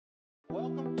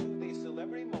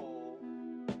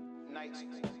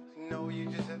nights. No, you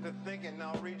just have to think and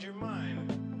I'll read your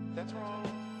mind. That's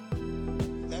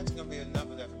wrong. That's gonna be enough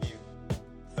of that from you.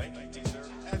 Thank you, teacher.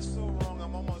 That's so wrong.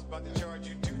 I'm almost about to charge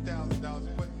you $2,000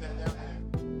 for putting that down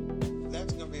there.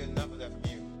 That's gonna be enough of that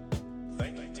from you.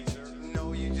 Thank you, teacher.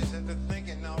 No, you just have to think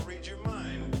and I'll read your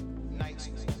mind. Nights.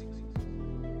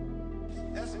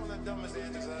 That's one of the dumbest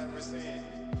answers I've ever seen.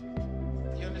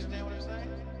 You understand what I'm saying?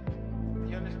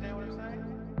 You understand what I'm saying?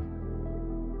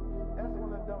 That's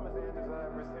one of the dumbest answers I've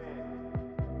ever seen.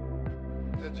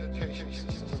 The education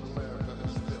system of America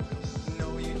is still.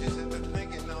 No, you just have to think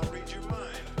and I'll read your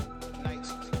mind.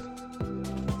 Nights.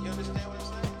 You understand what I'm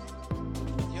saying?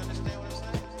 You understand what I'm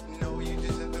saying? No, you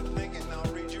just have to think and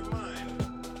I'll read your mind.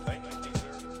 Thank you,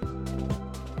 teacher.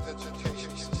 The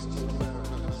education system of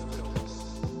America is still.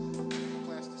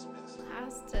 Class dismissed.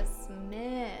 Class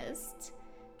dismissed.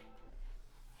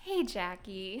 Hey,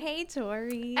 Jackie. Hey,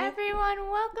 Tori. Everyone,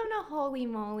 welcome to Holy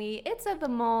Moly. It's a The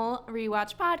Mole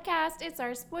rewatch podcast. It's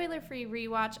our spoiler-free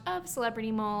rewatch of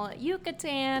Celebrity Mole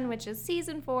Yucatan, which is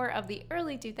season 4 of the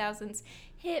early 2000s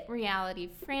hit reality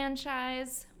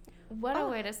franchise. What a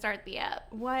way to start the ep.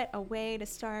 What a way to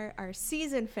start our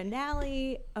season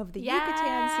finale of the Yes,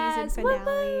 Yucatan season finale.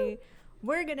 woo-hoo.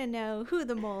 We're going to know who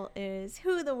the mole is,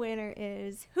 who the winner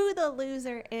is, who the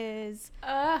loser is.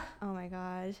 Ugh, Oh my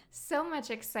gosh. so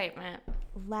much excitement.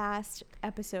 Last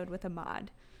episode with Ahmad.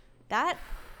 That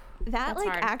That's like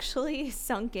hard. actually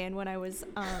sunk in when I was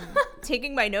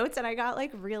taking my notes, and I got like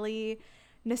really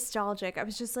nostalgic. I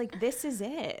was just like, this is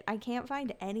it. I can't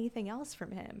find anything else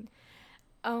from him.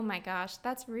 Oh my gosh,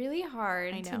 that's really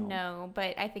hard I to know. know,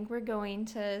 but I think we're going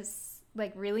to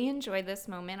like really enjoy this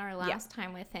moment, our last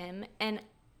time with him. And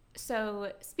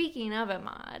so speaking of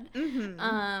Ahmad,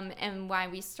 and why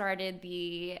we started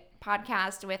the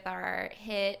podcast with our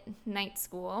hit Night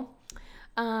School,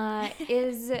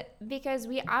 is because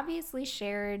we obviously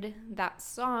shared that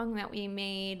song that we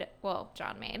made, well,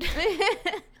 John made.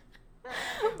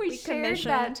 We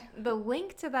shared the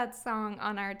link to that song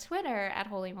on our Twitter at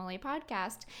Holy Moly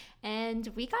Podcast, and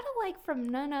we got a like from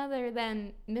none other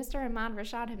than Mr. Ahmad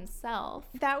Rashad himself.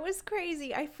 That was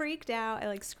crazy. I freaked out. I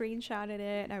like screenshotted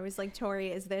it, and I was like,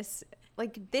 Tori, is this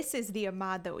is the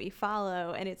Ahmad that we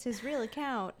follow, and it's his real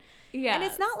account. Yeah. And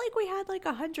it's not like we had like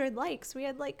 100 likes. We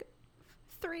had like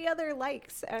 3 other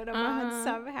likes at Ahmad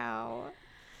somehow.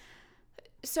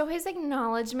 So his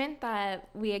acknowledgement that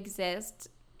we exist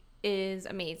is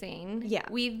amazing. Yeah.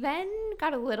 We then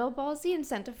got a little ballsy and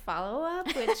sent a follow-up,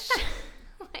 which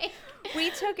like We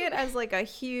took it as like a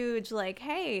huge like,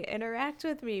 hey, interact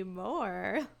with me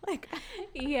more. Like,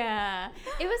 yeah.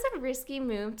 It was a risky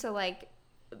move to like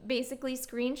basically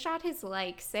screenshot his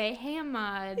like, say, hey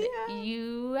Ahmad, Yeah.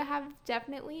 you have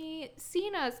definitely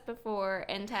seen us before,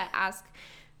 and to ask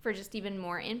for just even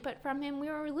more input from him. We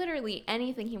were literally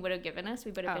anything he would have given us,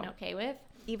 we would have been okay with.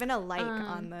 even a like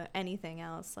on the anything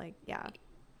else, like, yeah.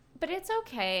 But it's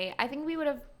okay. I think we would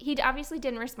have, he obviously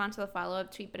didn't respond to the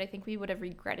follow-up tweet, but I think we would have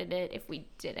regretted it if we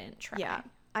didn't try. Yeah,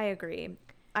 I agree.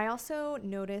 I also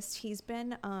noticed he's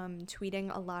been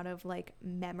tweeting a lot of like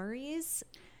memories.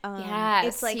 Yes.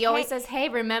 It's like he always hey- says, hey,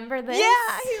 remember this?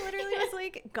 Yeah, he literally was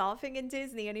like golfing in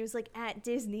Disney, and he was like, at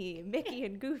Disney, Mickey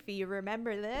and Goofy, you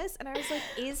remember this? And I was like,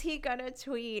 is he gonna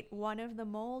tweet one of the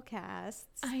mole casts?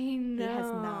 I know. He has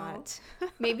not.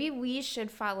 Maybe we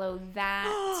should follow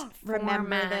that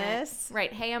Remember format. this?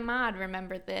 Right. Hey, Ahmad,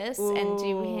 remember this? And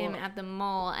do him at the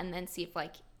mole, and then see if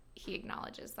like he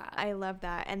acknowledges that. I love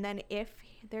that. And then if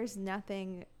there's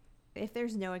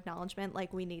no acknowledgement,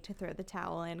 like, we need to throw the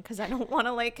towel in, because I don't want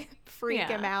to like freak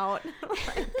him out.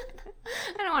 I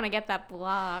don't want to get that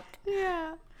block.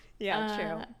 Yeah.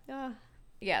 Yeah, true.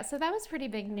 Yeah, so that was pretty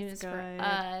big news for good.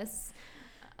 us.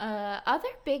 Other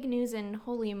big news in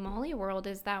Holy Moly world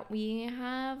is that we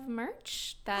have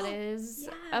merch that is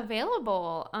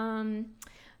available.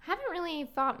 Haven't really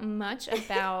thought much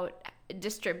about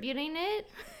distributing it.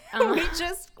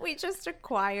 We just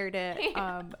acquired it.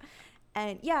 Yeah.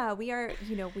 And yeah, we are,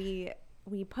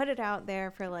 we put it out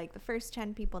there for like the first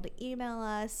 10 people to email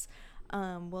us.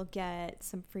 We'll get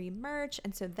some free merch,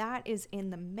 and so that is in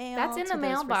the mail. That's in to the those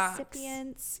mailbox.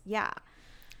 Recipients. Yeah.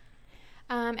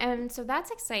 And so that's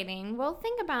exciting. We'll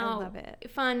think about love it.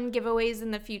 fun giveaways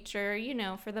in the future,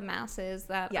 for the masses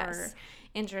that Yes. are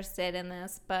interested in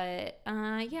this. But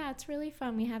yeah, it's really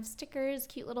fun. We have stickers,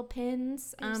 cute little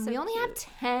pins. so We only have cute.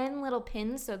 10 little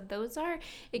pins, so those are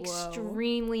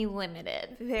extremely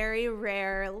limited. Very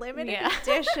rare, limited Yeah.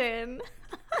 edition.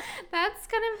 That's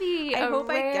gonna be I a hope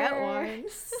I get rare one.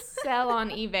 sell on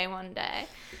eBay one day.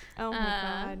 Oh my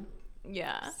God.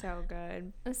 Yeah. So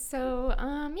good. So,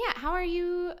 yeah, how are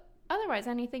you otherwise?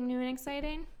 Anything new and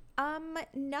exciting?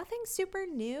 Nothing super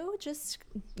new, just,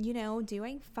 you know,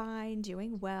 doing fine,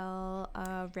 doing well,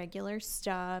 regular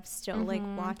stuff, still like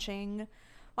watching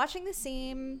the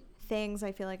same things.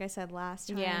 I feel like I said last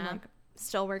time, like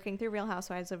still working through Real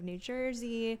Housewives of New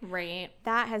Jersey. Right.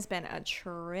 That has been a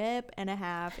trip and a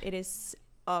half. It is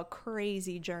a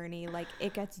crazy journey. Like,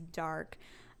 it gets dark.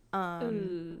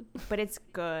 But it's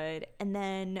good. And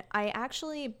then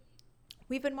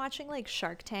we've been watching like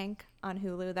Shark Tank on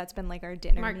Hulu. That's been like our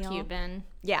dinner meal. Mark Cuban.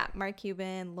 Yeah, Mark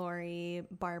Cuban, Lori,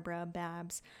 Barbara,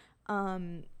 Babs.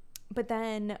 But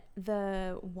then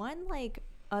the one like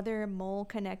other mole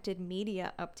connected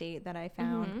media update that I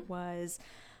found was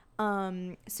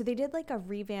so they did like a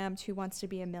revamped Who Wants to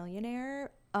Be a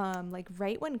Millionaire like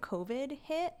right when COVID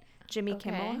hit. Jimmy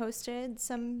Kimmel hosted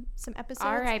some episodes.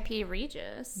 R.I.P.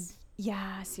 Regis.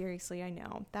 Yeah, seriously, I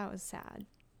know. That was sad.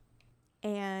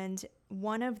 And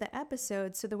one of the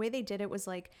episodes, so the way they did it was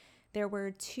like there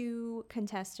were 2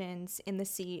 contestants in the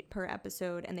seat per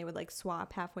episode, and they would like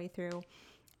swap halfway through.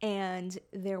 And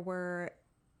they were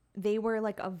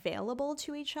like available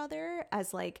to each other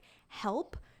as like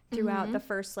help throughout the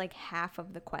first like half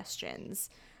of the questions.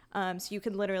 So you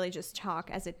could literally just talk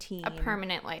as a team. A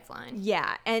permanent lifeline.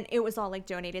 Yeah. And it was all like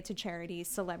donated to charities,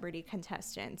 celebrity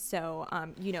contestants. So,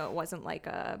 you know, it wasn't like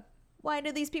a, why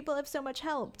do these people have so much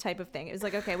help type of thing. It was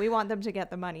like, okay, we want them to get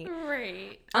the money.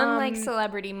 Right. Unlike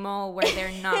Celebrity Mole, where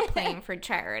they're not playing for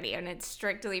charity and it's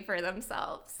strictly for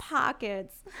themselves.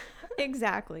 Pockets.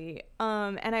 Exactly.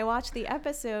 And I watched the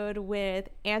episode with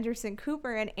Anderson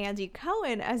Cooper and Andy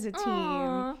Cohen as a team.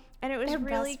 Aww, and it was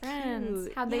really best friends.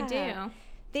 cute. How'd they do?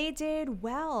 They did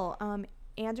well.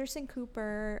 Anderson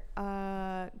Cooper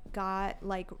got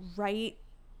like right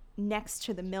next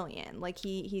to the million. Like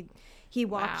he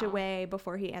walked away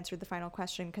before he answered the final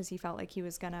question because he felt like he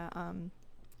was gonna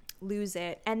lose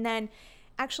it. And then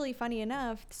actually, funny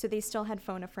enough, so they still had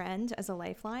Phone a Friend as a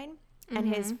lifeline,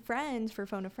 and his friend for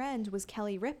Phone a Friend was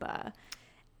Kelly Ripa.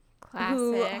 Classic.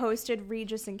 Who hosted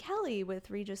Regis and Kelly with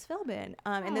Regis Philbin.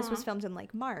 And this was filmed in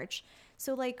like March.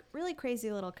 So like really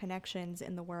crazy little connections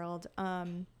in the world.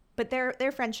 But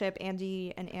their friendship,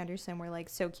 Andy and Anderson, were like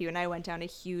so cute. And I went down a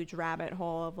huge rabbit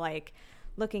hole of like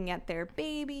looking at their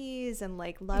babies and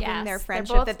like loving their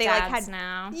friendship that they like had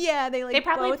now. Yeah, they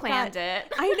probably both planned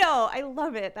it. I know, I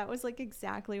love it. That was like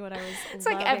exactly what I was. It's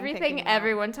like everything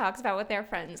everyone talks about with their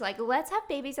friends. Like, let's have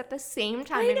babies at the same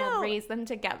time and we'll raise them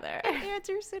together.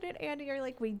 Anderson and Andy are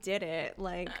like, we did it.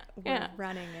 Like, we're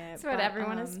running it. It's what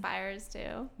everyone aspires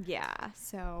to. Yeah.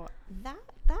 So that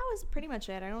was pretty much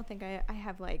it. I don't think I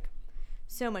have like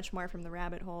so much more from the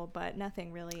rabbit hole, but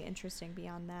nothing really interesting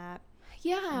beyond that.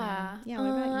 Yeah. Yeah, what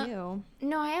about you?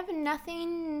 No, I have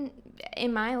nothing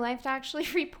in my life to actually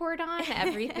report on.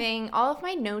 Everything, all of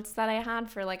my notes that I had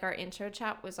for like our intro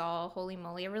chat was all Holy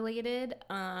Moly related.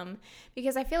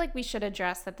 Because I feel like we should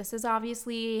address that this is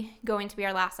obviously going to be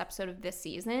our last episode of this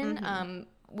season.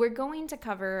 We're going to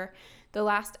cover the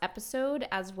last episode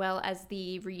as well as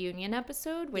the reunion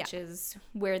episode, which is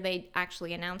where they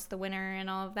actually announce the winner and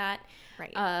all of that.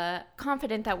 Right.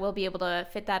 Confident that we'll be able to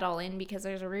fit that all in because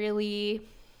there's really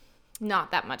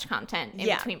not that much content in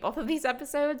between both of these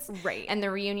episodes. Right. And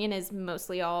the reunion is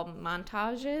mostly all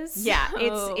montages. Yeah,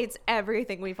 it's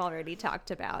everything we've already talked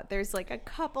about. There's like a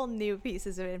couple new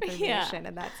pieces of information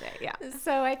and that's it. Yeah.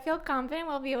 So I feel confident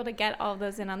we'll be able to get all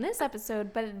those in on this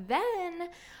episode, but then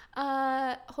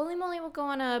Holy Moly will go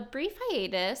on a brief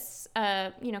hiatus.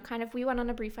 We went on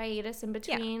a brief hiatus in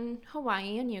between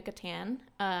Hawaii and Yucatan.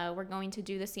 We're going to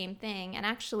do the same thing. And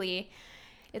actually,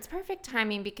 it's perfect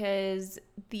timing because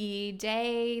the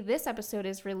day this episode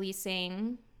is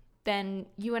releasing, then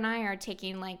you and I are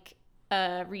taking like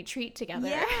a retreat together.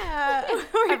 Yeah.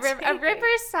 a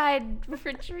riverside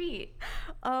retreat.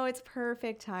 Oh, it's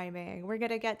perfect timing. We're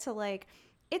going to get to like,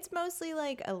 it's mostly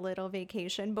like a little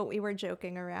vacation, but we were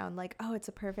joking around like, oh, it's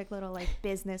a perfect little like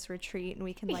business retreat and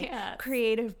we can like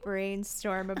creative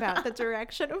brainstorm about the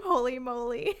direction of Holy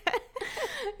Moly.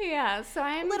 Yeah, so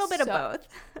I'm a little bit of both.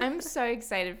 I'm so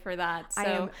excited for that. So. I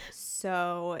am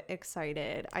so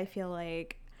excited. I feel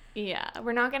like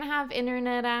we're not going to have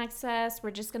internet access.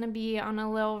 We're just going to be on a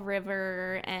little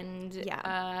river and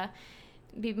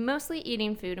be mostly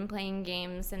eating food and playing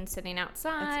games and sitting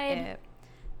outside. That's it.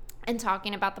 And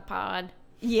talking about the pod.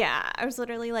 Yeah, I was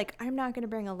literally like, I'm not going to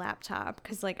bring a laptop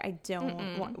because, like, I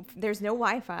don't want, there's no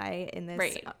Wi-Fi in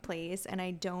this place, and I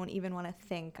don't even want to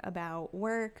think about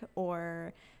work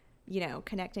or,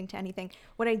 connecting to anything.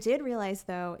 What I did realize,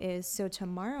 though, is so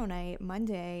tomorrow night,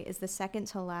 Monday, is the second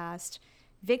to last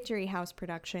Victory House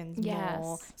Productions Yes.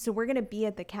 mole. So we're gonna be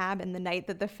at the cabin the night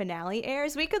that the finale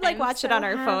airs. We could like I'm watch it so on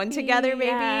our phone happy. together,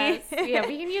 maybe. Yes. Yeah,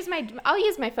 we can use I'll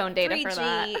use my phone data 3G, for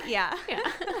that. yeah. Yeah.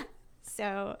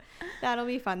 So that'll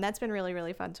be fun. That's been really,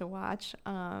 really fun to watch.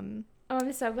 Oh,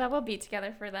 I'm so glad we'll be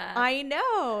together for that. I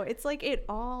know. It's like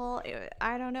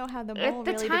I don't know how the mole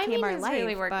The really timing became our is life,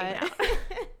 really working but, out.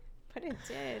 but it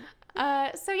did.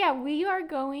 So yeah, we are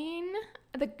going.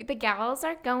 The gals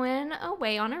are going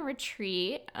away on a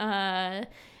retreat, and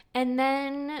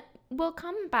then we'll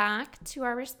come back to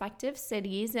our respective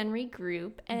cities and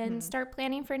regroup and start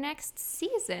planning for next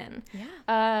season.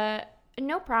 Yeah.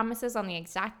 No promises on the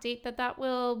exact date that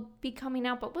will be coming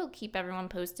out, but we'll keep everyone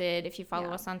posted. If you follow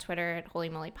us on Twitter at Holy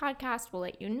Moly Podcast, we'll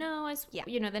let you know as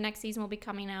the next season will be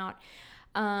coming out.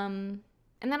 And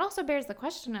that also bears the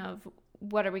question of,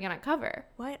 what are we going to cover?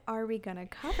 What are we going to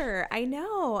cover? I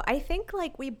know. I think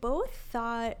like we both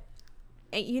thought,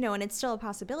 and it's still a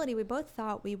possibility, we both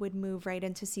thought we would move right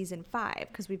into season 5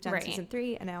 because we've done season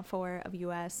 3 and now 4 of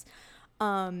US.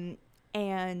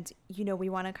 And, we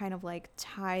want to kind of like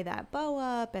tie that bow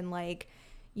up and like,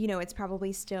 it's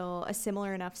probably still a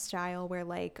similar enough style where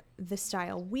like the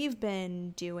style we've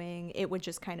been doing, it would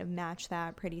just kind of match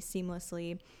that pretty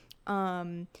seamlessly.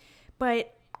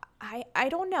 But I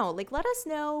don't know. Like, let us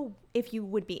know if you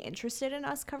would be interested in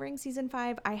us covering season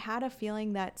 5. I had a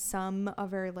feeling that some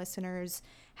of our listeners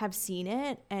have seen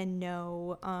it and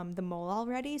know the mole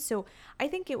already. So I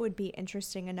think it would be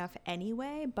interesting enough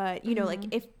anyway. But,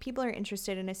 like if people are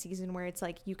interested in a season where it's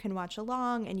like you can watch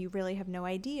along and you really have no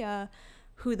idea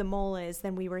who the mole is,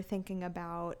 then we were thinking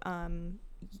about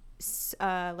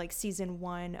like season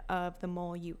 1 of The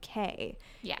Mole UK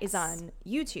is on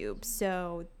YouTube,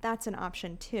 so that's an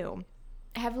option too.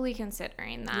 Heavily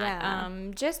considering that,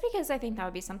 just because I think that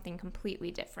would be something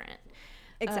completely different.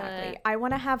 Exactly. I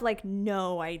want to have like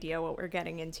no idea what we're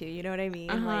getting into. You know what I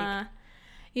mean? Like,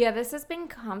 yeah, this has been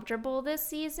comfortable this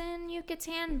season,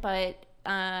 Yucatan, but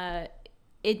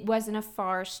it wasn't a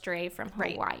far stray from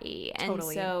Hawaii. And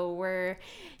Totally. So we're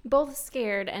both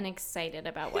scared and excited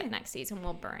about what next season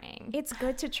will bring. It's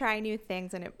good to try new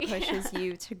things and it pushes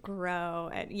you to grow.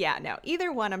 And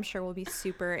either one I'm sure will be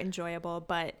super enjoyable.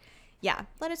 But yeah,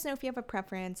 let us know if you have a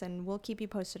preference and we'll keep you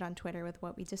posted on Twitter with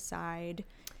what we decide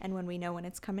and when we know when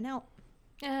it's coming out.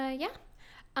 I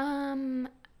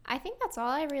think that's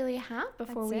all I really have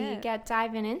before we get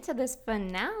diving into this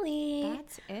finale.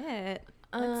 That's it.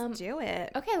 Let's do it.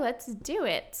 Okay, let's do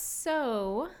it.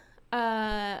 So,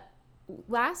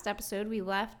 last episode we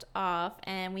left off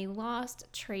and we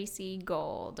lost Tracy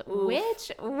Gold,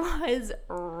 which was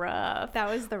rough. That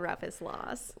was the roughest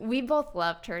loss. We both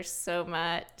loved her so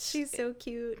much. She's so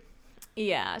cute.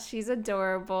 Yeah, she's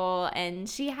adorable. And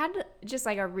she had just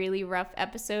like a really rough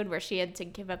episode where she had to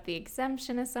give up the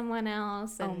exemption to someone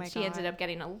else. And she ended up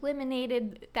getting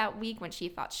eliminated that week when she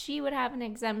thought she would have an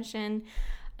exemption.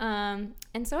 And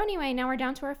so anyway, now we're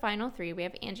down to our final 3. We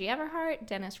have Angie Everhart,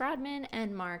 Dennis Rodman,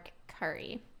 and Mark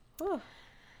Curry. Ooh.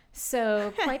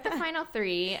 So quite the final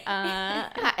 3.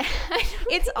 The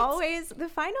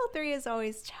final 3 is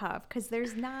always tough because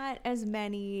there's not as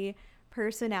many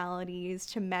personalities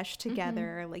to mesh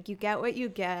together. Like you get what you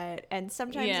get, and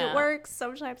sometimes it works,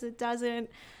 sometimes it doesn't.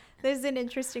 There's an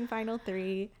interesting final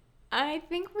 3. I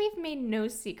think we've made no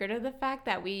secret of the fact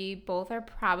that we both are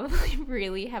probably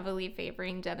really heavily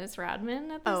favoring Dennis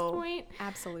Rodman at this point.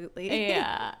 Absolutely.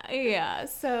 Yeah.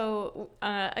 So,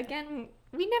 again,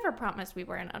 we never promised we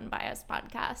were an unbiased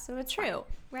podcast, so it's true.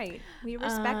 Right. We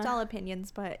respect all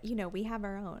opinions, but, we have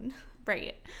our own.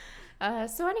 Right.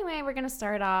 So anyway, we're going to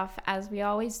start off, as we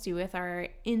always do, with our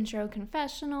intro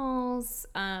confessionals.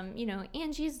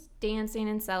 Angie's dancing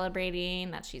and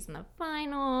celebrating that she's in the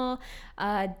final.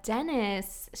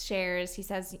 Dennis shares, he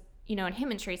says, and him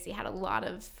and Tracy had a lot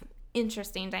of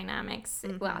interesting dynamics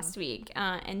last week.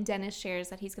 And Dennis shares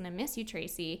that he's going to miss you,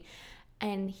 Tracy.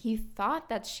 And he thought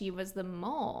that she was the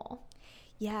mole.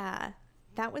 Yeah,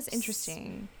 that was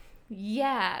interesting.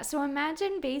 Yeah, so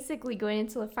imagine basically going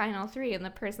into the final 3 and the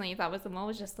person that you thought was the mole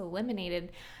was just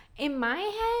eliminated. In my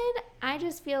head, I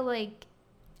just feel like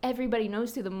everybody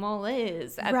knows who the mole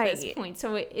is at this point.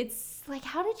 So it's like,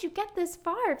 how did you get this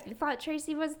far if you thought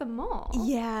Tracy was the mole?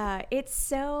 Yeah, it's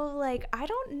so like, I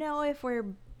don't know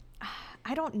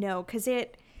because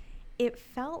it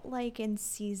felt like in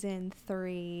season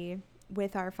 3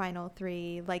 with our final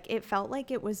 3, like it felt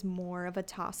like it was more of a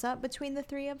toss-up between the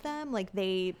 3 of them. Like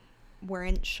they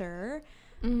weren't sure.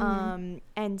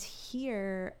 And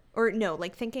here, or no,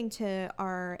 like thinking to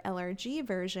our LRG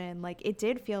version, like it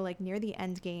did feel like near the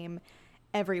end game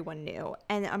everyone knew,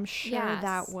 and I'm sure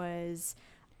that was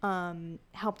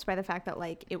helped by the fact that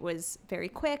like it was very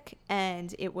quick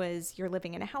and it was you're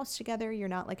living in a house together. You're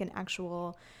not like an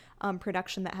actual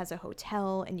production that has a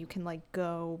hotel and you can like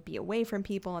go be away from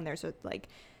people and there's a like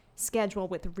schedule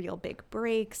with real big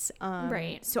breaks.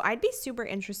 Right. So I'd be super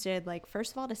interested, like,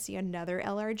 first of all, to see another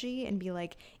LRG and be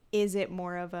like, is it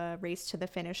more of a race to the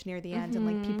finish near the end? And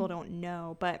like people don't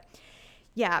know. But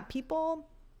yeah, people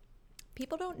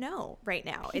don't know right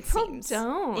now. People it seems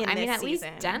don't. I mean, at season.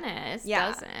 least Dennis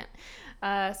Yeah.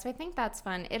 doesn't. So I think that's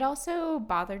fun. It also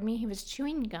bothered me. He was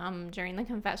chewing gum during the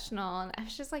confessional, and I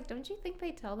was just like, "Don't you think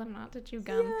they tell them not to chew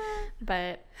gum?" Yeah.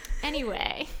 But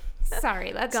anyway,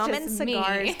 sorry, that's Gum just and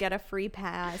cigars me. get a free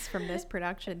pass from this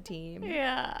production team.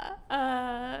 Yeah.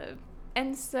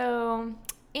 And so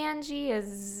Angie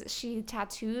she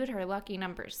tattooed her lucky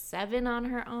number 7 on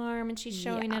her arm, and she's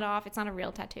showing it off. It's not a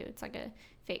real tattoo. It's like a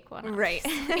fake one. Right.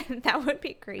 That would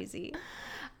be crazy.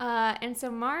 And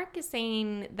so Mark is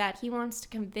saying that he wants to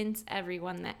convince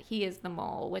everyone that he is the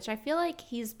mole, which I feel like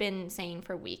he's been saying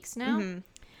for weeks now.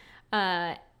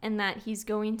 And that he's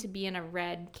going to be in a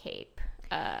red cape.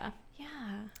 Yeah.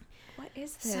 What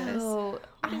is this? So,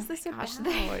 what is this about?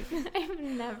 I've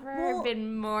never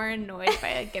been more annoyed by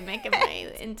a gimmick in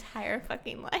my entire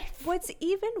fucking life. What's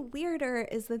even weirder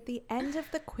is that the end of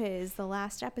the quiz, the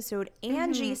last episode,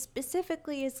 Angie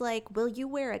specifically is like, "Will you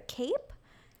wear a cape?"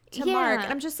 to Mark.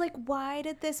 And I'm just like,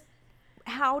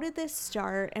 how did this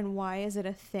start and why is it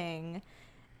a thing?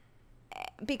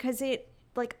 Because I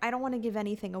don't want to give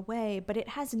anything away, but it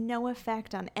has no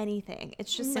effect on anything.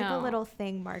 It's just like a little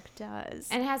thing Mark does.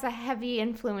 And it has a heavy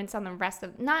influence on the rest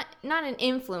of, not an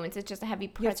influence, it's just a heavy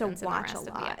presence in the rest of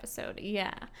the episode.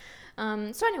 Yeah.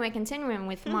 So anyway, continuing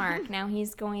with Mark, now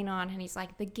he's going on and he's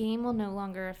like, the game will no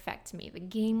longer affect me. The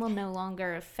game will no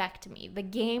longer affect me. The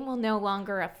game will no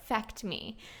longer affect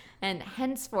me. And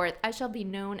henceforth, I shall be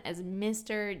known as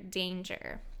Mr.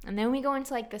 Danger. And then we go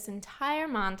into like this entire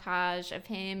montage of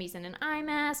him. He's in an eye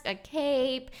mask, a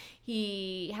cape.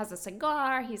 He has a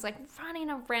cigar. He's like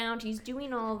running around. He's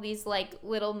doing all of these like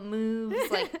little moves,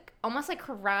 like almost like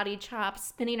karate chops,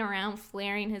 spinning around,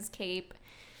 flaring his cape.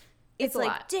 It's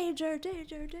like danger,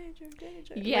 danger, danger,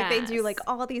 danger. Yeah, like they do like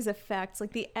all these effects.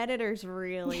 Like the editors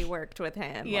really worked with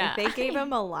him. Yeah, like, they gave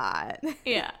him a lot.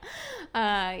 Yeah.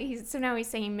 So now he's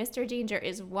saying Mr. Danger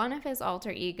is one of his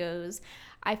alter egos.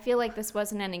 I feel like this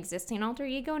wasn't an existing alter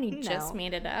ego, and he just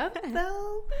made it up,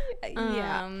 though.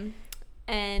 Yeah.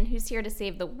 And who's here to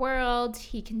save the world?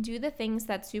 He can do the things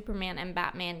that Superman and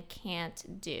Batman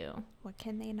can't do. What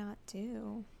can they not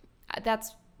do?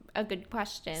 That's a good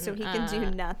question. So he can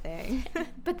do nothing.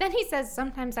 But then he says,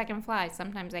 sometimes I can fly,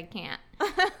 sometimes I can't.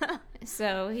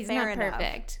 So he's Fair not enough.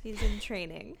 perfect. He's in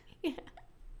training. Yeah.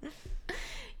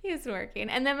 He's working.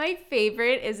 And then my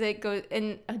favorite is it goes,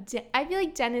 and I feel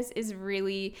like Dennis is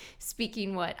really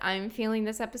speaking what I'm feeling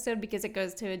this episode, because it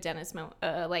goes to a Dennis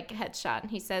like headshot, and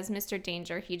he says, Mr.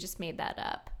 Danger, he just made that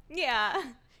up. Yeah.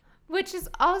 Which is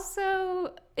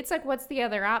also, it's like, what's the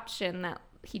other option? That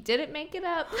he didn't make it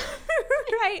up?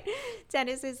 Right.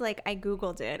 Dennis is like, I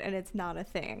Googled it and it's not a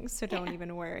thing, so don't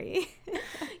even worry.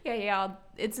 Yeah, y'all,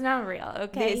 it's not real,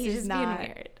 okay? He's just being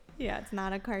weird. Yeah, it's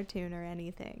not a cartoon or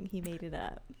anything. He made it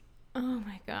up. Oh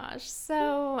my gosh.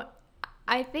 So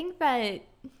I think that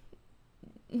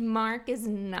Mark is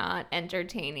not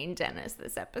entertaining Dennis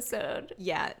this episode.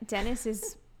 Yeah, Dennis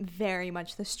is very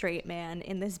much the straight man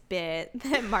in this bit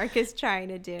that Mark is trying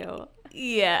to do.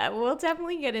 Yeah, we'll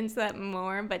definitely get into that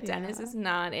more, but Dennis is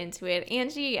not into it.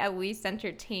 Angie at least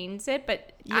entertains it,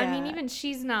 but I mean, even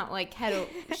she's not like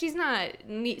she's not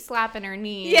slapping her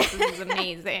knees. Yeah. This is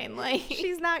amazing. Like,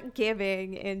 she's not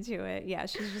giving into it. Yeah,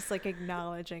 she's just like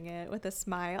acknowledging it with a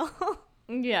smile.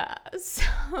 Yeah.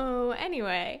 So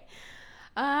anyway,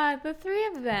 the three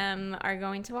of them are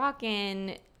going to walk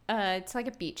in. It's like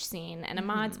a beach scene, and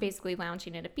Ahmad's basically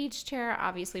lounging in a beach chair,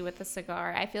 obviously with a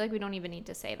cigar. I feel like we don't even need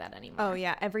to say that anymore. Oh,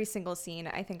 yeah. Every single scene,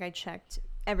 I think I checked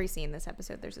every scene this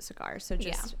episode, there's a cigar. So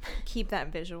just keep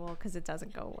that visual because it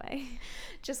doesn't go away.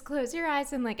 Just close your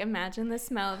eyes and, like, imagine the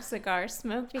smell of cigar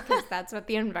smoke, because that's what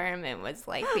the environment was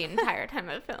like the entire time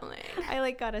of filming. I,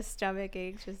 like, got a stomach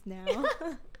ache just now.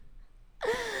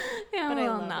 Yeah, I'm a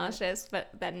little nauseous, but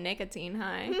that nicotine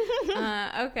high.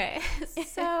 Okay,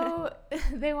 so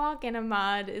they walk in.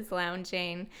 Ahmad is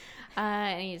lounging,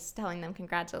 and he's telling them,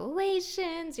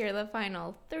 congratulations, you're the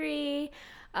final 3.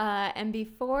 And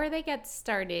before they get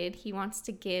started, he wants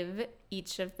to give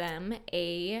each of them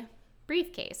a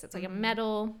briefcase. It's like a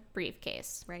metal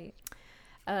briefcase. Right.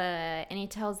 And he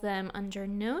tells them under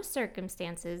no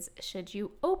circumstances should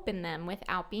you open them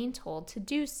without being told to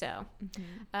do so.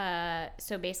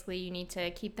 So basically you need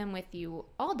to keep them with you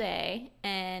all day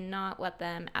and not let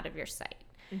them out of your sight.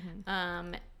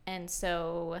 And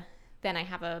so then I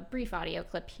have a brief audio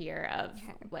clip here of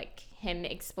like him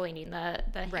explaining the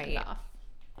handoff.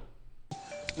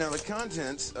 Now, the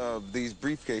contents of these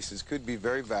briefcases could be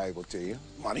very valuable to you.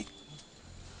 Money?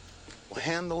 Well,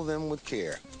 handle them with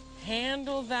care.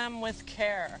 Handle them with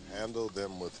care. Handle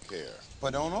them with care.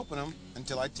 But don't open them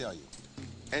until I tell you.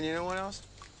 And you know what else?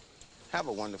 Have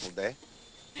a wonderful day.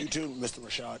 You too, Mr.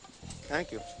 Rashad.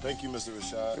 Thank you. Thank you, Mr.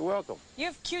 Rashad. You're welcome. You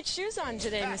have cute shoes on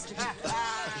today, Mr.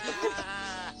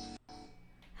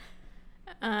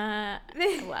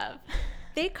 Love.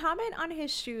 They comment on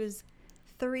his shoes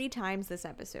 3 times this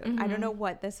episode. I don't know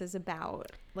what this is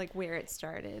about, like where it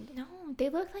started. No, they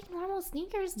look like normal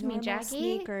sneakers to me, Normal Jackie.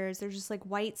 sneakers. They're just like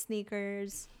white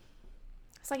sneakers.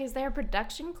 It's like, is there a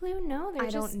production clue? No, they're I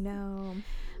just... don't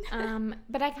know.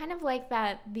 But I kind of like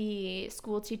that the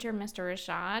school teacher, Mr.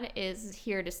 Rashad, is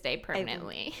here to stay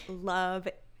permanently. Love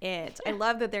it. I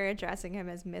love that they're addressing him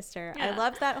as Mr. I Yeah.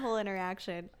 love that whole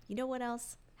interaction. You know what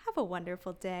else? Have a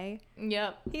wonderful day.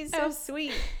 Yep. He's so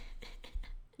sweet.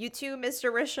 You too,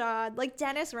 Mr. Rashad. Like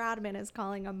Dennis Rodman is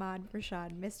calling Ahmad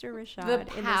Rashad Mr. Rashad.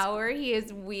 The power he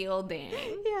is wielding.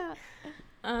 Yeah.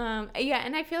 Yeah,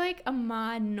 and I feel like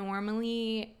Ahmad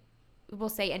normally will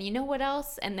say, and you know what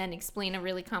else? And then explain a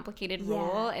really complicated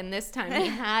role. And this time he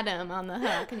had him on the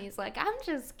hook, and he's like, I'm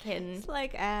just kidding. It's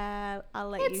like, I'll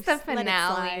let It's you the let it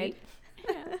finale.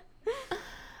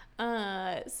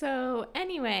 slide. So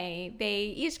anyway, they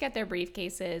each get their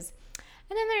briefcases.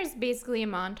 And then there's basically a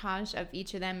montage of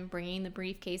each of them bringing the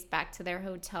briefcase back to their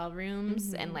hotel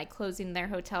rooms and like closing their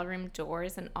hotel room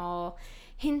doors and all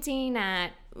hinting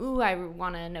at, ooh, I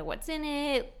want to know what's in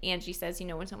it. Angie says, you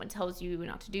know, when someone tells you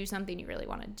not to do something, you really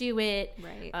want to do it.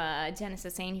 Right. Dennis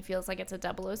is saying he feels like it's a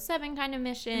 007 kind of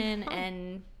mission.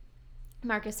 And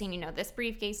Mark is saying, you know, this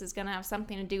briefcase is going to have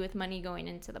something to do with money going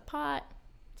into the pot.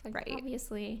 It's like,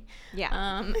 obviously.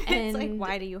 Yeah. And It's like,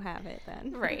 why do you have it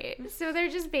then? Right. So they're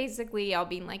just basically all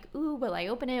being like, ooh, will I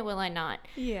open it? Will I not?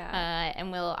 Yeah.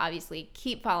 And we'll obviously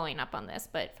keep following up on this.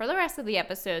 But for the rest of the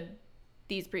episode,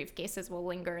 these briefcases will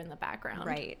linger in the background.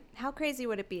 Right. How crazy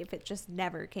would it be if it just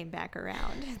never came back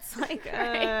around? It's like,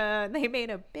 Right. they made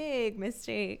a big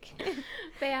mistake.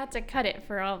 They had to cut it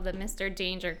for all of the Mr.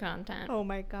 Danger content. Oh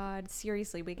my God.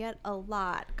 Seriously, we get a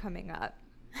lot coming up.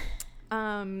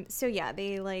 So yeah,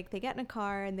 they get in a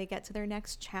car and they get to their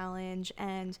next challenge,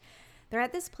 and they're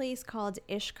at this place called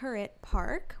Ishkarit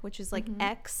Park, which is like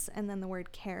X and then the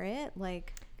word carrot,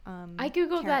 like I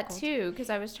googled that caracol- too because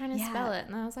I was trying to spell it,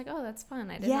 and I was like, oh, that's fun.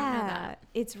 I did not know that.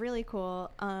 It's really cool.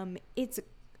 It's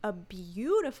a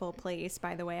beautiful place,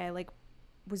 by the way. I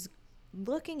was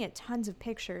looking at tons of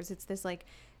pictures. It's this like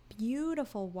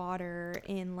beautiful water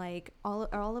in like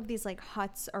all of these like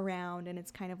huts around, and it's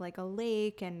kind of like a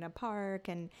lake and a park,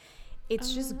 and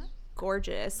it's just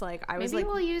gorgeous. Like I was Maybe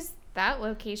like, we'll use that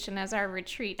location as our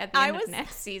retreat at the end of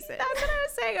next season. That's what I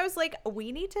was saying. I was like,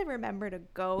 we need to remember to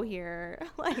go here,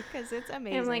 like, because it's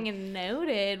amazing. I'm like,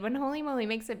 noted. When Holy Moly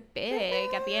makes it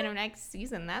big at the end of next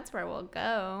season, that's where we'll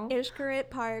go. Ishkarit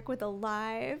Park with a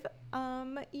live,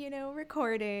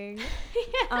 recording.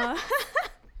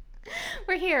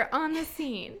 We're here on the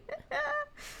scene.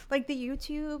 Like the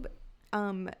YouTube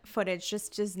footage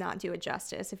just does not do it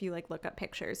justice if you like look up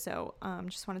pictures. So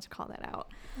just wanted to call that out.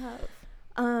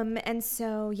 And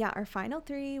so yeah, our final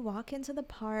 3 walk into the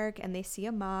park and they see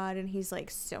Ahmad, and he's like,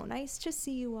 so nice to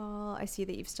see you all. I see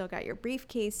that you've still got your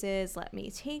briefcases. Let me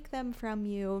take them from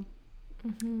you.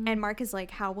 And Mark is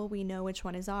like, how will we know which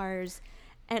one is ours?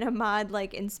 And Ahmad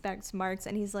like inspects Mark's,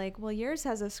 and he's like, well, yours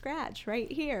has a scratch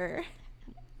right here.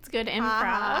 It's good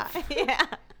improv. Yeah,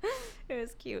 it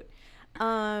was cute.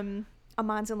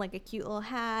 Ahmad's in like a cute little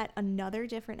hat, another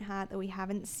different hat that we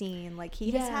haven't seen. Like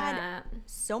he has had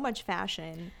so much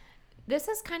fashion. This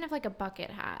is kind of like a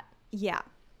bucket hat. Yeah,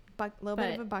 little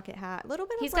bit of a bucket hat, a little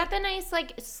bit. He's of got the nice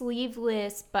like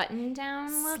sleeveless button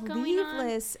down look going on.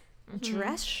 Sleeveless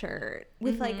dress shirt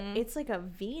with like, it's like a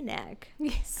V-neck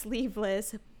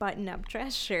sleeveless button-up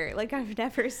dress shirt. Like I've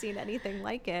never seen anything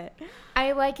like it.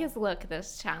 I like his look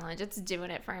this challenge. It's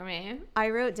doing it for me. I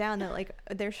wrote down that like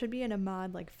there should be an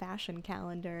Ahmad like fashion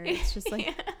calendar. It's just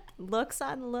like looks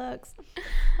on looks.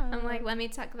 I'm like, let me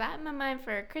tuck that in my mind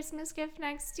for a Christmas gift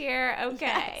next year.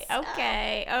 Okay. Yes.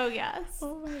 Okay. Oh yes.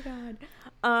 Oh my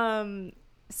God.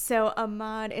 So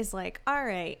Ahmad is like, all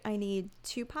right, I need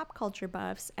 2 pop culture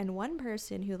buffs and 1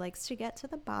 person who likes to get to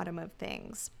the bottom of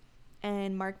things.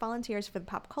 and Mark volunteers for the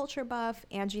pop culture buff.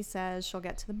 Angie says she'll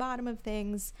get to the bottom of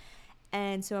things.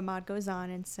 And so Ahmad goes on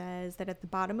and says that at the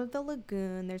bottom of the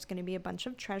lagoon, there's going to be a bunch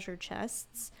of treasure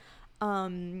chests.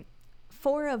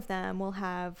 4 of them will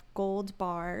have gold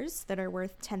bars that are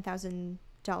worth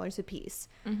 $10,000 a piece.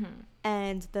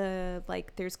 And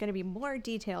there's going to be more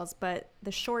details, but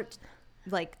the short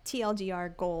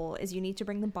TLDR goal is you need to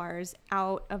bring the bars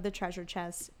out of the treasure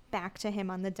chest back to him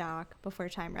on the dock before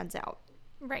time runs out.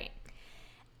 Right.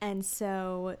 And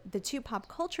so the 2 pop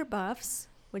culture buffs,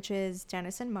 which is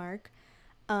Dennis and Mark,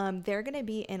 they're going to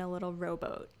be in a little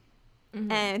rowboat.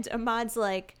 And Ahmad's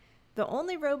like, the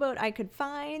only rowboat I could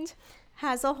find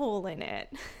has a hole in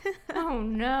it. Oh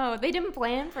no, they didn't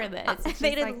plan for this. It's They just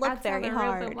didn't look that's how very the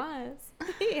hard. rowboat was.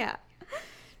 Yeah.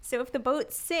 So if the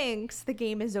boat sinks, the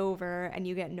game is over and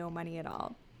you get no money at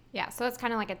all. Yeah, so it's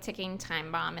kind of like a ticking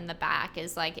time bomb in the back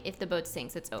is like if the boat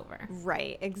sinks, it's over.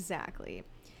 Right, exactly.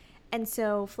 And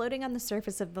so floating on the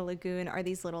surface of the lagoon are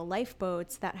these little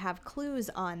lifeboats that have clues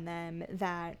on them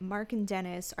that Mark and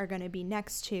Dennis are going to be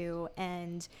next to,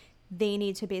 and they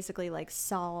need to basically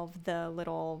solve the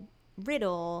little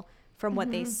riddle from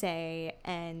what they say,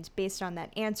 and based on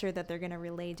that answer that they're going to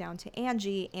relay down to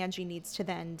Angie needs to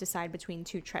then decide between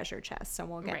 2 treasure chests, and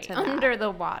we'll get to that. Under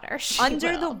the water.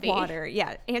 Under the water.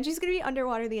 Yeah, Angie's going to be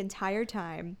underwater the entire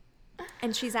time.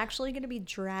 And she's actually going to be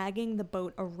dragging the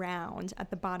boat around at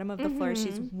the bottom of the floor.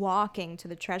 She's walking to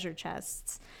the treasure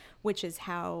chests, which is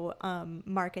how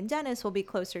Mark and Dennis will be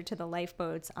closer to the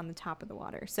lifeboats on the top of the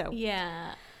water. So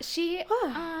yeah, Angie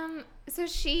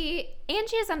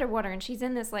is underwater and she's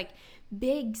in this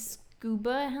big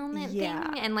scuba helmet thing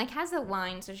and has a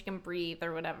line so she can breathe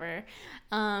or whatever.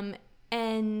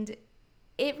 And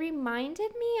it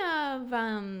reminded me of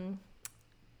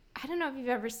I don't know if you've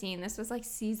ever seen, this was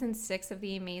season 6 of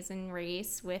The Amazing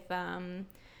Race with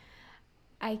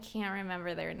I can't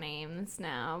remember their names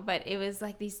now, but it was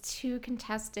these 2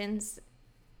 contestants.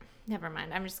 Never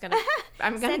mind. I'm gonna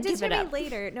send give it up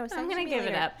later. No, I'm gonna give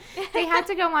it up. They had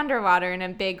to go underwater in a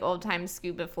big old time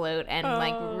scuba float, and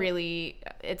really,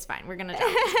 it's fine. We're gonna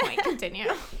jump this point. Continue.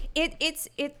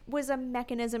 It was a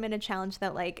mechanism and a challenge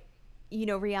that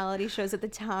reality shows at the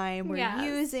time were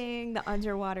using the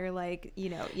underwater,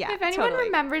 If anyone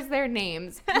remembers their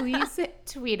names, please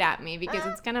tweet at me because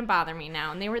it's gonna bother me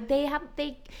now. And they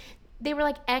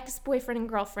were ex-boyfriend and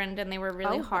girlfriend, and they were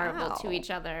really horrible to each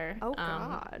other. Oh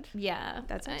God. Yeah,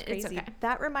 that sounds crazy. It's okay.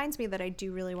 That reminds me that I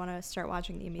do really want to start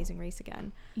watching The Amazing Race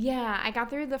again. Yeah, I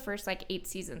got through the first 8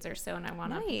 seasons or so, and I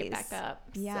want to pick it back up.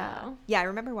 Yeah, so. yeah, I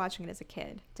remember watching it as a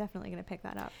kid. Definitely gonna pick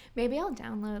that up. Maybe I'll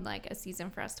download a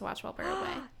season for us to watch while we're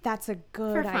away. That's a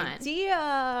good fun.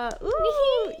 idea.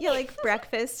 Ooh, yeah,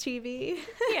 breakfast TV.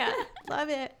 Yeah, love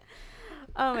it.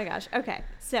 Oh my gosh. Okay,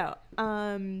 so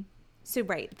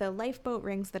right, the lifeboat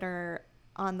rings that are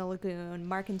on the lagoon,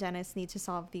 Mark and Dennis need to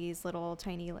solve these little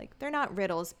tiny, they're not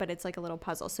riddles, but it's a little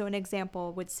puzzle. So an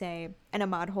example would say, and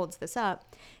Ahmad holds this up,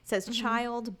 it says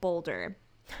child boulder.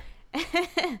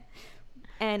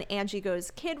 And Angie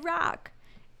goes, Kid Rock.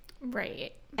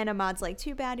 Right. And Ahmad's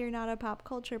too bad you're not a pop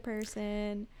culture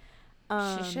person.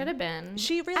 She should have been.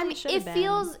 She really should have been.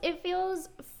 It feels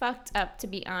fucked up, to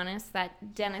be honest,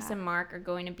 that Dennis and Mark are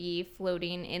going to be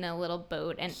floating in a little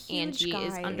boat and Huge Angie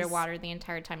is guys. underwater the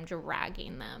entire time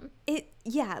dragging them.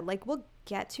 We'll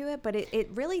get to it, but it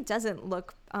really doesn't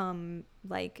look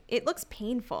it looks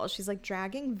painful. She's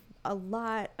dragging a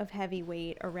lot of heavy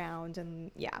weight around,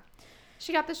 and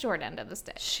She got the short end of the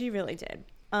stick. she really did.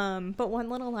 But one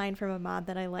little line from Ahmad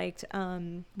that I liked,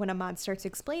 when Ahmad starts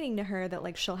explaining to her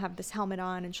that she'll have this helmet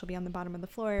on and she'll be on the bottom of the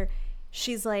floor,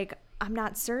 she's like, I'm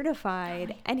not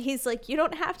certified. And he's like, you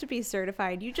don't have to be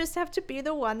certified. You just have to be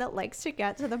the one that likes to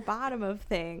get to the bottom of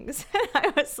things. And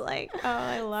I was like, oh,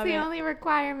 I love The it. only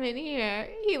requirement here,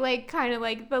 he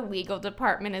the legal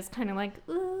department is kind of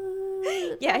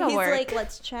ooh, Yeah, that'll he's work.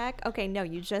 let's check. Okay, no,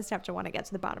 you just have to want to get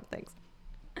to the bottom of things.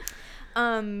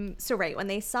 So right, when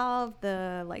they solve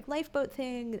the lifeboat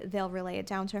thing, they'll relay it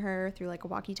down to her through a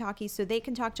walkie-talkie, so they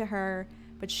can talk to her,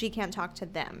 but she can't talk to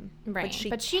them. Right,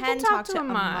 but she can talk to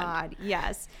Ahmad.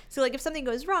 Yes. So if something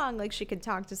goes wrong, she could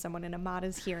talk to someone, and Ahmad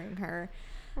is hearing her.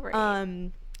 Right.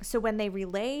 So when they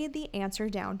relay the answer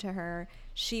down to her,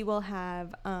 she will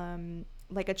have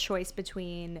a choice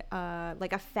between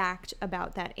a fact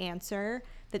about that answer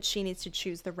that she needs to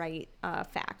choose the right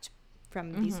fact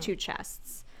from these 2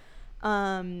 chests.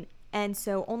 And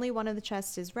so only one of the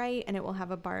chests is right, and it will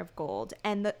have a bar of gold.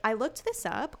 And I looked this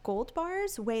up. Gold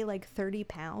bars weigh 30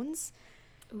 pounds.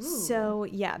 Ooh. So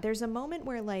yeah, there's a moment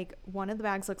where one of the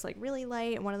bags looks really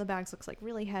light and one of the bags looks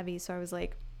really heavy. So I was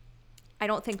like, I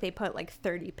don't think they put like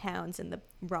 30 pounds in the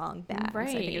wrong bags. I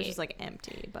think it was Right. just like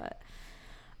empty. But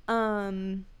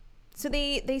so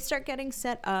they start getting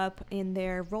set up in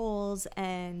their roles,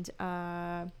 and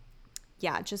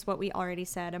yeah, just what we already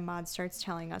said. Ahmad starts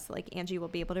telling us like Angie will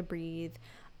be able to breathe.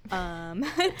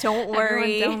 Don't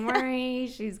worry. Everyone, don't worry.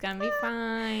 She's gonna be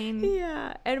fine.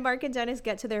 Yeah. And Mark and Dennis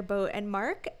get to their boat, and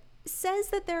Mark says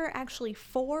that there are actually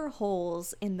 4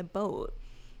 holes in the boat.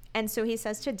 And so he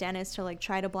says to Dennis to like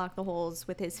try to block the holes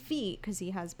with his feet because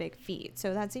he has big feet.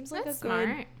 So that seems like That's a good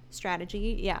smart.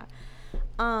 strategy. Yeah.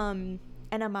 And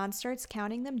Ahmad starts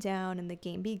counting them down, and the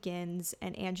game begins,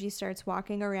 and Angie starts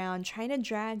walking around trying to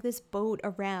drag this boat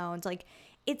around. Like,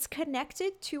 it's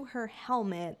connected to her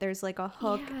helmet. There's like a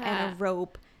hook and Yeah. a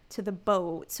rope to the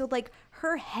boat. So like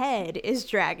her head is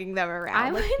dragging them around. I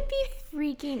Like, would be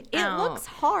freaking it out. looks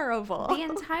horrible. The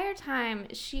entire time.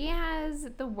 She has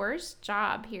the worst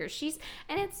job here. She is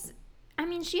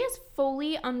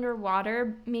fully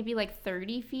underwater, maybe like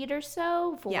 30 feet or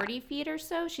so, 40 feet or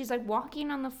so. She's like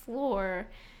walking on the floor.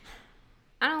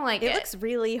 I don't like It it. looks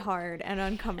really hard and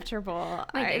uncomfortable.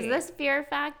 Like, is this fear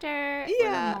factor?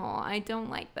 Yeah. No, I don't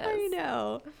like this. I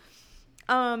know.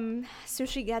 So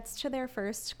she gets to their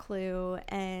first clue,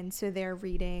 and so they're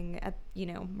reading,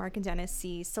 Mark and Dennis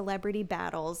see celebrity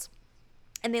battles,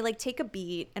 and they like take a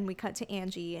beat, and we cut to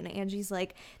Angie, and Angie's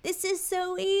like, "This is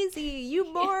so easy,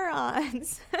 you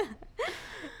morons."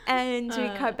 And we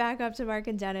cut back up to Mark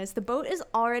and Dennis. The boat is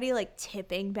already like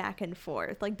tipping back and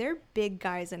forth. Like, they're big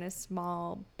guys in a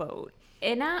small boat.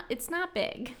 It's not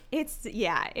big. It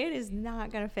is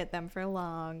not gonna fit them for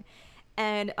long.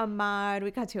 And Ahmad,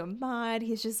 we got to Ahmad.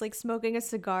 He's just like smoking a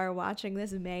cigar, watching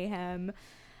this mayhem.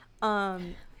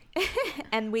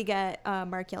 And we get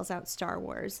Mark yells out Star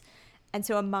Wars, and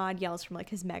so Ahmad yells from like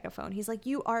his megaphone. He's like,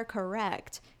 "You are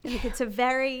correct." And like, it's a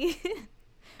very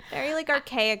very like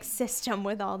archaic system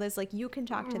with all this, like, you can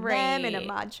talk to them, and Right.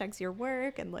 Ahmad checks your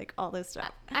work and like all this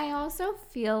stuff. I also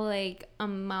feel like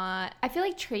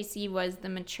Tracy was the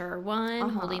mature one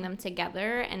holding them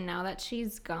together, and now that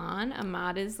she's gone,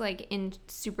 Ahmad is like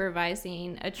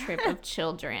supervising a trip of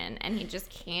children, and he just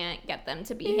can't get them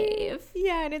to behave.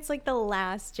 Yeah, and it's like the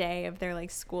last day of their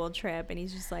like school trip, and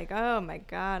he's just like, "Oh my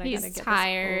god, I gotta He's get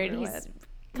tired. this over He's with."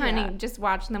 kind of Yeah. just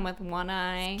watching them with one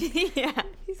eye. Yeah,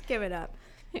 he's given up.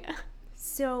 Yeah.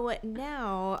 So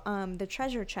now the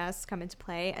treasure chests come into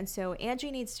play, and so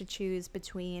Angie needs to choose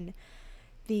between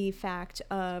the fact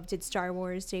of, did Star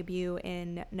Wars debut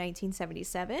in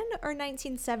 1977 or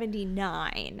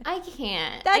 1979? I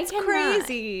can't. That's I cannot.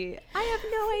 crazy. I have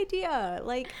no idea.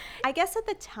 Like, I guess at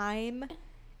the time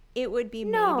it would be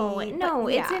No, maybe, no,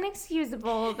 but it's yeah.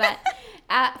 inexcusable that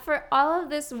for all of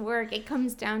this work, it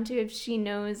comes down to if she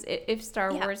knows if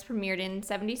Star Yeah. Wars premiered in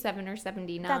 77 or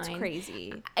 79. That's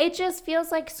crazy. It just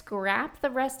feels like scrap the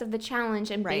rest of the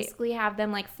challenge and Right. basically have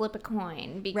them like flip a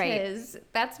coin, because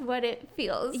that's what it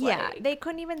feels Yeah, like. they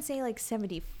couldn't even say like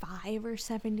 75 or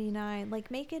 79.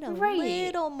 Like, make it a Right.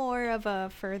 little more of a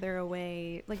further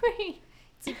away. Like, Right.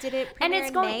 so did it And premiere it's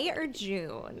in going- May or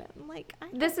June? I'm like, I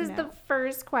This don't is know. the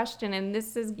first question, and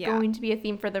this is Yeah. going to be a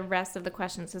theme for the rest of the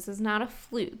questions. This is not a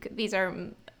fluke. These are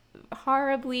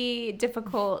horribly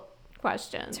difficult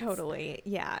questions. Totally,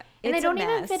 yeah. And they It's a don't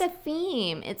even mess. fit a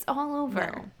theme. It's all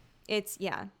over.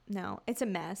 No. It's a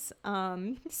mess.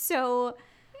 So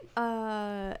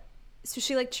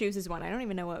she like chooses one. I don't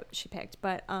even know what she picked,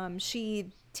 but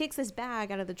she takes this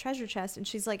bag out of the treasure chest, and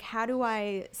she's like, "How do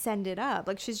I send it up?"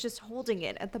 Like, she's just holding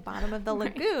it at the bottom of the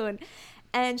lagoon,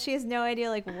 and she has no idea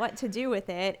like what to do with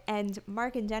it. And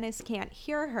Mark and Dennis can't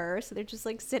hear her, so they're just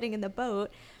like sitting in the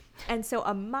boat. And so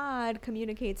Ahmad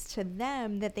communicates to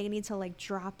them that they need to like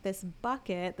drop this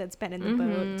bucket that's been in the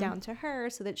boat down to her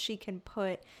so that she can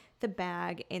put the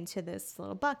bag into this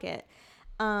little bucket.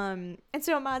 And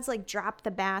so Ahmad's like, "Drop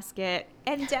the basket,"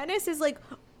 and Dennis is like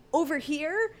over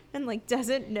here and like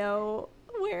doesn't know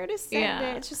where to send Yeah.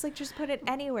 it. It's just like, just put it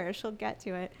anywhere, she'll get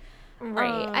to it.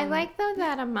 Right. I like, though,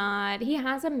 that Ahmad, he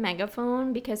has a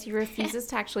megaphone because he refuses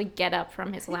to actually get up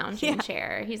from his lounging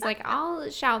chair. He's like, "I'll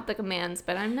shout the commands,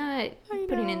 but I'm not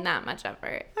putting in that much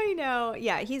effort." I know.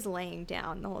 Yeah, he's laying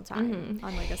down the whole time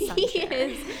on like a sun He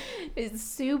chair. is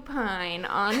supine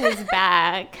on his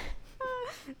back.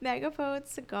 Megaphone,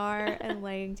 cigar, and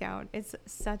laying down. It's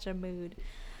such a mood.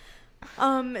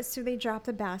 So they drop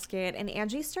the basket, and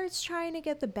Angie starts trying to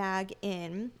get the bag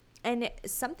in, and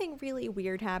something really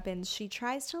weird happens. She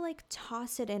tries to like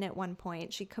toss it in at one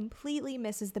point. She completely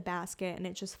misses the basket, and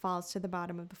it just falls to the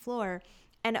bottom of the floor.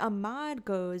 And Ahmad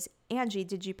goes, "Angie,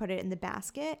 did you put it in the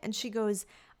basket?" And she goes,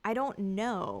 "I don't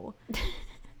know."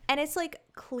 And it's like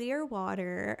clear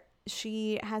water.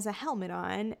 she has a helmet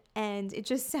on, and it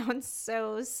just sounds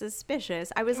so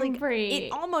suspicious. I was like, Right.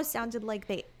 it almost sounded like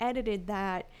they edited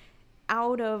that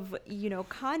out of,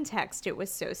 context. It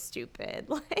was so stupid.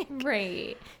 Like,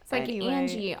 Right. It's like, Anyway.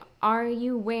 Angie, are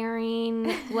you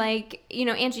wearing, like,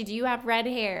 Angie, do you have red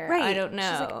hair? right. I don't know.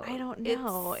 She's like, I don't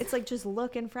know. It's like, just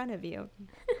look in front of you.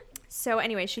 So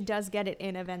anyway, she does get it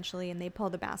in eventually, and they pull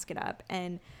the basket up,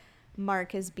 and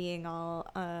Mark is being all,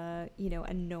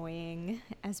 annoying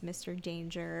as Mr.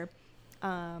 Danger,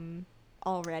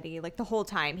 already. Like, the whole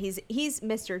time he's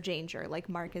Mr. Danger. Like,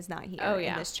 Mark is not here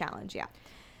in this challenge. Yeah.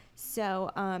 So,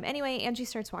 anyway, Angie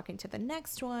starts walking to the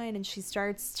next one, and she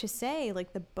starts to say, like,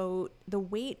 the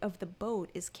weight of the boat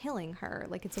is killing her.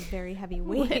 Like, it's a very heavy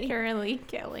weight. Literally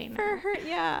killing her.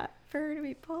 For her to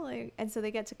be pulling. And so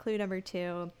they get to clue number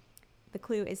 2. The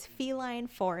clue is feline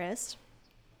forest.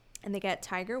 And they get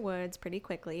Tiger Woods pretty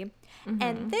quickly.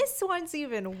 And this one's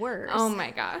even worse. Oh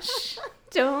my gosh.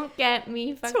 Don't get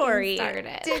me fucking Tori,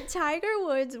 started. did Tiger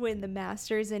Woods win the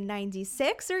Masters in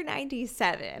 96 or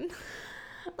 97?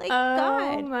 Like, Oh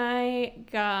God. my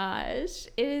gosh.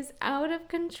 It is out of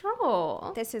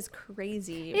control. This is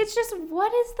crazy. It's just,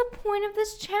 what is the point of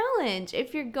this challenge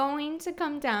if you're going to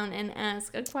come down and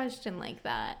ask a question like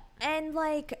that? And,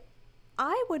 like,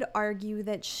 I would argue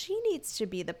that she needs to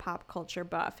be the pop culture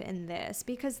buff in this,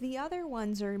 because the other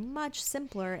ones are much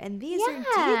simpler, and these are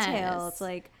detailed.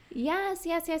 Like, Yes.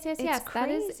 That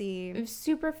crazy. is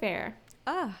super fair.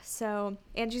 So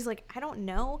Angie's like, I don't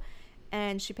know.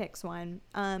 And she picks one.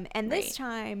 And this Right.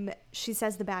 time she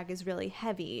says the bag is really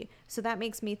heavy. So that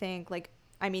makes me think, like,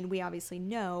 I mean, we obviously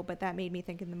know, but that made me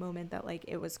think in the moment that, like,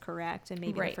 it was correct, and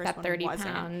maybe Right, the first that one 30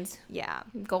 wasn't. pound Yeah.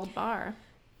 gold bar.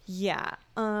 Yeah.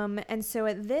 And so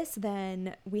at this,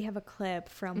 then we have a clip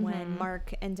from when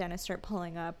Mark and Dennis start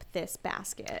pulling up this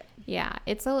basket. Yeah,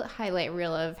 it's a highlight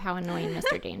reel of how annoying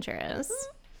Mr. Danger is.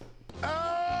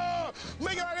 Oh!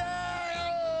 Make it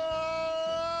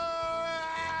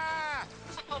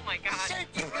Oh my God.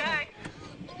 Guy,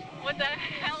 what the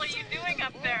hell are you doing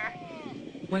up there?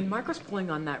 When Mark was pulling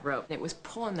on that rope, it was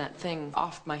pulling that thing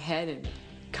off my head and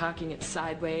cocking it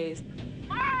sideways.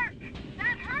 Mark!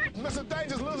 That hurts! Mr.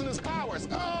 Danger's losing his powers.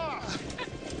 Oh!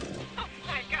 Oh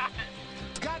my God.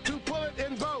 Got to pull it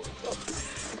in both.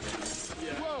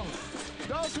 Whoa.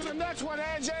 Go to the next one,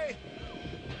 Angie.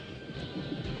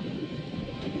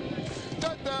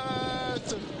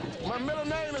 My middle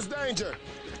name is Danger.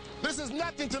 This is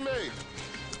nothing to me.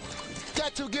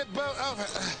 Got to get boat over.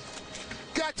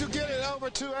 Got to get it over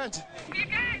to Angie. You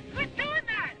guys, quit doing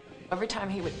that! Every time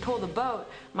he would pull the boat,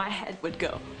 my head would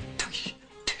go tush,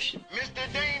 tush.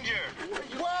 Mr. Danger,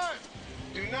 What?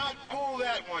 do not pull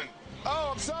that one. Oh,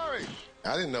 I'm sorry.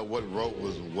 I didn't know what rope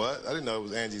was what. I didn't know it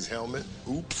was Angie's helmet.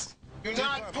 Oops. Do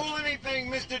not pull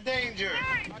anything, Mr. Danger.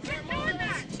 Guys, quit doing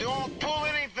that! Don't pull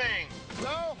anything.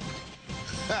 No?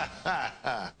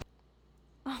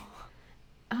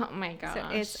 Oh my gosh. So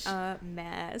it's a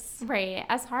mess. Right.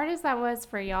 As hard as that was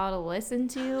for y'all to listen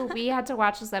to, we had to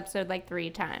watch this episode like 3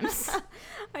 times.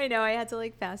 I know. I had to,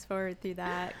 like, fast forward through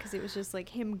that because it was just, like,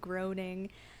 him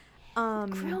groaning.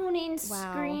 Groaning,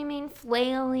 Wow. screaming,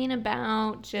 flailing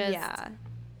about, just... Yeah.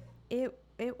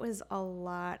 It was a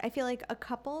lot. I feel like a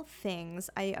couple things.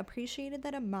 I appreciated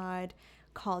that Ahmad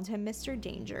called him Mr.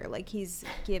 Danger. Like, he's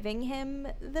giving him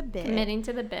the bit. Committing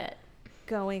to the bit.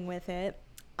 Going with it.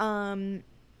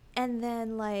 And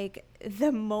then, like,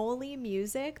 the Moley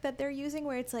music that they're using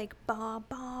where it's like ba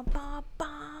ba ba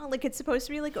ba, like it's supposed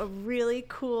to be like a really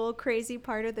cool crazy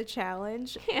part of the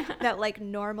challenge that like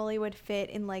normally would fit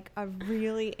in like a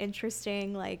really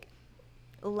interesting like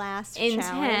last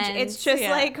challenge. It's just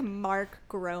like Mark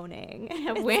groaning.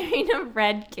 Wearing a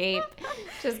red cape,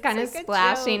 just kind of like a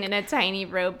splashing joke. in a tiny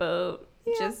rowboat,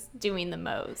 just doing the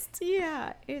most.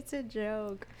 Yeah, it's a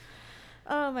joke.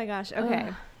 Oh my gosh. Okay.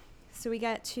 So we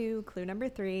get to clue number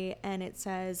 3, and it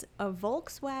says a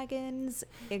Volkswagen's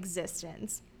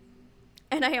existence.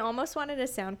 And I almost wanted a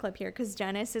sound clip here because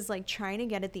Dennis is like trying to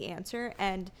get at the answer.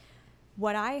 And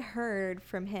what I heard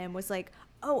from him was like,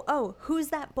 oh, who's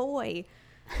that boy?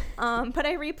 But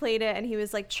I replayed it and he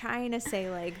was like trying to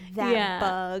say like that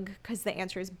bug because the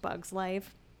answer is Bug's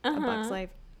Life. A Bug's Life.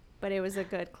 But it was a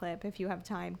good clip. If you have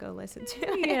time, go listen to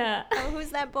it. Yeah. Oh,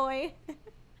 who's that boy?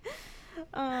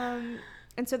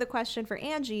 And so the question for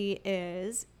Angie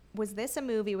is, was this a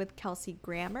movie with Kelsey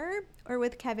Grammer or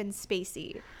with Kevin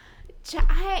Spacey?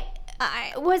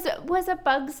 Was A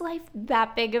Bug's Life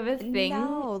that big of a thing?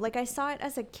 No, like I saw it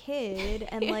as a kid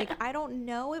and like I don't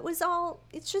know,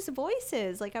 it's just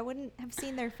voices. Like I wouldn't have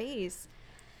seen their face.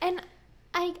 And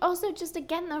I also just,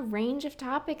 again, the range of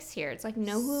topics here. It's like,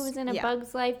 know who was in A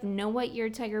Bug's Life, know what year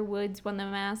Tiger Woods won the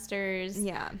Masters.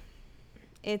 Yeah.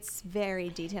 It's very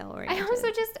detail oriented. I also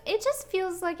it just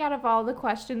feels like out of all the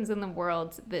questions in the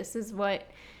world, this is what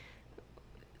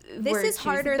this is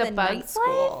harder than night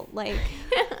school. Like,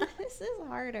 this is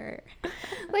harder.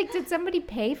 Like, did somebody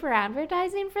pay for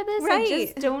advertising for this? Right. I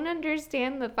just don't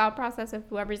understand the thought process of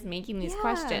whoever's making these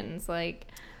questions. Like,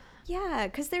 yeah,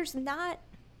 because there's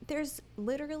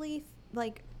literally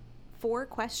like 4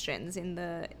 questions in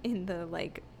the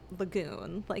like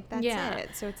lagoon. Like, that's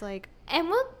it. So it's like,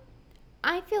 and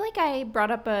I feel like I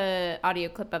brought up a audio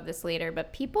clip of this later,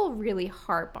 but people really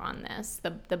harp on this,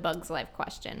 the Bug's Life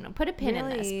question. Put a pin in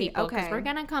this, people, because we're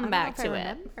going to come back to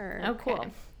it. Okay. Cool.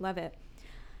 Love it.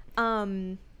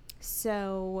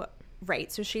 So,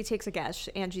 right. So she takes a guess.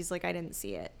 Angie's like, I didn't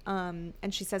see it. And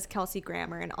she says Kelsey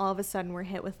Grammer, and all of a sudden we're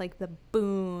hit with like the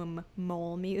boom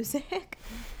mole music.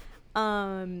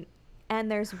 And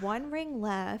there's 1 ring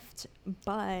left,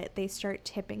 but they start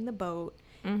tipping the boat.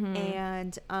 Mm-hmm.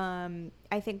 And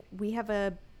I think we have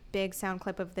a big sound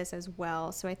clip of this as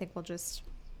well, so I think we just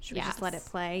let it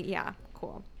play? Yeah,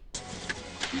 cool.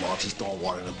 Mark, he's throwing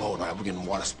water in the boat. We're getting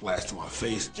water splashed to my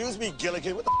face. Excuse me,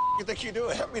 Gilligan, what the you think you're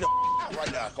doing? Help me the out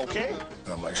right now, okay?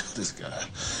 And I'm like, this guy,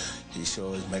 he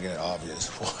sure is making it obvious.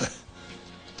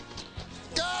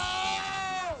 Go!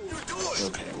 You do it!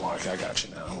 Okay, Mark, I got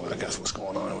you now. Well, I guess what's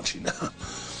going on with you now.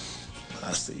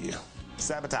 I see you.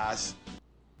 Sabotage.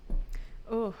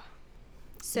 Oh,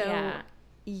 so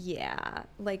yeah,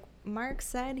 like Mark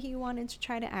said, he wanted to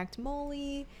try to act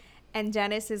moley, and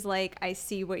Dennis is like, I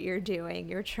see what you're doing.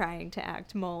 You're trying to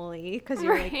act moley, because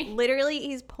you're like, literally,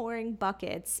 he's pouring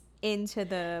buckets into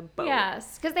the boat.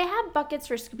 Yes, because they have buckets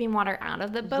for scooping water out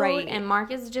of the boat, and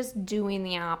Mark is just doing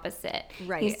the opposite.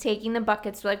 Right, he's taking the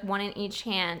buckets, like 1 in each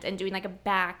hand, and doing like a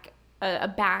back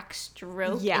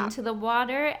stroke into the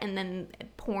water, and then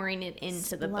pouring it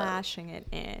into the boat. Splashing it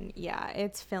in. Yeah,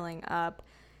 it's filling up.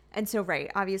 And so,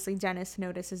 obviously Dennis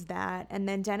notices that. And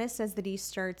then Dennis says that he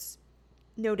starts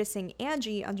noticing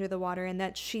Angie under the water and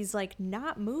that she's like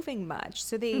not moving much.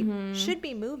 So they should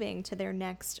be moving to their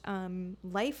next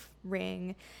life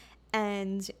ring.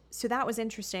 And so that was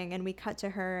interesting. And we cut to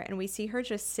her and we see her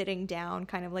just sitting down,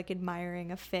 kind of like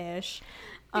admiring a fish.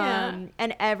 And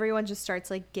everyone just starts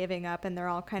like giving up, and they're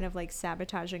all kind of like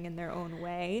sabotaging in their own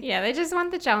way. Yeah, they just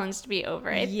want the challenge to be over,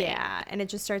 I think. And it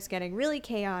just starts getting really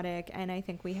chaotic. And I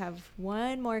think we have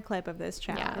one more clip of this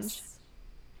challenge.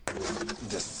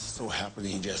 Just so happened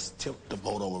he just tipped the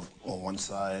boat over on one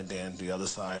side, then the other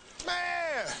side.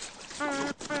 Man!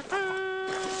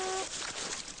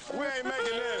 We ain't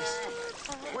making this.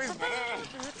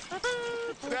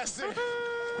 That's it.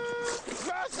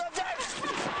 Master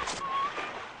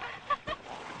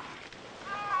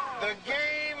The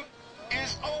game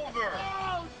is over.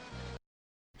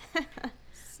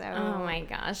 Oh my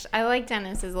gosh. I like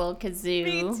Dennis's little kazoo.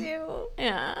 Me too.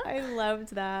 Yeah. I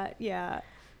loved that. Yeah.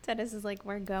 Dennis is like,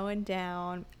 we're going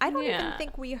down. I don't even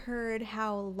think we heard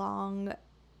how long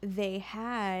they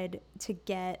had to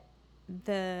get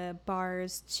the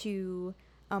bars to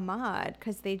Ahmad,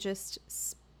 because they just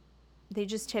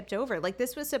tipped over. Like,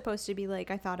 this was supposed to be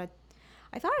like, I thought it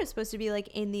was supposed to be like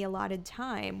in the allotted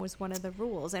time was one of the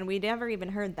rules, and we never even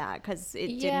heard that because it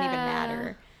didn't even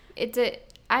matter. It did.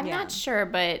 I'm not sure,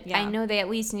 but I know they at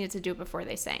least needed to do it before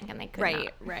they sank, and they could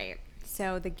not. Right.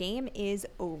 So the game is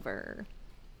over.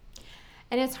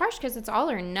 And it's harsh because it's all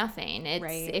or nothing. It's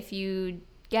if you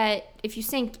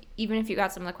sink, even if you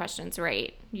got some of the questions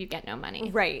right, you get no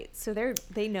money. Right. So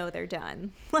they know they're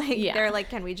done. Like, they're like,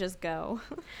 can we just go?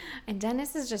 And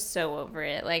Dennis is just so over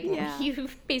it. Like, you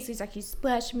basically like, you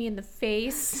splashed me in the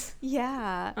face.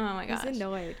 Yeah. Oh my gosh. He's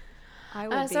annoyed. I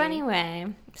would be. So anyway,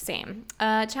 same.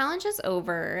 Challenge is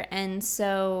over, and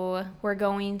so we're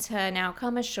going to now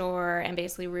come ashore and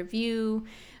basically review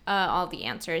all the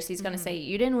answers. He's going to say,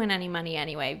 you didn't win any money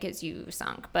anyway because you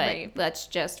sunk, but let's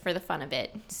just, for the fun of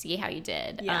it, see how you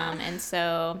did. And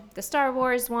so the Star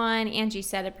Wars one, Angie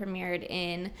said it premiered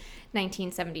in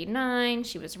 1979.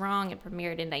 She was wrong. It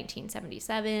premiered in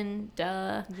 1977.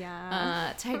 Duh.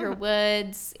 Yeah. Tiger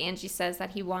Woods, Angie says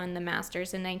that he won the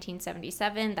Masters in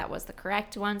 1977. That was the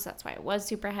correct one, so that's why it was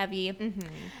super heavy.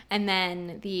 And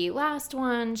then the last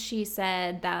one, she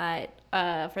said that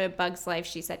for Bug's Life,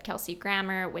 she said Kelsey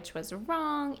Grammer, which was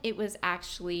wrong. It was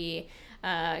actually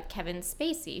Kevin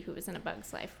Spacey who was in A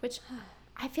Bug's Life, which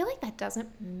I feel like that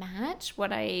doesn't match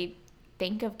what I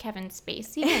think of Kevin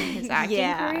Spacey and his acting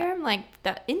career. I'm like,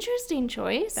 the interesting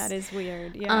choice. That is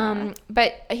weird. Yeah.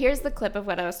 But here's the clip of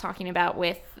what I was talking about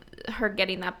with her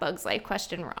getting that Bug's Life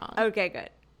question wrong. Okay,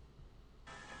 good.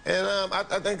 And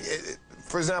I think,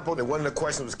 for example, one of the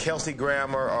questions was Kelsey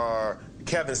Grammer or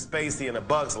Kevin Spacey in A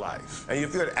Bug's Life. And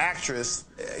if you're an actress,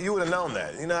 you would have known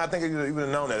that. You know, I think you would have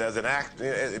known that as an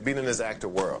actor, being in this actor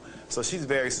world. So she's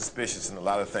very suspicious in a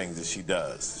lot of things that she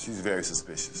does. She's very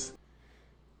suspicious.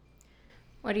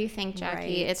 What do you think,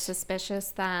 Jackie? Right. It's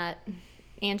suspicious that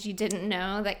Angie didn't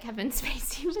know that Kevin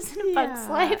Spacey was in A Bug's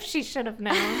Life. She should have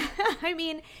known. I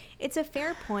mean, it's a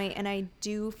fair point, and I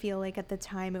do feel like at the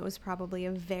time it was probably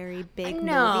a very big movie.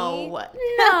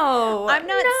 No, I'm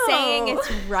not saying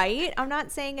it's right. I'm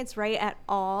not saying it's right at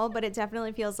all, but it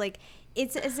definitely feels like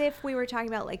it's as if we were talking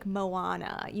about like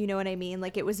Moana. You know what I mean?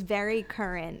 Like it was very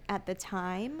current at the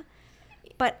time.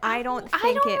 But I don't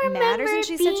think it matters. And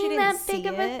she said she didn't that see big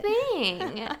of a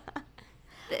thing.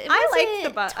 I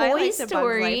liked the Toy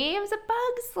Story. It was A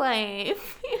Bug's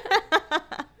Life.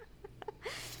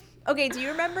 Okay, do you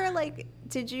remember, like,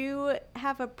 did you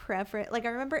have a preference? Like, I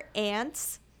remember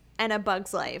Ants and A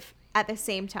Bug's Life at the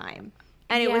same time.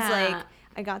 And it was like,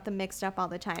 I got them mixed up all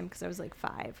the time because I was like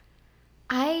 5.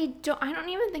 I don't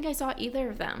even think I saw either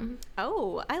of them.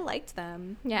 Oh, I liked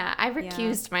them. Yeah, I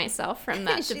recused myself from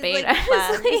that She's debate. like,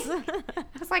 I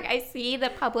was like, I see the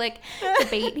public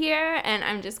debate here, and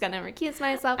I'm just gonna recuse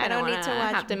myself. I don't need to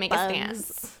have to make a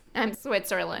stance. I'm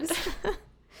Switzerland.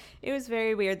 It was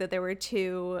very weird that there were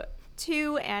two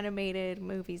animated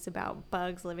movies about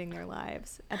bugs living their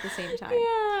lives at the same time.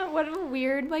 Yeah, what a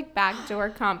weird like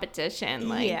backdoor competition.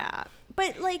 Like, yeah,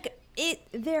 but like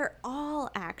they're all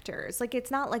actors. Like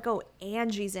it's not like, oh,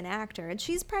 Angie's an actor and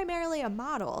she's primarily a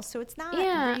model, so it's not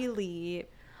really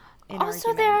an also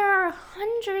argument. there are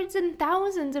hundreds and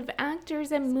thousands of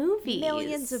actors and movies,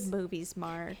 millions of movies,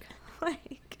 Mark.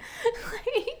 like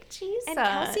Jesus. And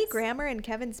Kelsey Grammer and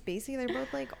Kevin Spacey, they're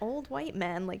both like old white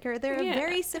men. Like they're a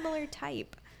very similar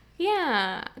type.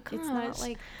 Yeah, gosh. It's not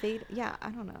like I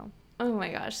don't know. Oh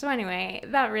my gosh. So anyway,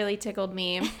 that really tickled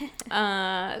me.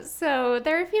 So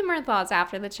there are a few more thoughts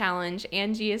after the challenge.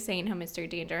 Angie is saying how Mr.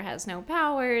 Danger has no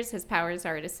powers. His powers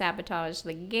are to sabotage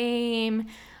the game.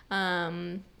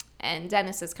 And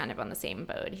Dennis is kind of on the same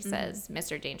boat. He says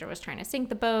Mr. Danger was trying to sink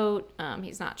the boat.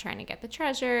 He's not trying to get the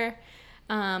treasure.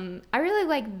 I really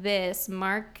like this.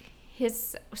 Mark,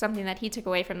 something that he took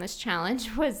away from this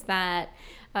challenge was that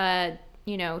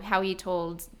you know, how he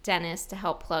told Dennis to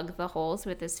help plug the holes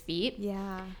with his feet.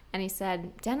 Yeah. And he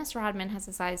said, Dennis Rodman has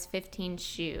a size 15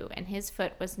 shoe, and his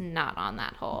foot was not on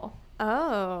that hole.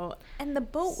 Oh, and the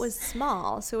boat was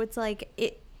small, so it's like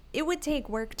it would take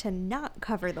work to not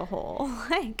cover the hole.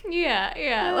 Like,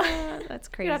 yeah. That's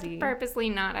crazy. You have to purposely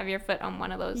not have your foot on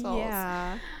one of those holes.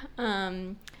 Yeah.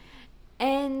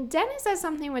 And Dennis says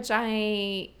something which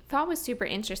I thought was super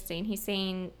interesting. He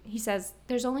says,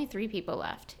 there's only 3 people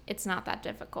left. It's not that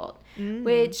difficult,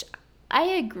 which I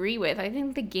agree with. I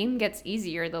think the game gets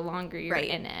easier the longer you're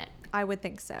in it. I would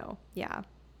think so. Yeah.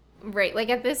 Right. Like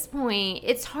at this point,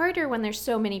 it's harder when there's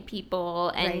so many people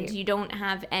and you don't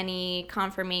have any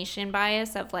confirmation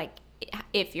bias of like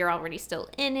if you're already still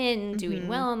in it and doing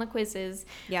well on the quizzes.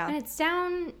 Yeah. And it's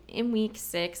down in week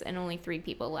 6 and only 3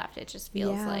 people left. It just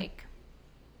feels like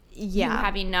you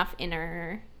have enough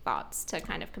inner thoughts to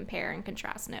kind of compare and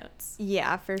contrast notes.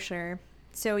 Yeah, for sure.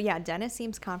 So yeah, Dennis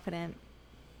seems confident.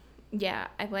 Yeah,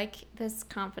 I like this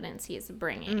confidence he is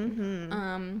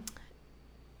bringing.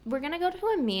 We're gonna go to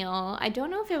a meal. I don't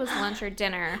know if it was lunch or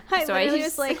dinner. I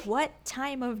was like, what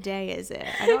time of day is it?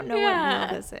 I don't know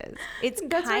what meal this is. It's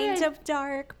kind of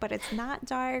dark, but it's not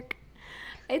dark.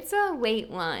 It's a late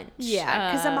lunch.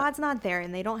 Yeah, because Ahmad's not there,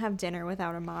 and they don't have dinner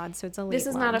without Ahmad, so it's a late lunch. This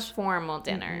is not a formal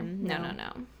dinner.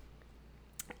 No.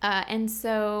 And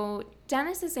so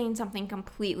Dennis is saying something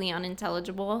completely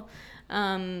unintelligible,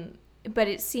 but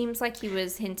it seems like he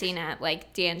was hinting at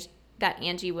like that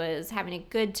Angie was having a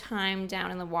good time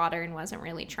down in the water and wasn't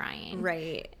really trying.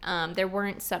 Right. There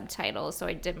weren't subtitles, so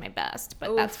I did my best,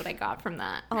 but that's what I got from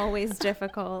that. Always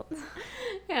difficult.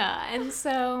 Yeah, and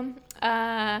so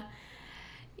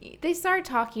they start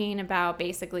talking about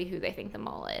basically who they think the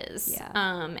mole is.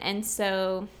 Yeah. And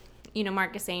so, you know,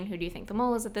 Mark is saying, who do you think the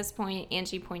mole is at this point?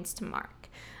 Angie points to Mark.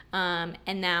 And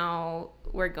now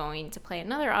we're going to play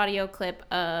another audio clip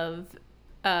of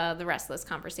the rest of this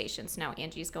conversation. So now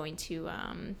Angie's going to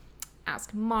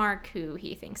ask Mark who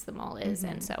he thinks the mole is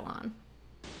and so on.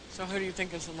 So who do you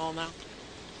think is the mole now?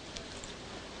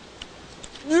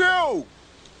 You!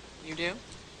 You do?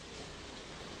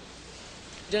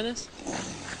 Dennis?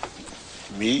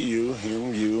 Me, you,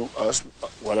 him, you, us,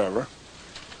 whatever.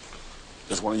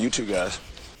 Just one of you 2 guys.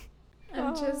 I'm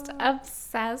I'm just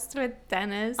obsessed with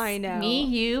Dennis. I know. Me,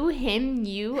 you, him,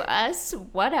 you, us,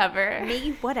 whatever.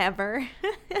 Me, whatever.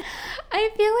 I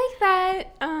feel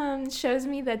like that shows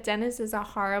me that Dennis is a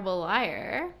horrible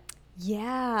liar.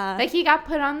 Yeah. Like, he got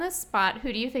put on the spot,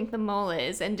 who do you think the mole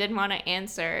is, and didn't want to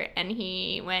answer, and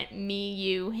he went, me,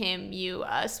 you, him, you,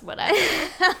 us, whatever.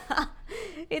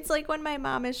 It's like when my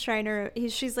mom is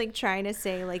she's like trying to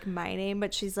say like my name,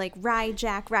 but she's like, right,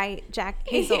 Jack,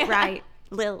 Hazel, Yeah. right,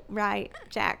 Lil, right,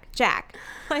 Jack.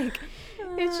 Like,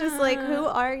 it's just like, who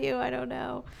are you? I don't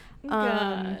know.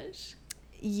 Gosh.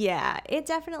 Yeah, it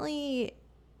definitely,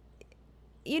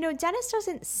 Dennis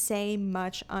doesn't say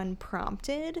much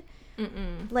unprompted.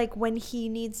 Like when he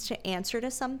needs to answer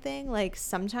to something, like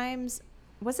sometimes,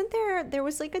 there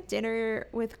was like a dinner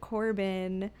with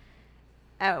Corbin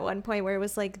at one point where it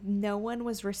was like no one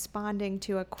was responding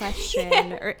to a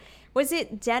question. Or was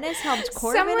it Dennis helped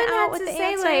Corbin Someone out had with to the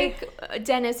say, answer? like,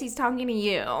 Dennis, he's talking to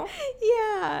you.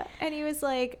 Yeah, and he was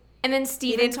like, And then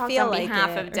Steven didn't talked feel on like behalf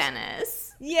it, of or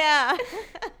Dennis. yeah.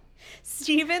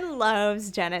 Steven loves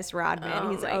Dennis Rodman.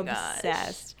 Oh He's my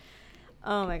obsessed.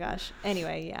 Oh my gosh.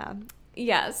 Anyway, yeah.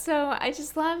 Yeah, so I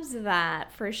just loved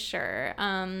that for sure.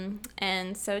 And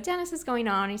so Dennis is going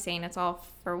on. He's saying it's all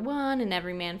for one and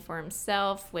every man for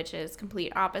himself, which is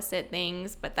complete opposite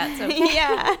things, but that's okay.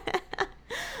 Yeah.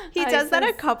 He He does that a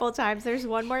says- couple times. There's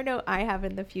one more note I have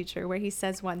in the future where he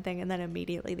says one thing and then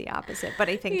immediately the opposite, but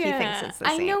I think he thinks it's the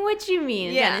same. I know what you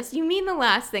mean, Yeah. Dennis. You mean the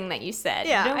last thing that you said.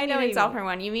 Yeah, you don't I know mean what it's you all mean. for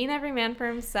one. You mean every man for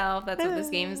himself. That's what this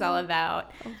game is all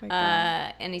about. Oh my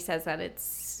God. And he says that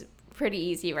it's pretty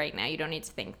easy right now. You don't need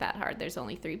to think that hard. There's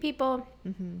only 3 people.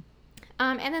 Mm-hmm.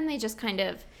 And then they just kind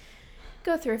of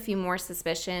go through a few more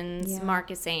suspicions. Yeah. Mark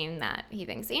is saying that he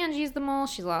thinks Angie's the mole.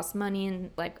 She lost money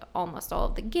in like almost all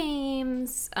of the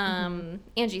games.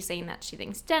 Angie's saying that she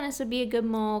thinks Dennis would be a good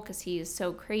mole because he is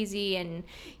so crazy, and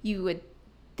you would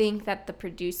think that the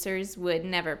producers would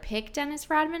never pick Dennis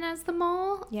Rodman as the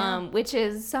mole, Yeah. which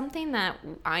is something that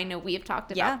I know we have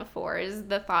talked about Yeah. before, is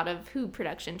the thought of who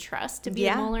production trusts to be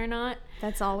Yeah. a mole or not.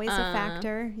 That's always a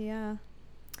factor. Yeah.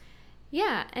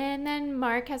 Yeah, and then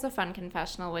Mark has a fun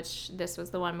confessional, which this was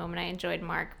the one moment I enjoyed,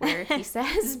 Mark, where he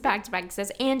says, back to back, he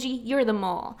says, Angie, you're the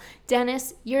mole.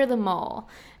 Dennis, you're the mole.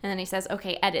 And then he says,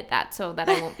 okay, edit that so that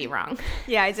I won't be wrong.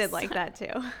 Yeah, I did like that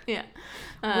too. Yeah.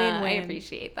 Win-win. I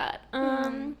appreciate that.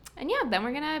 And yeah, then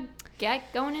we're going to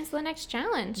get going into the next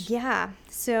challenge. Yeah.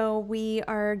 So we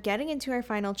are getting into our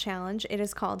final challenge. It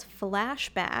is called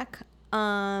Flashback.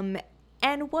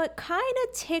 And what kind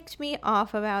of ticked me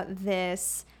off about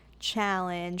this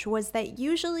challenge was that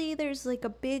usually there's like a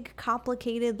big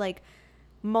complicated like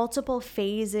multiple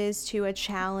phases to a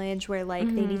challenge where like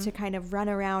they need to kind of run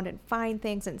around and find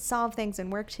things and solve things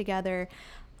and work together.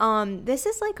 This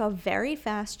is like a very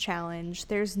fast challenge.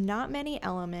 There's not many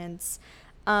elements.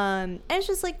 And it's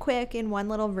just like quick in one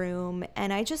little room,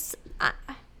 and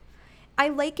I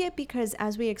like it because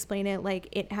as we explain it, like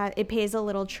it pays a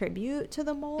little tribute to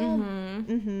the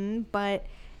mole. But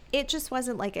it just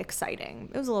wasn't like exciting.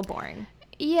 It was a little boring.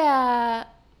 Yeah.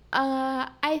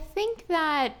 I think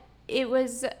that it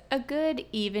was a good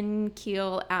even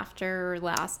keel after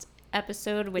last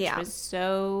episode, which Yeah. was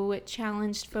so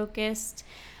challenge focused.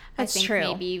 That's I think true.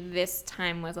 maybe this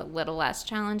time was a little less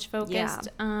challenge focused.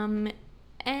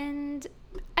 And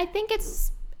I think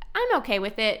I'm okay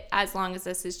with it as long as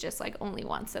this is just like only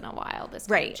once in a while, this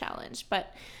kind Right. of challenge.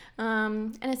 But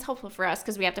and it's helpful for us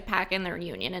because we have to pack in the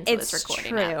reunion into this It's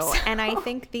recording. true. app, so- And I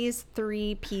think these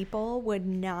 3 people would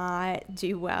not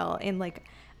do well in like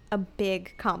a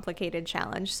big complicated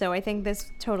challenge. So I think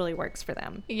this totally works for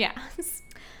them. yeah.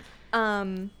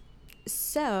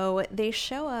 So they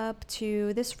show up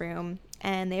to this room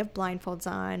and they have blindfolds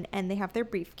on and they have their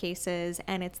briefcases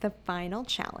and it's the final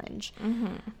challenge.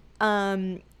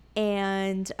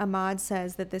 And Ahmad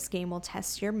says that this game will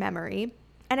test your memory.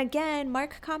 And again,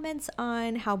 Mark comments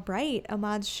on how bright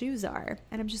Ahmad's shoes are.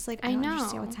 And I'm just like, I don't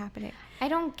understand know. what's happening. I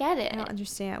don't get it. I don't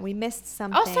understand. We missed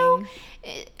something. Also,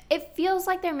 it feels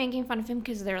like they're making fun of him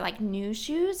because they're like new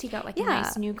shoes. He got like Yeah.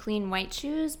 nice, new, clean white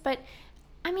shoes. But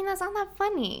I mean, that's not that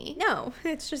funny. No,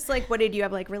 it's just like, what did you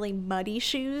have, like really muddy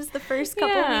shoes the first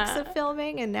couple weeks Yeah. of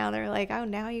filming? And now they're like, oh,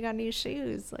 now you got new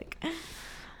shoes. Like,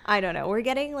 I don't know. We're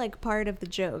getting like part of the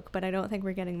joke, but I don't think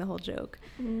we're getting the whole joke.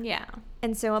 Yeah.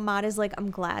 And so Ahmad is like, I'm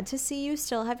glad to see you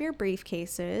still have your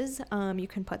briefcases. You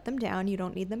can put them down. You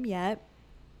don't need them yet.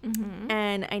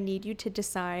 And I need you to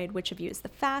decide which of you is the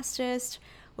fastest,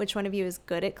 which one of you is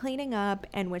good at cleaning up,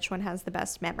 and which one has the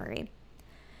best memory.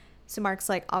 So Mark's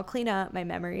like, I'll clean up. My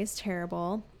memory is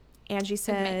terrible. Angie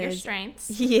Admit your says,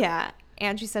 strengths. yeah.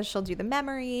 Angie says she'll do the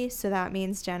memory, so that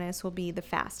means Dennis will be the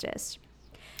fastest.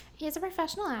 He's a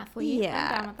professional athlete. Yeah.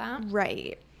 I'm down with that.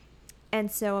 Right. And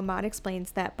so Ahmad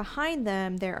explains that behind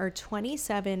them, there are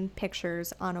 27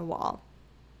 pictures on a wall.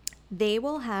 They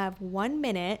will have 1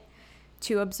 minute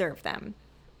to observe them.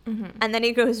 Mm-hmm. And then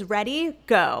he goes, ready,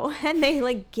 go. And they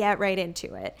like get right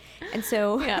into it. And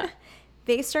so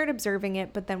they start observing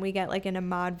it, but then we get like an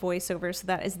Ahmad voiceover. So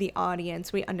that as the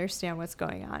audience, we understand what's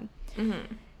going on.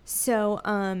 Mm-hmm.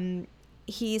 So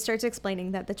he starts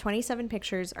explaining that the 27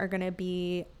 pictures are going to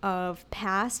be of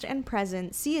past and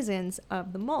present seasons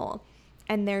of the mole.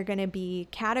 And they're going to be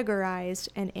categorized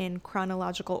and in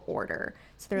chronological order.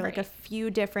 So they're like a few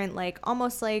different, like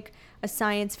almost like a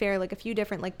science fair, like a few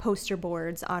different like poster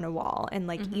boards on a wall. And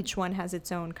like each one has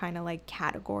its own kind of like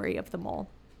category of the mole.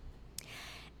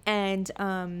 And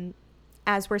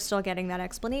as we're still getting that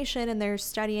explanation and they're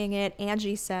studying it,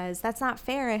 Angie says, that's not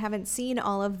fair. I haven't seen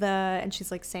all of the, and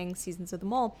she's like saying seasons of the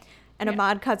mole. And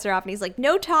Ahmad cuts her off and he's like,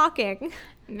 no talking.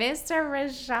 Mr.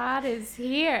 Rashad is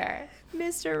here.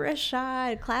 Mr.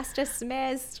 Rashad, class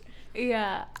dismissed.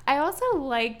 Yeah. I also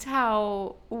liked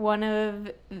how one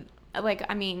of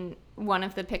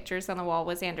the pictures on the wall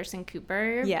was Anderson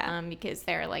Cooper. Yeah. Because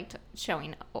they're like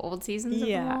showing old seasons of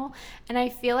the mole. And I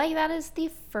feel like that is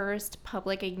the first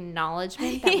public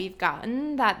acknowledgement that we've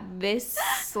gotten that this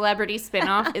celebrity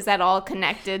spinoff is at all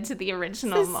connected to the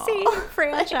original mole. Same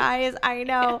franchise. I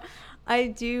know. Yeah. I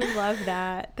do love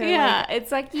that. They're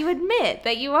it's like you admit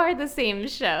that you are the same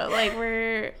show. Like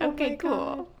we're okay, cool.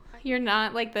 God. You're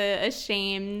not like the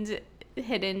ashamed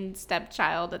hidden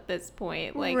stepchild at this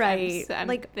point. Like I'm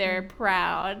like they're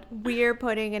proud. We're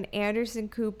putting an Anderson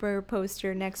Cooper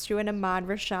poster next to an Ahmad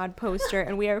Rashad poster,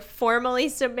 and we are formally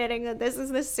submitting that this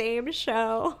is the same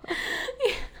show.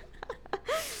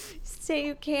 So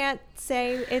you can't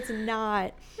say it's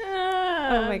not.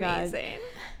 Oh my God.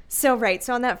 So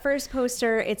on that first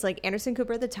poster, it's like Anderson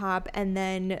Cooper at the top, and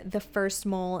then the first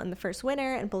mole and the first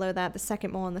winner, and below that the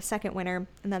second mole and the second winner,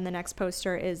 and then the next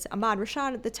poster is Ahmad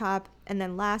Rashad at the top, and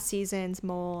then last season's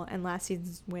mole and last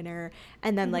season's winner,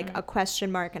 and then like a question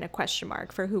mark and a question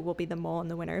mark for who will be the mole and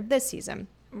the winner of this season.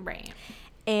 Right.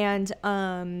 And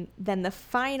then the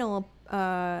final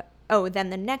then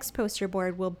the next poster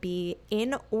board will be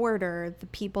in order the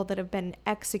people that have been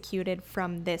executed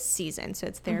from this season. So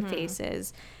it's their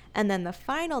faces. And then the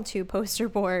final two poster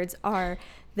boards are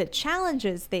the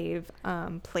challenges they've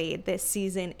played this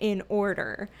season in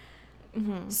order.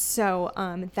 Mm-hmm. So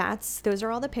those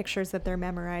are all the pictures that they're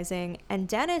memorizing. And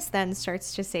Dennis then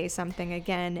starts to say something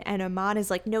again. And Ahmad is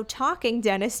like, no talking,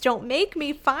 Dennis. Don't make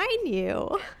me fine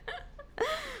you.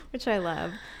 Which I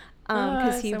love.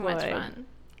 Because he would. Much fun.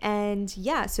 And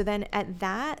so then at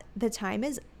that, the time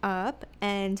is up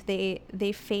and they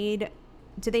fade.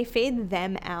 Do they fade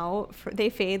them out? They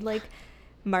fade like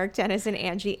Mark, Dennis, and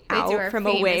Angie out from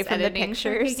away from the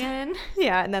pictures. Again.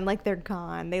 Yeah, and then like they're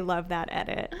gone. They love that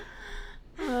edit.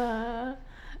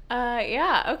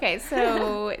 Okay,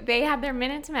 so they have their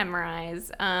minute to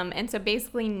memorize. And so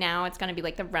basically now it's going to be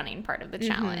like the running part of the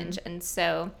challenge. And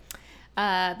so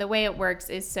the way it works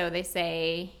is, so they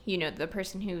say, the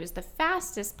person who is the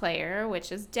fastest player,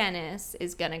 which is Dennis,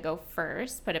 is going to go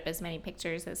first, put up as many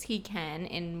pictures as he can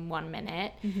in 1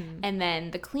 minute. Mm-hmm. And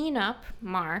then the cleanup,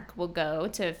 Mark, will go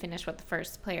to finish what the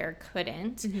first player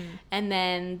couldn't. Mm-hmm. And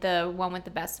then the one with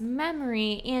the best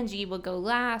memory, Angie, will go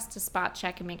last to spot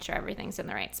check and make sure everything's in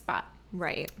the right spot.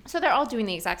 Right. So they're all doing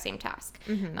the exact same task.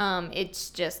 Mm-hmm. It's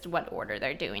just what order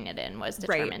they're doing it in was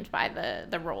determined by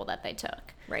the role that they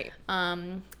took. Right.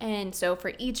 And so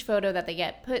for each photo that they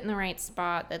get put in the right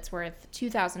spot, that's worth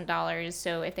 $2,000.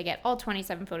 So if they get all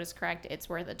 27 photos correct, it's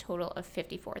worth a total of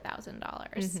 $54,000.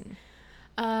 Mm-hmm.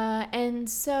 And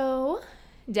so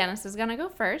Dennis is going to go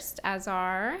first as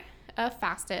our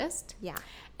fastest. Yeah.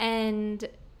 And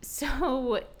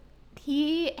so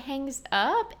he hangs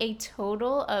up a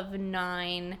total of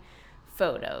 9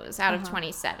 photos out of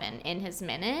 27 in his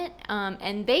minute.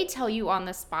 And they tell you on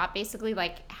the spot basically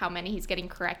like how many he's getting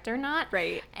correct or not.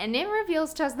 Right. And it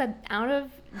reveals to us that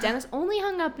Dennis only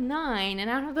hung up 9, and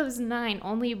out of those 9,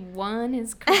 only 1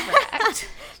 is correct.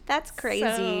 That's crazy.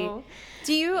 So,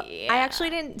 do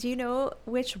you know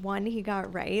which one he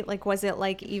got right? Like, was it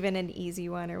like even an easy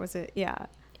one, or was it,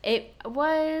 It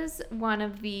was one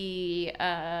of the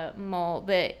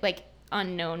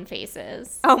unknown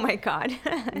faces. Oh my God.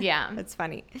 Yeah. That's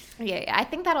funny. Yeah, I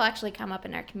think that'll actually come up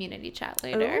in our community chat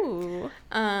later. Ooh.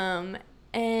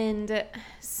 And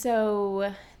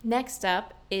so next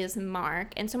up is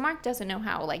Mark. And so Mark doesn't know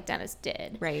how like Dennis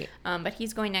did. Right. But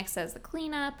he's going next as the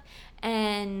cleanup.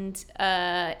 And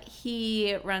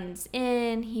he runs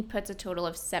in. He puts a total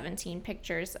of 17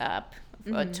 pictures up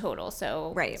total.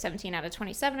 So Right. 17 out of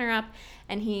 27 are up,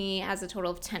 and he has a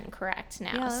total of 10 correct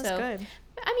now. Yeah, that's so good.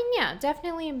 I mean, yeah,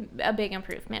 definitely a big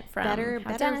improvement from Better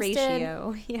how Dennis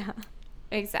ratio. Yeah. did.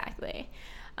 Exactly.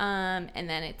 And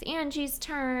then it's Angie's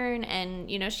turn, and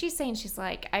she's saying, she's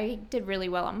like, I did really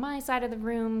well on my side of the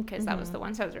room because that was the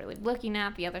one I was really looking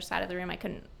at. The other side of the room, I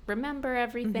couldn't remember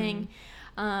everything.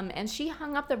 And she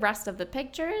hung up the rest of the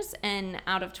pictures, and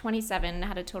out of 27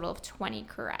 had a total of 20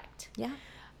 correct. Yeah.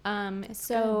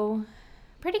 So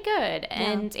pretty good.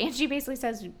 And Angie basically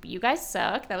says, you guys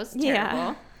suck. That was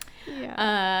terrible.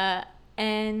 Yeah.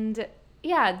 And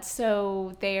yeah,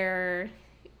 so they're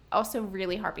also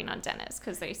really harping on Dennis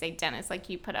because they say, Dennis, like,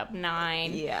 you put up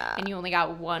 9 and you only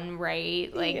got 1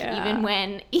 right, like, even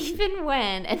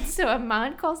when and so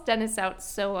Ahmad calls Dennis out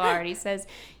so hard. He says,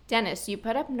 Dennis, you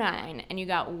put up 9 and you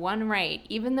got 1 right,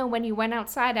 even though when you went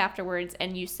outside afterwards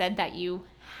and you said that you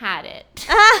had it.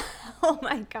 Oh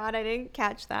my God, I didn't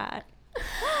catch that.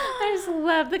 I just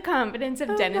love the confidence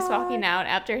of Dennis walking out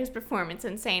after his performance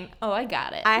and saying, oh, I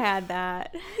got it. I had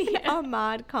that.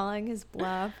 Ahmad calling his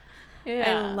bluff.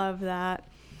 Yeah. I love that.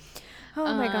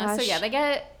 Oh my gosh. So yeah, they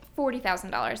get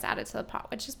 $40,000 added to the pot,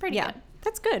 which is pretty good.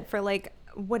 That's good for like,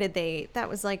 what did they? That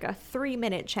was like a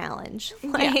 3-minute challenge.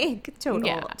 Like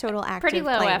total active pretty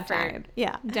low playing effort. time.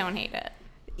 Yeah. Don't hate it.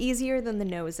 Easier than the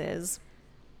noses.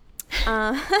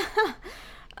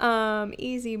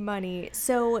 Easy money.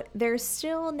 So they're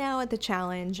still now at the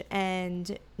challenge,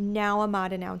 and now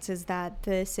Ahmad announces that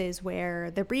this is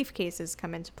where the briefcases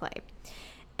come into play.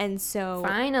 And so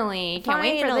Finally, can't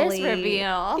wait for this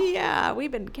reveal. Yeah, we've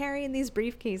been carrying these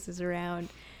briefcases around.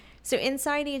 So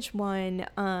inside each one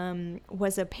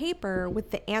was a paper with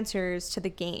the answers to the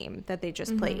game that they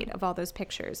just played of all those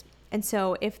pictures. And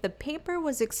so if the paper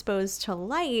was exposed to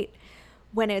light,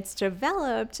 when it's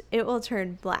developed, it will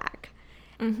turn black.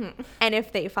 And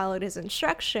if they followed his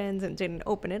instructions and didn't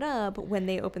open it up, when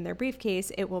they open their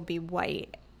briefcase, it will be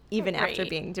white, even after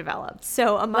being developed.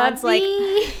 So Ahmad's like,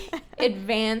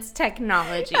 advanced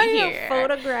technology I here. have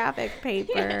photographic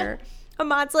paper.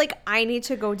 Ahmad's like, I need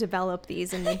to go develop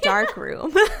these in the dark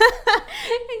room.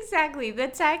 Exactly. The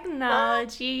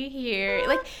technology here.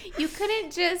 Like, you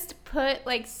couldn't just put,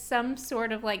 like, some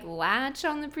sort of, like, latch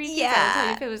on the briefcase that would tell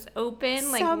you if it was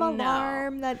open. Like, some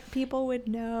alarm that people would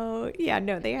know. Yeah,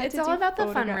 no, they had It's to all do about the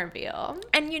fun photograph. reveal.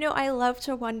 And, I love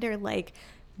to wonder, like,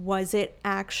 was it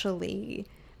actually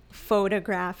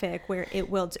photographic where it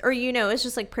will or it's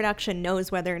just like production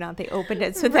knows whether or not they opened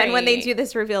it, so then when they do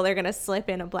this reveal they're gonna slip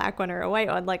in a black one or a white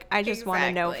one. Like, I just want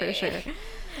to know for sure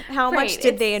how much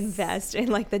did they invest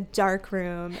in, like, the dark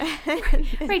room.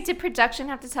 Right, did production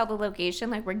have to tell the location,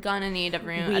 like, we're gonna need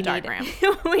a dark room?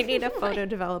 We need a photo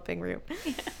developing room.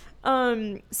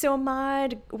 So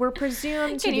Ahmad, we're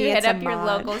presumed to Can be you hit up Ahmad. your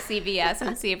local CVS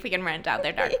and see if we can rent out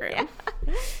their dark room?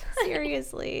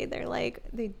 Seriously, they're like,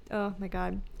 oh my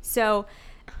God. So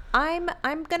I'm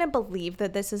gonna believe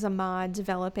that this is Ahmad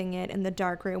developing it in the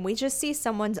dark room. We just see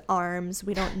someone's arms.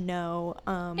 We don't know.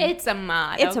 It's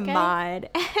Ahmad. It's okay? Ahmad.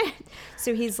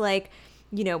 So he's like,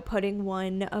 putting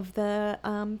one of the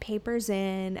papers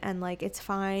in, and like it's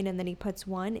fine, and then he puts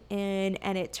one in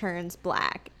and it turns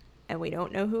black, and we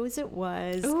don't know whose it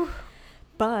was. Ooh.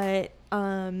 But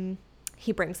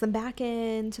he brings them back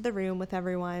into the room with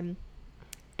everyone.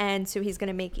 And so he's going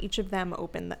to make each of them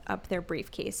open up their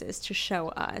briefcases to show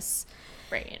us.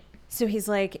 Right. So he's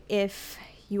like, if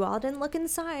you all didn't look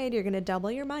inside, you're going to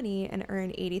double your money and earn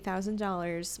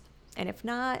 $80,000. And if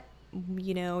not,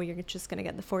 you're just going to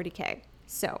get the $40K.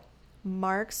 So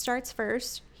Mark starts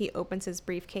first. He opens his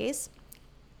briefcase,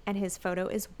 and his photo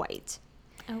is white.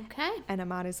 Okay. And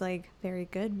Ahmad is like, very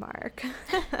good, Mark.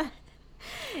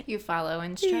 You follow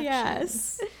instructions.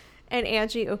 Yes. And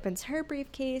Angie opens her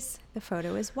briefcase. The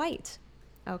photo is white.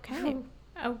 Okay.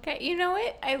 Okay. You know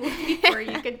what? Before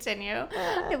you continue,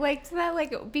 I liked that,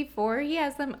 like, before he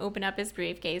has them open up his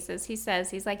briefcases,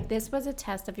 he's like, this was a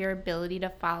test of your ability to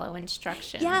follow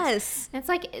instructions. Yes. And it's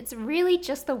like, it's really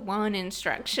just the one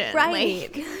instruction.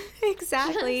 Right. Like,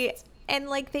 Exactly. And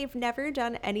like, they've never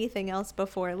done anything else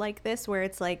before like this, where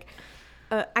it's like,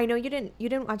 I know you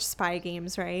didn't watch Spy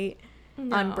Games, right?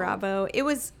 No. On Bravo. It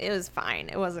was fine.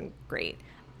 It wasn't great.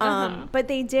 But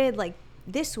they did, like,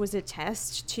 this was a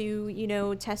test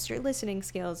to, test your listening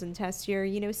skills and test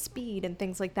your, speed and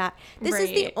things like that. This is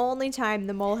the only time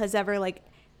the mole has ever, like,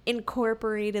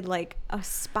 incorporated, like, a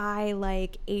spy,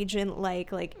 like, agent,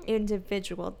 like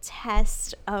individual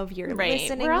test of your listening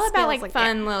skills. We're all about, like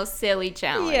fun little silly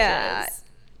challenges. Yeah.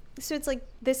 So it's like,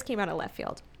 this came out of left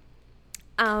field.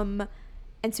 And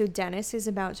so Dennis is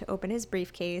about to open his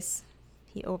briefcase.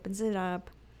 He opens it up,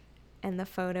 and the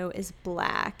photo is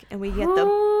black, and we get the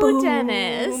boom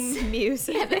Dennis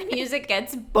music. Yeah, the music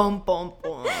gets boom, boom,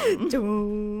 boom.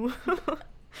 Doom.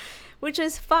 Which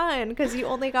is fun because you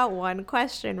only got one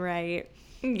question right.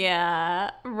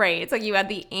 Yeah, right. It's like you had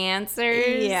the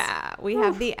answers. Yeah, we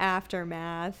have the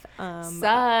aftermath.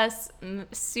 Sus.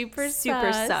 Super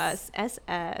sus.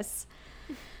 SS.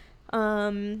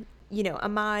 You know,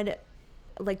 Ahmad,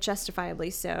 like justifiably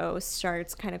so,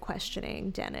 starts kind of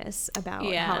questioning Dennis about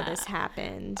how this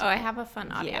happened. Oh, I have a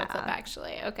fun audio clip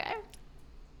actually. Okay.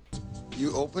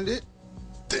 You opened it?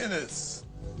 Dennis.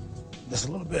 Just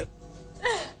a little bit.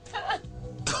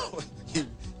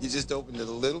 You just opened it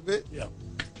a little bit? Yeah.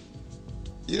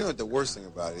 You know what the worst thing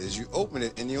about it is? You open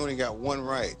it and you only got one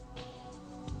right.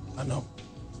 I know.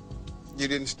 You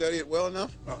didn't study it well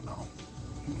enough? Oh, no.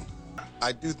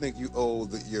 I do think you owe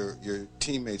your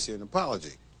teammates here an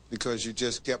apology because you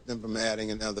just kept them from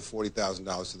adding another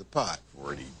 $40,000 to the pot.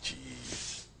 40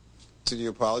 G's. So do you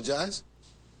apologize?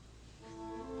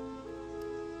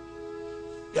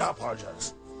 Yeah, I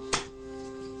apologize.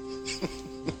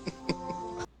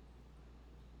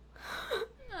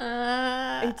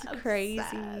 It's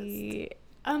crazy.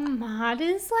 Ahmad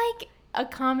is like a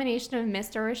combination of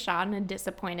Mr. Rashad and a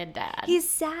disappointed dad. He's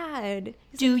sad.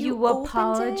 He's Do like, you opened it?"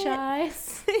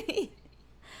 apologize?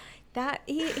 That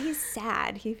he's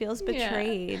sad. He feels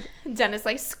betrayed. Dennis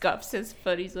like scuffs his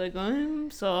foot. He's like, I'm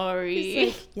sorry.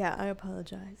 He's like, yeah, I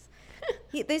apologize.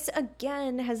 This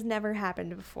again has never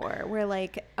happened before, where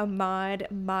like Ahmad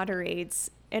moderates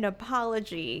an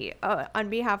apology on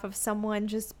behalf of someone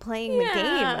just playing the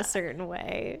game a certain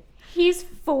way. He's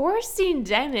forcing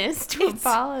Dennis to It's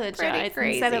apologize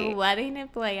pretty instead crazy. of letting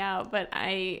it play out, but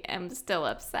I am still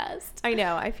obsessed. I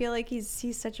know. I feel like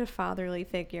he's such a fatherly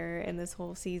figure in this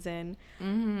whole season.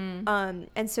 Mm-hmm.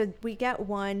 And so we get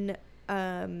one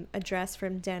address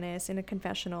from Dennis in a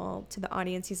confessional to the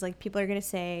audience. He's like, people are going to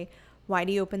say, why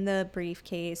do you open the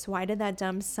briefcase? Why did that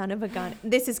dumb son of a gun...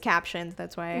 This is captioned.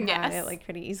 That's why I had it like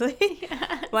pretty easily.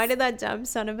 Yes. Why did that dumb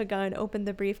son of a gun open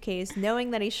the briefcase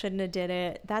knowing that he shouldn't have did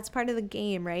it? That's part of the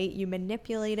game, right? You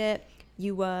manipulate it.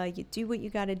 You do what you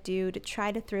got to do to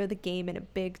try to throw the game in a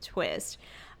big twist.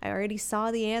 I already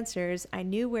saw the answers. I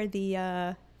knew where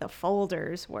the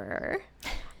folders were.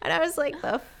 And I was like,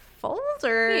 the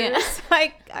folders? Yeah.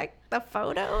 Like the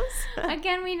photos?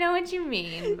 Again, we know what you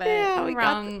mean, but we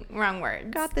wrong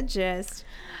words. Got the gist.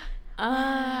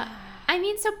 I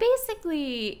mean, so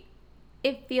basically,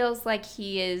 it feels like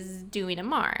he is doing a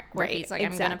mark, where Right, he's like,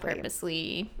 exactly. I'm going to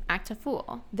purposely act a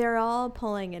fool. They're all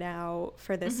pulling it out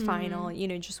for this final,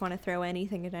 just want to throw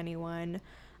anything at anyone.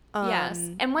 Yes.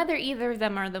 And whether either of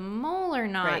them are the mole or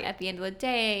not Right. at the end of the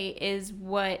day is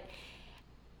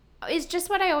just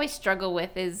what I always struggle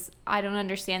with is I don't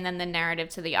understand then the narrative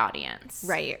to the audience.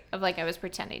 Right. Of like I was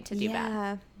pretending to do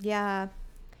bad. Yeah.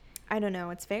 I don't know.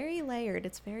 It's very layered.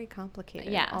 It's very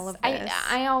complicated. Yes. All of this.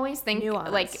 I always think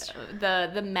Nuanced. like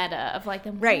the meta of like,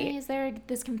 why is there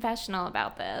this confessional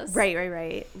about this?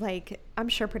 Right. Like, I'm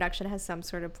sure production has some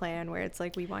sort of plan where it's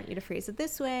like, we want you to phrase it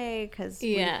this way because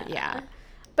Yeah.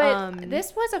 But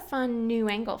this was a fun new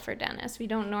angle for Dennis. We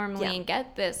don't normally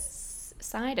get this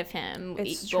side of him.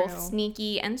 It's both true.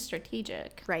 sneaky and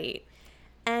strategic. Right.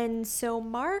 And so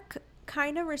Mark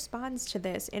kind of responds to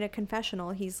this in a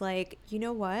confessional. He's like, you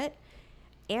know what?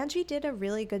 Angie did a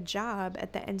really good job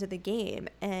at the end of the game,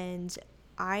 and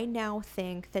I now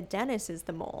think that Dennis is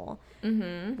the mole,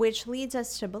 which leads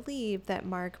us to believe that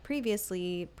Mark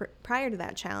previously, prior to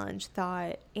that challenge,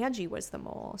 thought Angie was the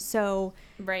mole. So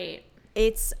Right.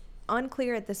 it's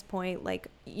unclear at this point, like,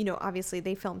 obviously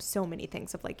they filmed so many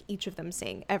things of like each of them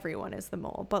saying everyone is the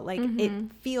mole, but like it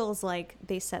feels like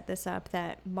they set this up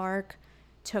that Mark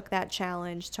took that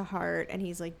challenge to heart and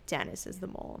he's like, Dennis is the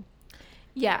mole.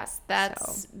 Yes,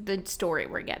 that's the story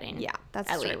we're getting. Yeah, that's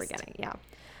the story we're getting. Yeah.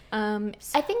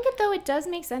 I think that though it does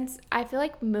make sense. I feel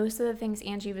like most of the things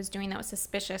Angie was doing that was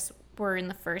suspicious were in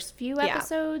the first few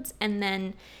episodes, and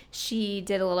then she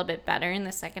did a little bit better in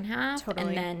the second half.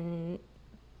 Totally. And then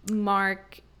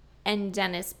Mark and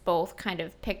Dennis both kind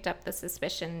of picked up the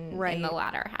suspicion in the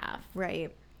latter half.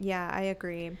 Right. Yeah, I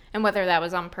agree. And whether that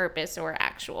was on purpose or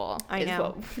actual I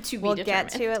know. We'll get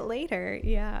to it later.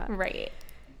 Yeah. Right.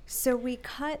 So we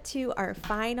cut to our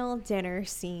final dinner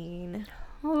scene.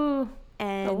 Ooh,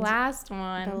 And the last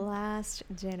one. The last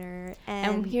dinner.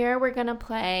 And here we're going to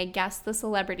play Guess the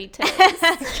Celebrity Toes.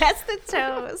 Guess the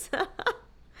toes.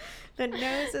 The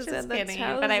noses Just and the kidding,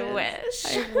 toes. but I wish.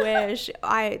 I wish.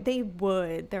 They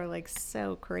would. They're like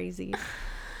so crazy.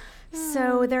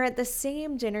 So they're at the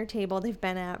same dinner table they've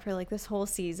been at for like this whole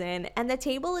season, and the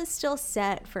table is still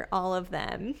set for all of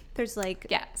them. There's like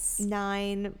Yes.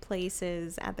 9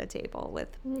 places at the table with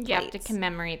You have to plates.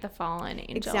 commemorate the fallen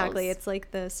angels. Exactly. It's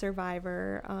like the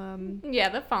Survivor Yeah,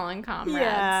 the fallen comrades.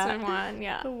 Yeah. And one,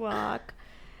 yeah. the walk.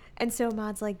 And so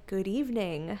Maud's like, good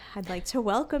evening. I'd like to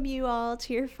welcome you all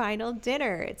to your final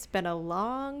dinner. It's been a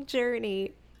long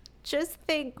journey. Just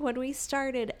think, when we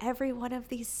started, every one of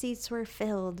these seats were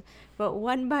filled, but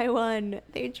one by one,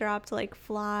 they dropped like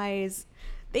flies.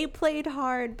 They played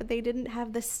hard, but they didn't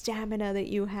have the stamina that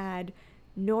you had,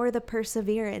 nor the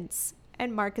perseverance.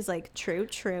 And Mark is like, true,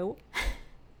 true.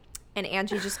 And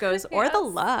Angie just goes, or the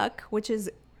Yes. luck, which is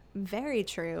very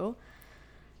true.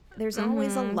 There's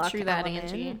always a luck true that,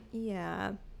 element. Angie.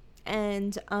 Yeah.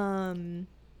 And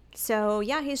so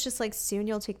yeah, he's just like, soon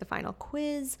you'll take the final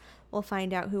quiz. We'll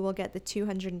find out who will get the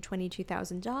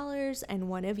 $222,000, and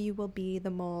one of you will be the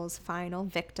mole's final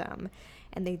victim.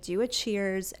 And they do a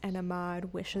cheers, and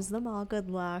Ahmad wishes them all good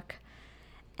luck.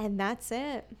 And that's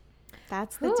it.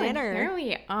 That's the Ooh, and dinner. here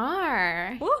we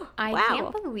are. Woo, I wow.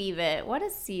 can't believe it. What a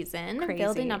season. Crazy.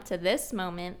 Building up to this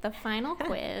moment, the final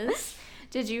quiz.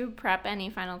 Did you prep any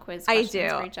final quiz I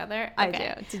questions do. for each other? I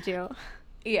Okay. do. Did you?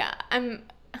 Yeah, I'm...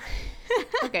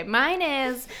 Okay, mine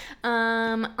is,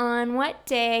 on what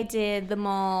day did The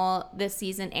Mole this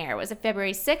season air? Was it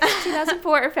February 6th,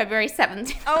 2004 or February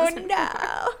 7th? Oh, no.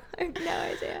 I have no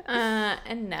idea.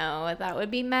 And no, that would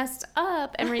be messed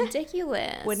up and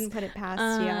ridiculous. Wouldn't put it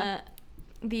past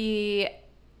you. The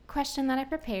question that I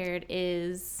prepared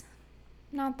is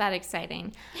not that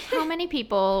exciting. How many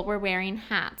people were wearing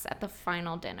hats at the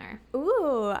final dinner?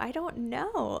 Ooh, I don't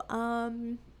know.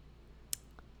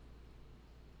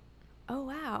 Oh,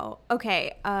 wow.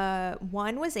 Okay.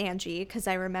 One was Angie, because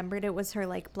I remembered it was her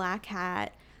like black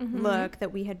hat look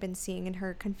that we had been seeing in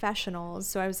her confessionals.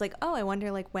 So I was like, oh, I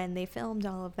wonder like when they filmed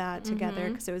all of that together,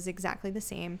 because it was exactly the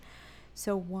same.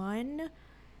 So one,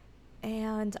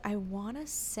 and I want to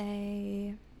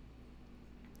say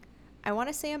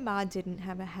Ahmad didn't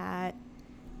have a hat.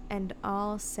 And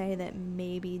I'll say that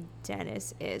maybe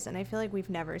Dennis is. And I feel like we've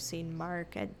never seen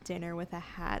Mark at dinner with a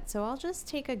hat. So I'll just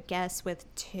take a guess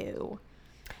with 2.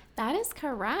 That is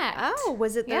correct. Oh,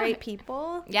 was it the Yeah. right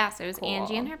people? Yeah, so it was Cool.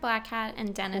 Angie in her black hat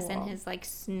and Dennis in Cool. his like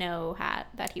snow hat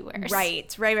that he wears.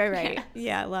 Right. Yes.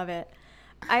 Yeah, I love it.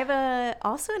 I have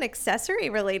also an accessory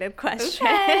related question.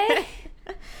 Okay.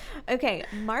 Okay,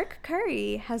 Mark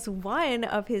Curry has one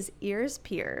of his ears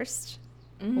pierced.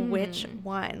 Which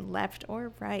one, left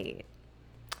or right?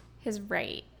 His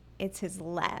right. It's his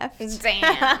left.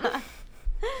 Damn.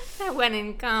 I went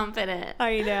in confident.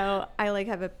 I know. I like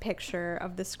have a picture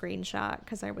of the screenshot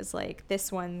because I was like,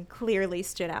 this one clearly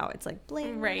stood out. It's like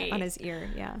bling Right. on his ear.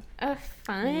 Yeah. Oh,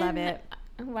 fun. Love it.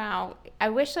 Wow. I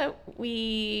wish that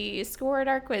we scored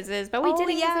our quizzes, but we Oh,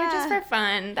 didn't because they're just yeah. for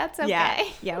fun. That's okay. Yeah.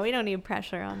 Yeah. We don't need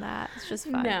pressure on that. It's just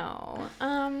fun.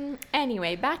 No.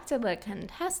 Anyway, back to the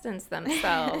contestants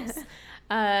themselves.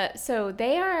 So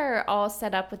they are all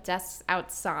set up with desks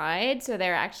outside. So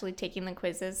they're actually taking the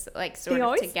quizzes like sort They of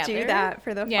always together. do that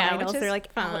for the finals. which They're is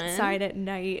like fun. outside at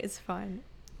night is fun.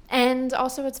 And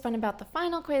also what's fun about the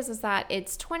final quiz is that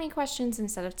it's 20 questions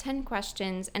instead of 10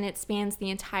 questions, and it spans the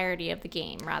entirety of the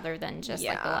game rather than just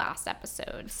like the Yeah. last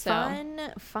episode. So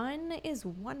Fun is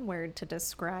one word to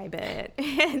describe it.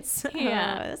 It's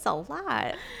it's a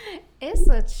lot. it's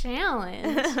a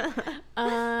challenge.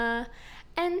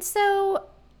 And so,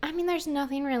 I mean, there's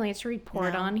nothing really to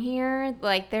report on here.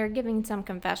 Like, they're giving some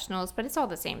confessionals, but it's all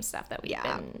the same stuff that we've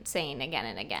been saying again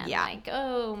and again. Yeah. Like,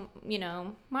 oh, you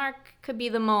know, Mark could be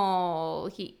the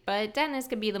mole, but Dennis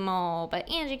could be the mole, but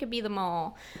Angie could be the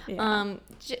mole. Yeah.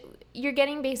 You're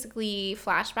getting basically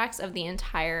flashbacks of the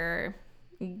entire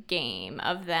game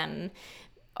of them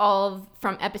all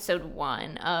from episode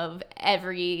 1 of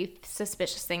every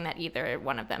suspicious thing that either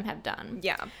one of them have done.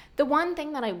 Yeah. The one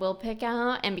thing that I will pick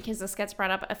out, and because this gets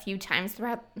brought up a few times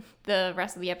throughout the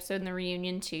rest of the episode and the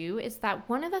reunion too, is that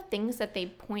one of the things that they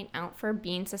point out for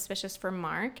being suspicious for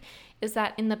Mark is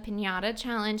that in the piñata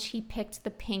challenge, he picked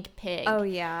the pink pig. Oh,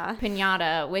 yeah.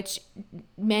 Piñata, which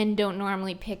men don't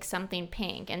normally pick something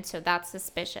pink, and so that's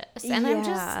suspicious. And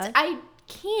Yeah. I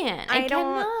can't. I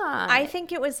cannot. I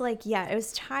think it was like, it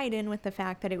was tied in with the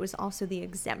fact that it was also the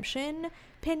exemption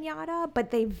pinata,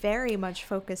 but they very much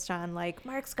focused on like,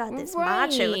 Mark's got this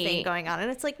macho thing Right. going on. And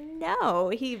it's like, no,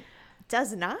 he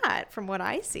does not, from what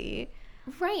I see.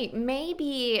 Right.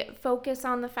 Maybe focus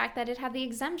on the fact that it had the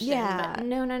exemption. Yeah. But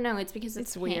no. It's because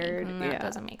it's pink, weird. and that Yeah.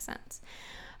 doesn't make sense.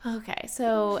 Okay.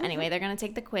 So anyway, they're going to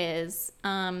take the quiz.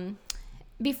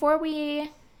 Before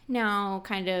we now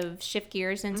kind of shift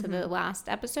gears into the last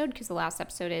episode, because the last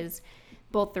episode is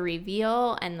both the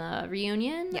reveal and the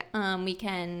reunion. Yeah. We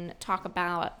can talk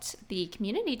about the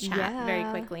community chat very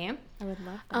quickly. I would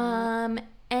love that.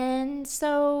 And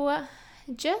so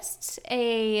just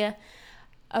a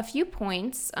few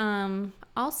points.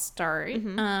 I'll start.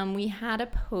 We had a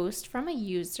post from a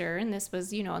user, and this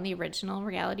was, on the original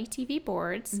reality TV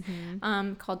boards,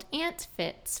 called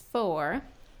AntFits4.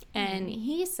 And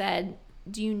he said,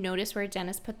 do you notice where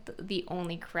Dennis put the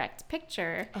only correct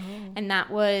picture? Oh. And that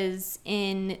was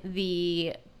in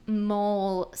the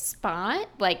mole spot.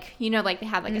 Like, they had like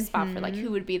a spot for like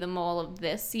who would be the mole of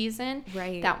this season.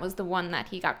 Right. That was the one that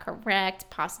he got correct,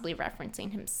 possibly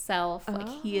referencing himself. Like,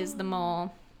 he is the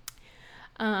mole.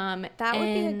 That would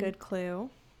be a good clue.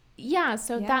 Yeah,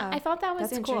 so I thought that was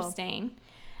That's interesting.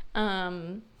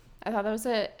 Cool. I thought that was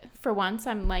for once,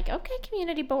 I'm like, okay,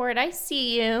 community board, I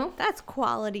see you. That's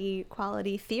quality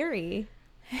theory.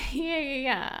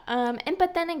 Yeah.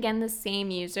 But then again, the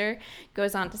same user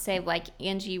goes on to say, like,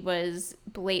 Angie was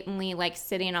blatantly like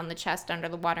sitting on the chest under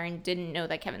the water and didn't know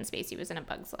that Kevin Spacey was in A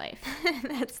Bug's Life.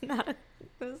 That's not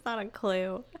a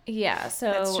clue. Yeah. So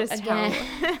that's just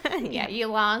again, you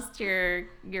lost your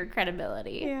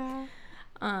credibility. Yeah.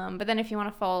 But then if you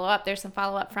want to follow up, there's some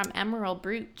follow-up from Emerald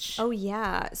Brooch. Oh,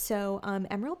 yeah. So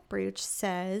Emerald Brooch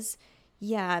says,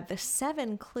 yeah, the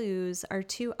 7 clues are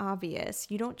too obvious.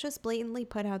 You don't just blatantly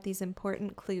put out these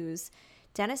important clues.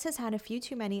 Dennis has had a few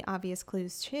too many obvious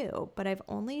clues too, but I've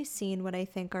only seen what I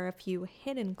think are a few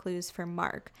hidden clues for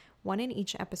Mark, one in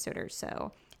each episode or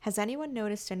so. Has anyone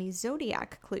noticed any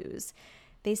zodiac clues?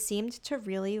 They seemed to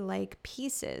really like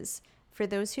pieces. For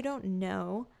those who don't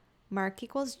know, Mark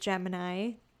equals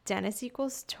Gemini, Dennis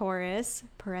equals Taurus,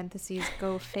 parentheses,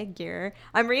 go figure.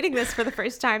 I'm reading this for the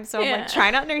first time, so I'm like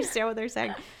trying to understand what they're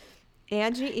saying.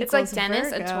 Angie equals It's like Dennis,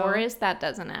 Virgo. a Taurus, that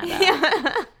doesn't add up.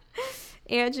 Yeah.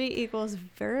 Angie equals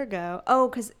Virgo. Oh,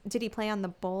 because did he play on the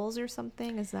Bulls or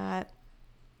something? Is that...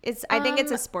 I think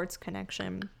it's a sports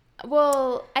connection.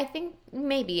 Well, I think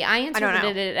maybe. I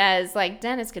interpreted it as like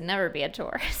Dennis could never be a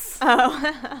Taurus.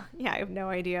 Oh, yeah, I have no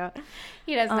idea.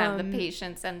 He doesn't have the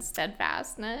patience and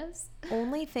steadfastness.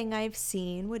 Only thing I've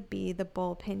seen would be the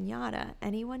bull pinata.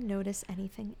 Anyone notice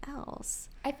anything else?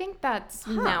 I think that's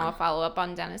now a follow-up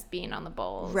on Dennis being on the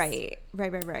Bulls. Right.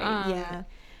 Yeah.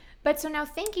 But so now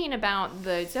thinking about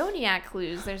the zodiac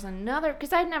clues, there's another,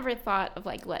 because I never thought of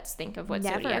like, let's think of what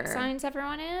zodiac signs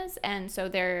everyone is. And so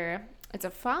it's a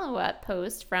follow-up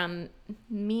post from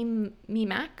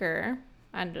Memacker.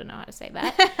 I don't know how to say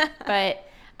that. But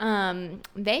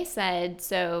they said,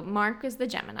 so Mark was the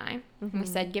Gemini. We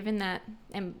said, given that,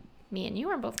 and me and you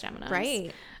are both Geminis.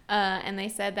 Right. And they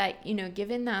said that,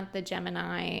 given that the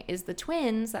Gemini is the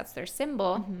twins, that's their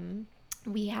symbol,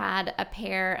 we had a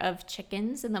pair of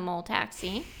chickens in the mole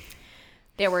taxi.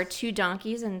 There were 2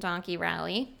 donkeys in Donkey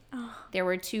Rally. Oh. There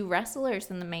were 2 wrestlers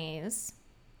in the maze.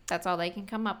 That's all they can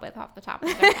come up with off the top of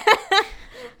their head.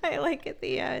 I like at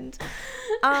the end.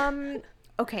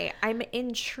 Okay, I'm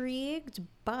intrigued,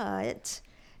 but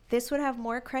this would have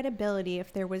more credibility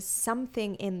if there was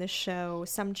something in the show,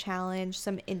 some challenge,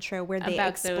 some intro where they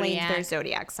explained their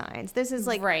zodiac signs. This is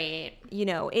like, right.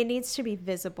 It needs to be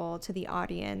visible to the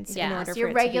audience in order for your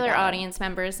it regular to be audience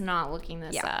member is not looking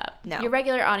this up. No. Your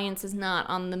regular audience is not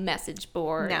on the message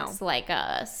boards like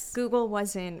us. Google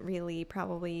wasn't really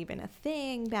probably even a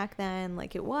thing back then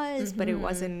like it was, but it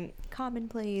wasn't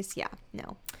commonplace. Yeah,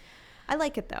 no. I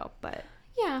like it though, but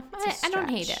yeah, I don't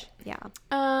hate it.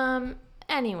 Yeah.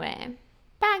 Anyway,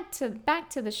 back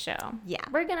to the show. Yeah.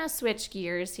 We're going to switch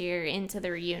gears here into the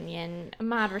reunion.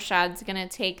 Ahmad Rashad's going to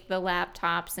take the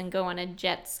laptops and go on a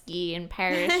jet ski and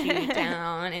parachute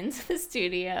down into the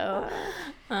studio.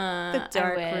 The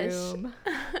dark room.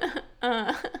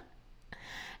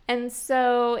 And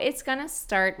so it's going to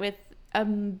start with a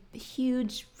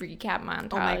huge recap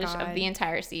montage of the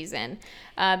entire season.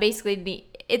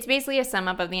 It's basically a sum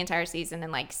up of the entire season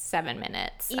in like 7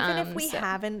 minutes.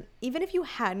 Even if you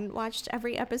hadn't watched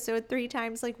every episode 3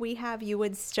 times like we have, you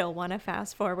would still want to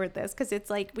fast forward this because it's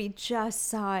like we just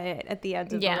saw it at the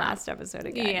end of the last episode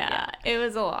again. Yeah, it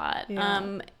was a lot.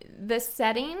 Yeah. The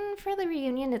setting for the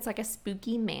reunion, it's like a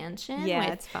spooky mansion. Yeah,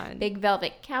 with it's fun. Big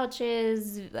velvet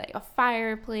couches, like a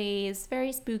fireplace,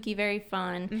 very spooky, very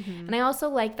fun. And I also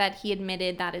like that he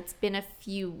admitted that it's been a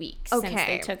few weeks since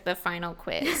they took the final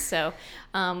quiz. So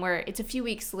where it's a few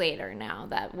weeks later now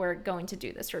that we're going to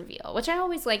do this reveal, which I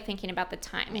always like thinking about the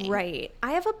timing. Right.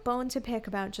 I have a bone to pick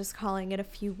about just calling it a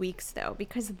few weeks though,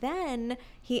 because then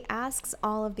he asks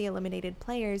all of the eliminated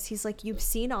players, he's like, you've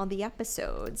seen all the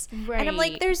episodes. Right. And I'm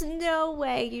like, there's no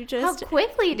way you How just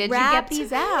quickly did you get wrapped-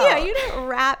 these out? Yeah, you didn't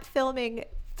wrap filming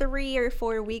 3 or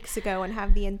 4 weeks ago and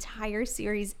have the entire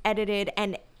series edited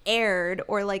and aired,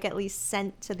 or like at least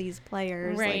sent to these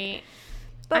players. Right. Like,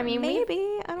 but I mean,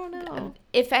 maybe, I don't know.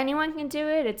 If anyone can do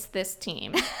it, it's this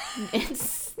team.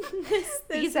 It's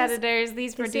these editors,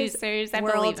 these producers. I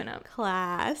believe in them.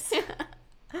 Class.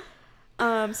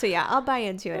 So yeah, I'll buy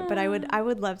into it, but I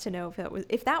would love to know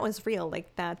if that was real.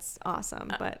 Like, that's awesome,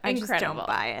 but I just incredible. don't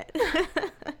buy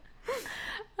it.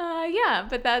 Yeah,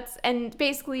 but that's, and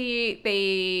basically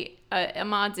they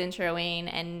Ahmad's introing,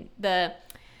 and the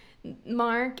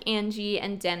Mark, Angie,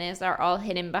 and Dennis are all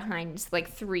hidden behind like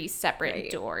 3 separate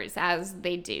doors, as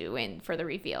they do for the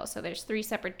reveal. So there's 3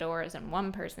 separate doors, and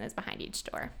one person is behind each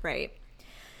door. Right.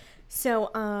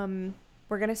 So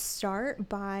we're gonna start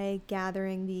by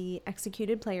gathering the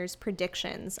executed players'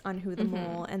 predictions on who the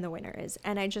mole and the winner is,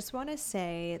 and I just want to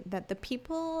say that the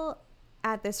people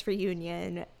at this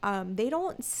reunion, they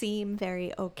don't seem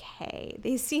very okay.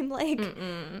 They seem like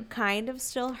kind of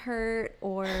still hurt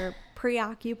or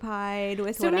preoccupied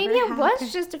with So whatever maybe it happened.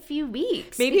 was just a few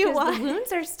weeks. Maybe it because was. The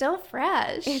wounds are still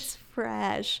fresh. It's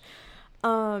fresh.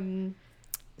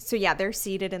 So yeah, they're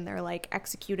seated in their like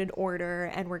executed order,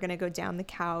 and we're gonna go down the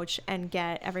couch and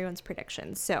get everyone's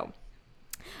predictions. So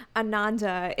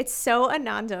Ananda, it's so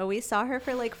Ananda. We saw her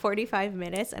for like 45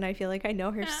 minutes, and I feel like I know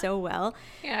her so well.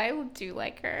 Yeah, I do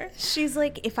like her. She's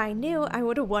like, if I knew, I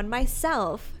would have won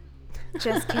myself.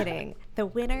 Just kidding. The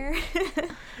winner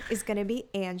is gonna be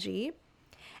Angie,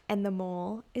 and the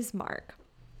mole is Mark.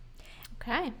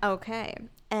 Okay.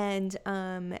 And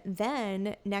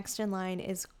then next in line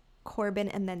is Corbin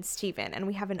and then Steven. And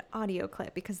we have an audio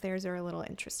clip because theirs are a little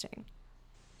interesting.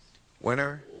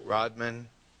 Winner, Rodman,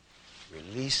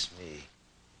 release me,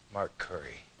 Mark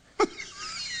Curry.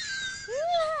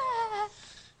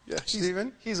 Yeah,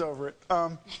 Steven? he's over it.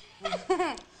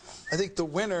 I think the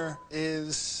winner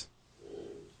is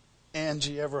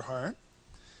Angie Everhart,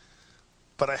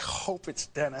 but I hope it's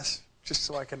Dennis, just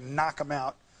so I can knock him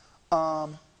out.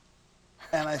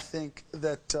 And I think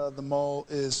that the mole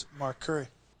is Mark Curry.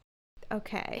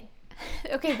 Okay.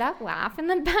 Okay, that laugh in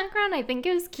the background, I think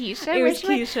it was Keisha. It was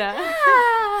where she Keisha. went,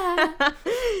 "Ah!"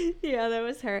 Yeah, that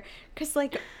was her. Because,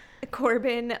 like,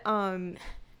 Corbin,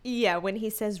 yeah, when he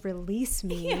says release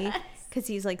me, because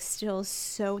he's, like, still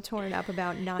so torn up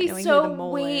about not He's knowing so who the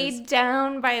mole weighed is.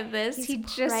 down by this. He's He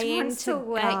just praying wants to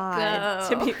let God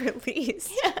go. to be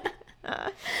released.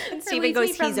 And Steven Release goes,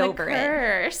 me from he's the over it.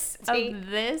 curse Take- of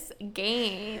this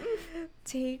game.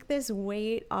 Take this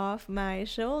weight off my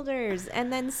shoulders.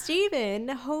 And then Steven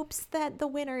hopes that the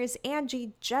winner is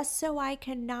Angie just so I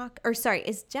can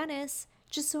is Dennis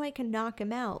just so I can knock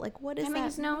him out. Like, what is that? That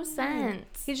makes no mean?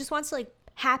 sense. He just wants to, like,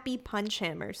 happy punch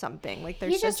him or something. Like, He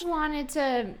there's just wanted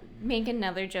to make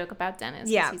another joke about Dennis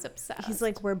because he's obsessed. He's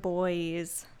like, we're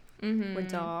boys. We're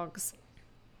dogs.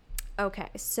 Okay,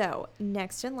 so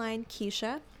next in line,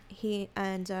 Keisha.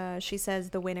 She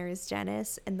says the winner is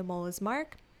Dennis and the mole is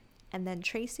Mark. And then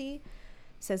Tracy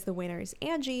says the winner is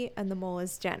Angie and the mole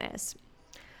is Dennis.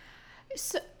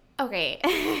 So, okay.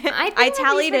 I I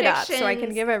tallied it up so I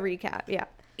can give a recap. Yeah.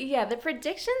 Yeah, the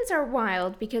predictions are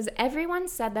wild because everyone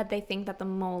said that they think that the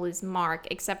mole is Mark,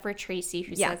 except for Tracy,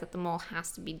 who says that the mole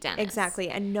has to be Dennis. Exactly.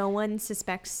 And no one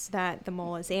suspects that the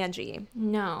mole is Angie.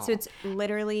 No. So it's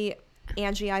literally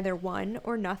Angie either won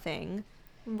or nothing.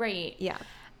 Right. Yeah.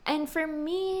 And for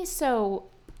me, so,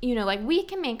 you know, like, we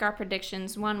can make our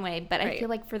predictions one way, but I Right. feel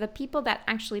like for the people that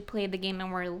actually played the game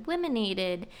and were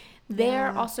eliminated, they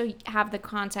also have the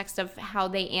context of how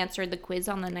they answered the quiz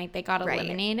on the night they got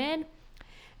eliminated.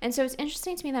 And so it's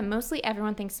interesting to me that mostly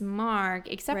everyone thinks Mark,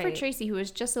 except for Tracy, who was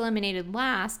just eliminated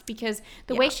last, because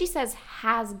the way she says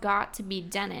has got to be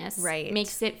Dennis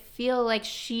makes it feel like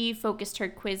she focused her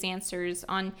quiz answers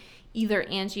on either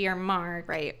Angie or Mark,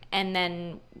 and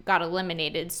then got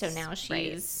eliminated. So now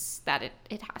she's that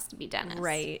it has to be Dennis.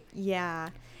 Right. Yeah.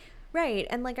 Right.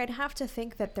 And like, I'd have to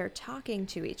think that they're talking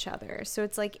to each other. So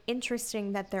it's like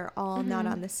interesting that they're all not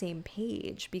on the same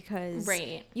page because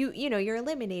you know, you're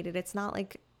eliminated. It's not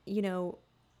like, you know,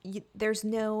 there's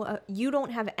no, you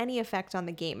don't have any effect on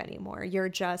the game anymore. You're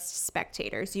just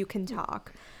spectators. You can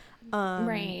talk.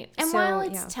 Right. And while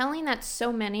it's telling that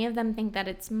so many of them think that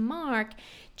it's Mark,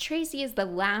 Tracy is the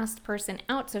last person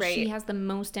out, so she has the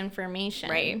most information.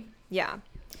 Right. Yeah.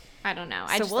 I don't know.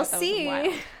 So we'll see.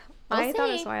 I thought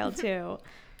it was see. wild too.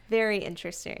 Very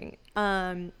interesting.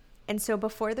 And so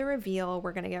before the reveal,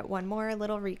 we're going to get one more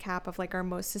little recap of like our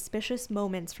most suspicious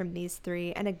moments from these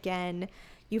 3. And again,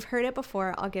 you've heard it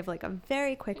before. I'll give like a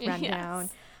very quick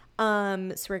rundown.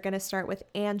 So we're going to start with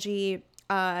Angie.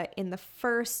 in the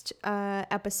first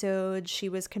episode, she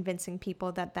was convincing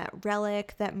people that that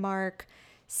relic that Mark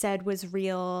said was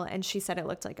real, and she said it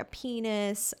looked like a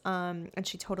penis, and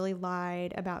she totally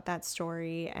lied about that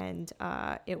story, and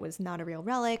it was not a real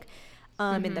relic.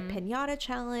 In the pinata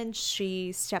challenge,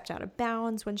 she stepped out of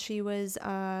bounds when she was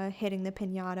hitting the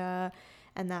pinata,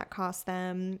 and that cost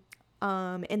them.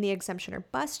 In the exemptioner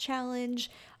bus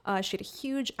challenge, she had a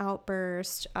huge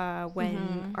outburst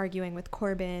when arguing with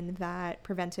Corbin that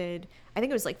prevented, I think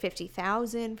it was like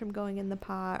 50,000 from going in the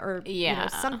pot, or you know,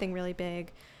 something really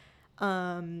big.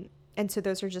 And so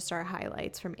those are just our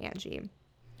highlights from Angie.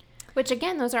 Which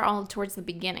again, those are all towards the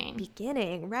beginning.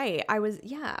 Right.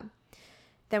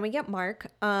 Then we get Mark,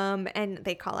 and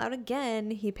they call out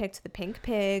again. He picked the pink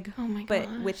pig, but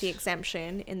with the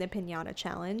exemption in the pinata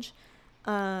challenge.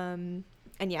 And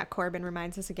yeah, Corbin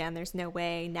reminds us again, there's no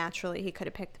way naturally he could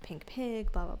have picked the pink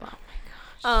pig, blah, blah, blah.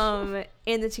 Oh my gosh.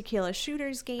 In the tequila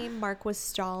shooters game, Mark was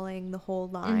stalling the whole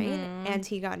line, and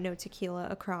he got no tequila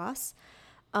across.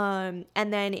 And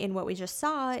then in what we just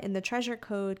saw in the treasure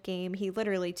code game, he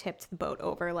literally tipped the boat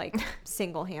over, like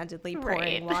single-handedly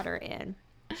pouring water in.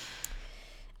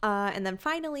 And then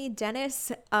finally,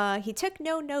 Dennis, he took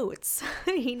no notes.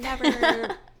 He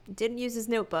never didn't use his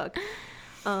notebook.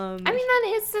 I mean,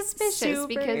 that is suspicious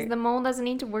because the mole doesn't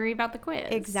need to worry about the quiz.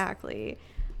 Exactly.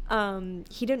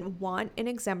 He didn't want an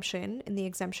exemption in the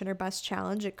exemptioner bus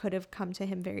challenge. It could have come to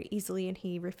him very easily, and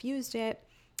he refused it.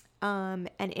 And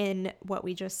in what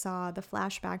we just saw, the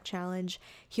flashback challenge,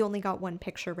 he only got one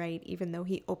picture right, even though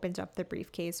he opened up the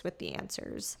briefcase with the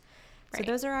answers. So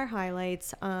those are our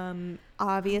highlights.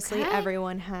 Obviously,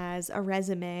 everyone has a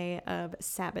resume of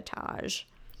sabotage.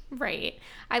 Right.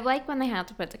 I like when they have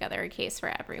to put together a case for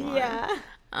everyone. Yeah.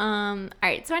 All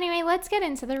right. So anyway, let's get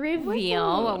into the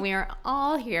reveal, what we are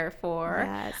all here for.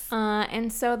 Yes.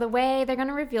 And so the way they're going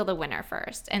to reveal the winner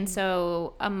first. And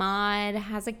so Ahmad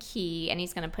has a key, and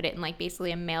he's going to put it in like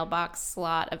basically a mailbox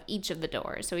slot of each of the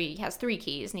doors. So he has 3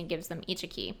 keys, and he gives them each a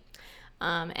key.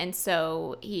 And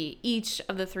so each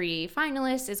of the 3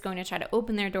 finalists is going to try to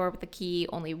open their door with a key.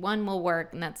 Only one will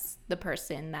work, and that's the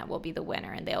person that will be the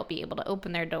winner, and they'll be able to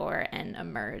open their door and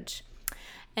emerge.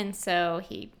 And so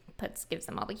he gives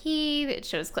them all the key. It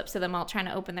shows clips of them all trying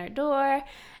to open their door,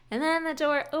 and then the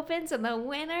door opens, and the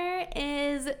winner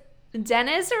is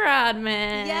Dennis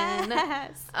Rodman.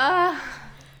 Yes.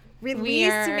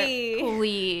 Release me.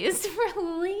 Please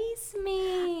release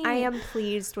me. I am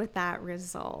pleased with that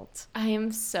result. I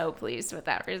am so pleased with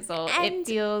that result. And it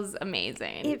feels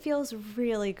amazing. It feels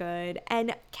really good.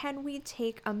 And can we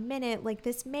take a minute? Like,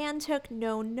 this man took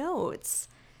no notes.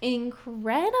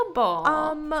 Incredible.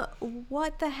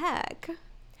 What the heck?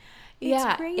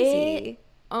 It's crazy.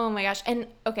 Oh my gosh. And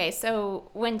okay, so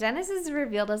when Dennis is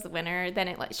revealed as the winner, then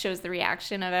it like shows the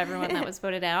reaction of everyone that was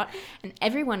voted out. And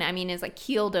everyone, I mean, is like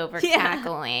keeled over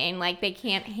cackling. Like they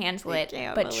can't handle it.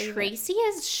 But Tracy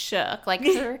is shook. Like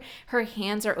her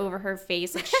hands are over her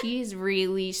face. Like she's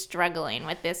really struggling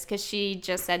with this because she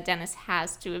just said Dennis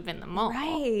has to have been the mole.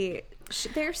 Right.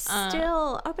 They're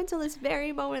still, up until this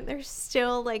very moment, they're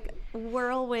still like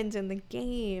whirlwind in the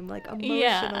game. Like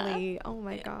emotionally. Yeah. Oh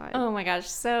my God. Oh my gosh.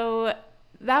 So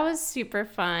that was super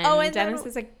fun. Oh, and Dennis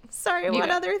is like, sorry, one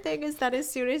other thing is that as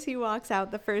soon as he walks out,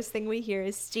 the first thing we hear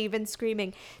is Steven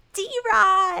screaming,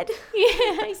 D-Rod!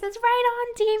 Yeah, he says, right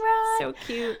on, D-Rod! So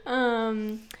cute.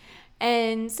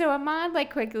 And so Ahmad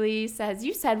like quickly says,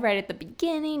 you said right at the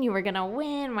beginning you were gonna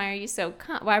win. Why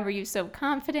were you so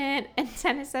confident? And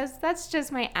Dennis says, that's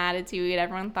just my attitude.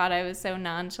 Everyone thought I was so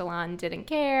nonchalant and didn't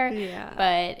care. Yeah.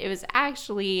 But it was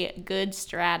actually good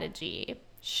strategy.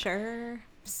 Sure.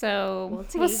 So we'll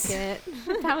take it.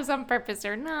 If that was on purpose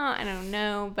or not, I don't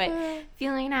know. But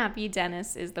feeling happy,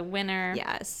 Dennis is the winner.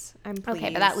 Yes, I'm pleased.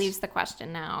 Okay, but that leaves the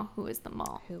question now: who is the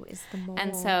mole? Who is the mole?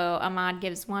 And so Ahmad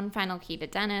gives one final key to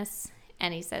Dennis,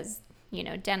 and he says,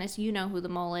 Dennis, you know who the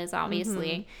mole is, obviously.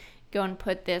 Mm-hmm. Go and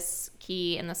put this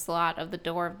key in the slot of the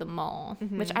door of the mole,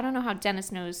 which I don't know how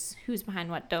Dennis knows who's behind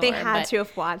what door. They had to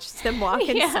have watched them walk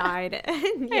inside.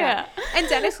 Yeah. And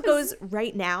Dennis goes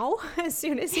right now, as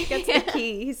soon as he gets the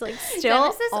key. He's like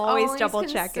still always double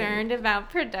checking. Concerned about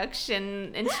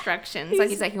production instructions. Like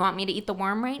he's like, you want me to eat the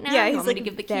worm right now? Yeah, you he's want like me to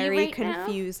give the key very right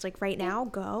confused. Now? Like right now,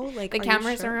 go. Like the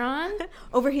cameras are on.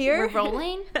 Over here. We're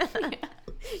rolling.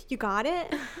 You got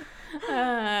it.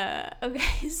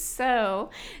 Okay, so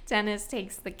Dennis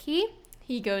takes the key.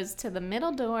 He goes to the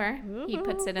middle door. Ooh. He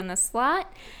puts it in the slot.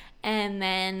 And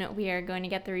then we are going to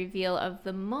get the reveal of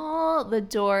the mole. The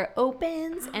door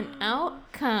opens and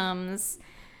out comes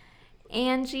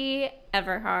Angie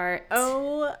Everhart.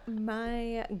 Oh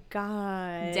my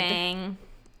God. Dang.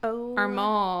 our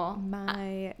mole.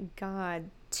 My God.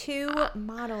 2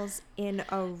 models in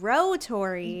a row,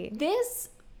 Tori. This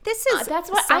is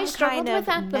that's what some I struggled kind with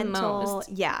of at the mental,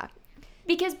 most. Yeah.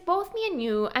 Because both me and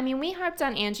you, I mean, we harped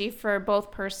on Angie for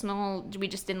both personal, we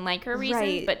just didn't like her reasons.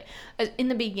 Right. But in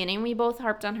the beginning, we both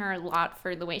harped on her a lot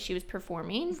for the way she was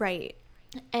performing. Right.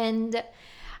 And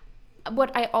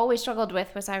what I always struggled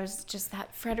with was I was just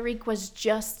that Frederique was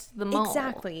just the mole.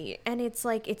 Exactly. And it's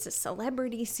like, it's a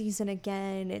celebrity season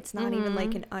again. It's not even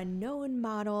like an unknown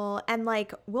model. And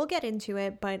like, we'll get into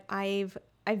it, but I've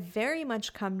very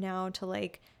much come now to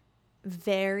like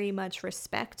very much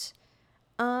respect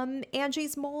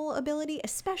Angie's mole ability,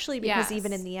 especially because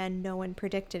even in the end, no one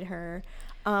predicted her.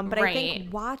 But I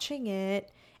think watching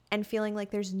it and feeling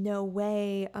like there's no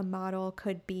way a model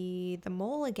could be the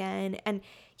mole again. And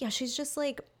yeah, she's just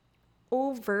like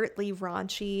overtly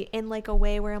raunchy in like a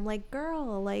way where I'm like,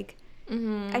 girl, like,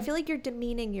 I feel like you're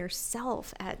demeaning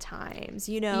yourself at times,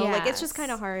 you know? Like, it's just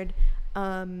kind of hard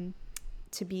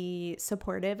to be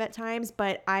supportive at times,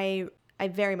 but I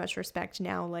very much respect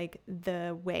now, like,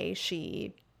 the way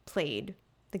she played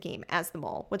the game as the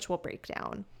mole, which we'll break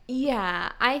down.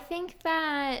 Yeah, I think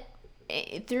that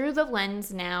through the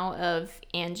lens now of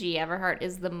Angie Everhart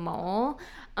is the mole,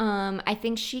 I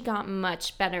think she got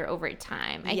much better over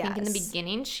time. I think in the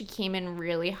beginning she came in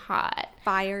really hot.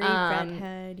 Fiery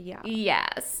redhead, yeah.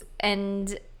 Yes,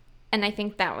 and I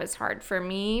think that was hard for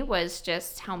me, was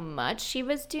just how much she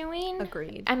was doing.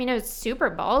 Agreed. I mean, it was super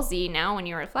ballsy now when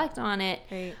you reflect on it.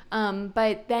 Right.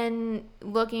 But then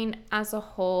looking as a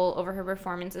whole over her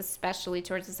performance, especially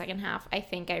towards the second half, I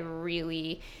think I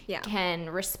really can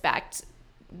respect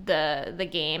the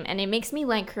game, and it makes me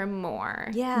like her more.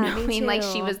 Yeah, knowing like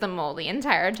she was the mole the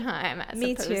entire time, as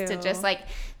opposed to just like,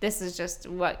 this is just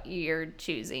what you're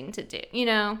choosing to do, you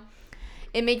know?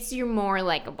 It makes you more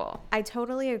likable. I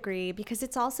totally agree, because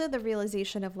it's also the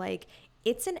realization of like,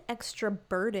 it's an extra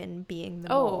burden being the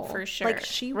mole. Oh, for sure. Like,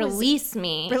 she Release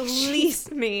me.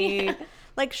 Release me. Yeah.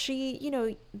 Like, she, you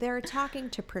know, they're talking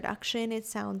to production, it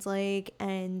sounds like,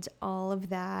 and all of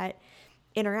that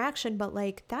interaction, but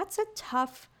like, that's a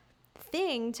tough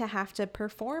thing to have to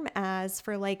perform as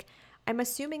for like, I'm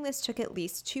assuming this took at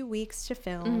least 2 weeks to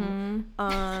film. You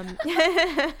know,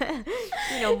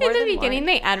 more in the than beginning, one.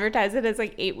 they advertised it as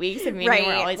like 8 weeks, and we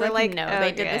were always like, no,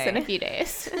 they did this in a few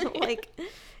days. Like,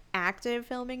 active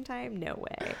filming time? No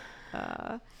way.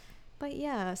 But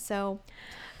yeah, so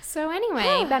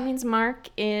anyway, that means Mark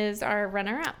is our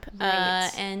runner-up.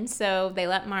 Right. And so they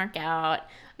let Mark out.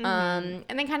 And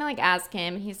they kind of like ask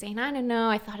him. He's saying, I don't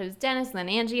know. I thought it was Dennis, and then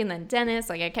Angie, and then Dennis.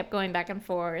 Like, I kept going back and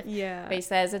forth. Yeah. But he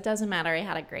says, it doesn't matter. I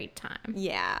had a great time.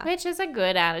 Yeah. Which is a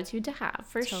good attitude to have,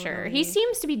 for sure. He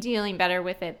seems to be dealing better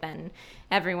with it than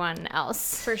everyone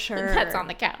else. For sure. That's on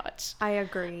the couch. I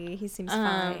agree. He seems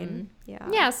fine. Yeah.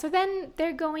 Yeah, so then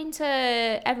they're going to,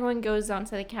 everyone goes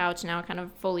onto the couch now, kind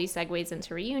of fully segues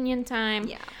into reunion time.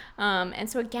 Yeah. And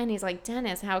so again, he's like,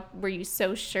 Dennis, how were you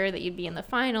so sure that you'd be in the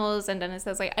finals? And Dennis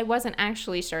says, like, I wasn't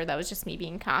actually sure. That was just me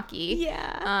being cocky.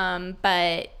 Yeah.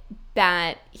 But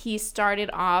that he started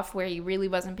off where he really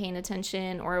wasn't paying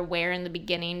attention or aware in the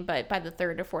beginning, but by the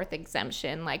third or fourth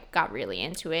exemption, like, got really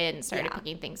into it and started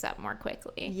picking things up more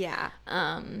quickly. Yeah.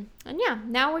 And yeah,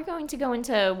 now we're going to go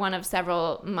into one of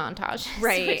several montages.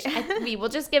 Right. Which we will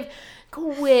just give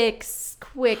quick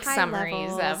High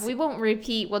summaries levels. of. We won't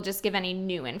repeat. We'll just give any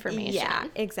new information. Yeah,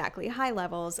 exactly. High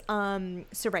levels.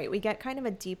 So right, we get kind of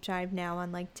a deep dive now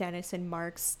on like Dennis and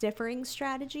Mark's differing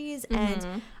strategies,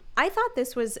 and I thought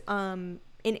this was an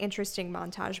interesting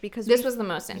montage because this was the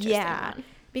most interesting one.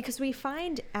 Because we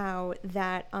find out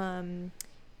that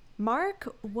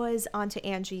Mark was onto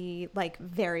Angie like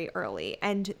very early,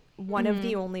 and one of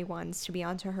the only ones to be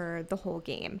onto her the whole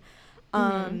game.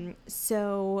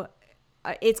 So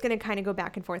it's going to kind of go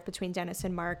back and forth between Dennis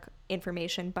and Mark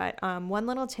information, but one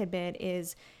little tidbit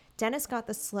is Dennis got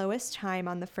the slowest time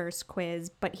on the first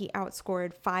quiz, but he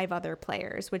outscored 5 other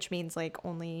players, which means like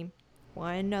only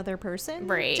one other person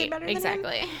did better than him.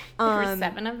 There were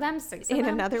 7 of them, 6 of in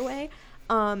them. another way.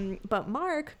 But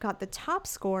Mark got the top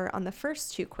score on the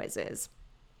first 2 quizzes,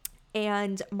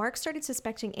 and Mark started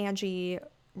suspecting Angie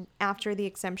after the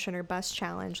exemption or bus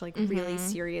challenge, like really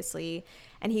seriously.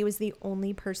 and he was the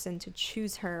only person to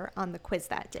choose her on the quiz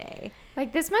that day.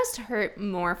 Like, this must hurt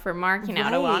more for Mark, you know,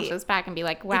 to watch Right. this back and be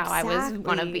like, wow, I was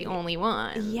one of the Exactly. only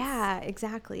ones. Yeah,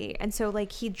 exactly. And so,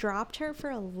 like, he dropped her for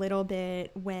a little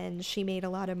bit when she made a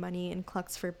lot of money in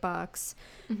Clucks for Bucks.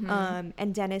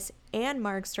 And Dennis and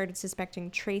Mark started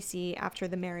suspecting Tracy after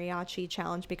the mariachi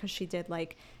challenge because she did,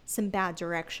 like, some bad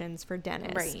directions for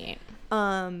Dennis. Right.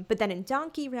 But then in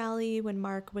Donkey Rally, when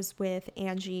Mark was with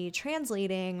Angie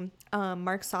translating,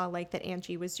 Mark saw, like, that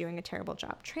Angie was doing a terrible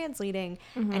job translating,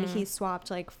 and he swapped,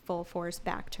 like, full force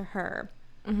back to her.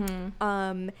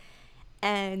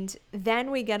 And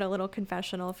then we get a little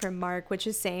confessional from Mark, which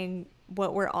is saying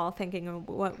what we're all thinking of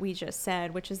what we just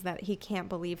said, which is that he can't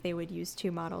believe they would use 2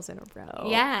 models in a row.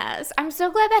 Yes. I'm so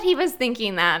glad that he was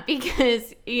thinking that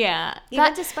because, yeah.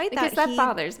 Even despite that, that he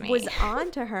bothers me. was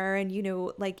on to her, and, you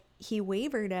know, like, he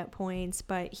wavered at points,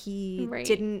 but he Right.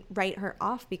 didn't write her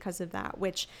off because of that,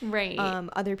 which Right.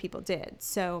 other people did.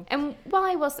 So And while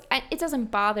it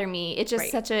doesn't bother me. It's just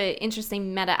Right. such an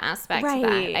interesting meta aspect Right.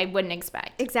 that I wouldn't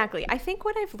expect. exactly. I think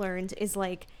what I've learned is,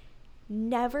 like,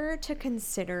 never to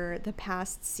consider the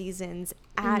past seasons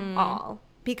at all.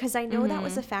 Because I know that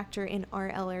was a factor in our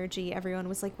LRG. Everyone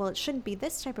was like, well, it shouldn't be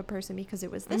this type of person because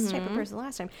it was this type of person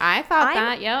last time. I thought I'm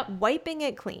that, yep. wiping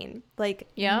it clean. Like,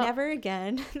 Yep. never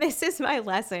again. This is my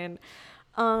lesson.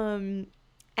 And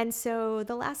so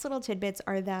the last little tidbits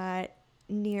are that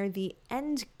near the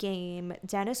end game,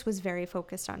 Dennis was very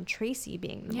focused on Tracy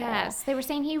being the mole. Yes. They were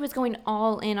saying he was going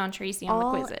all in on Tracy on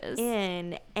All the quizzes.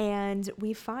 in, and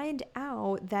we find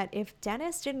out that if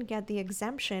Dennis didn't get the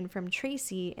exemption from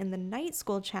Tracy in the night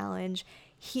school challenge,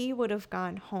 he would have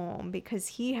gone home because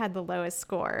he had the lowest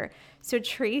score. So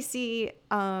Tracy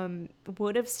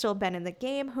would have still been in the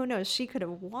game. Who knows? She could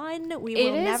have won. We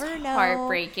will never know.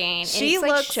 Heartbreaking. She It's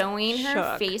like looks showing her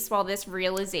shook. face while this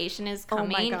realization is Oh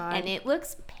my coming, God. and it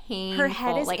looks painful. Her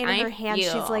head is like, in I her hands.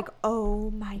 She's feel- like,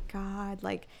 oh my God.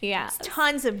 Like, Yes.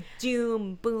 tons of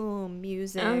doom, boom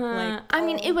music. Like, I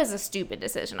mean, it was a stupid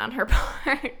decision on her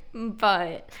part,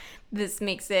 but this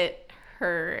makes it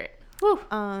hurt. Whew.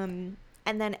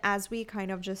 And then as we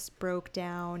kind of just broke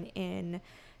down in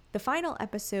the final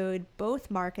episode,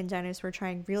 both Mark and Dennis were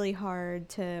trying really hard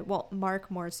to, well, Mark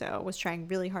more so was trying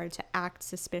really hard to act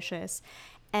suspicious.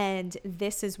 And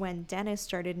this is when Dennis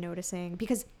started noticing,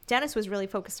 because Dennis was really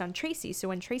focused on Tracy. So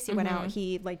when Tracy went out,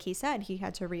 he, like he said, he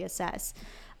had to reassess.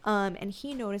 And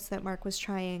he noticed that Mark was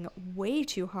trying way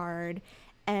too hard,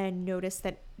 and noticed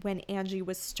that when Angie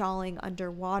was stalling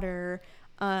underwater,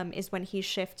 is when he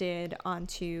shifted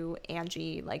onto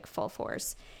Angie, like, full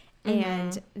force.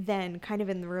 And then kind of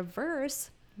in the reverse,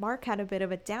 Mark had a bit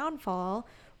of a downfall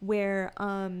where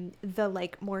the,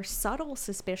 like, more subtle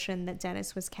suspicion that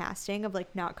Dennis was casting of,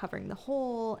 like, not covering the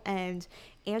hole, and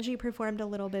Angie performed a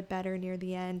little bit better near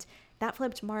the end, that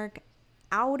flipped Mark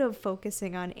out of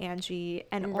focusing on Angie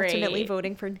and ultimately Right.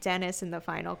 voting for Dennis in the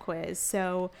final quiz.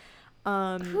 So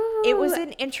it was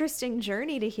an interesting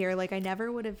journey to hear. Like, I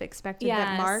never would have expected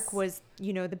that Mark Yes. was,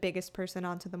 you know, the biggest person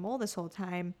onto the mole this whole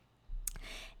time.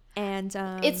 And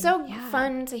It's so yeah.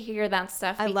 fun to hear that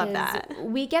stuff. I love because that.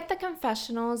 We get the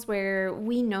confessionals where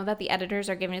we know that the editors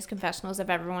are giving us confessionals of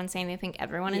everyone saying they think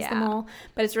everyone is the Yeah. mole,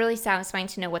 but it's really satisfying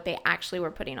to know what they actually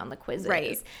were putting on the quizzes.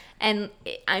 Right. And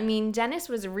I mean, Dennis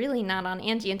was really not on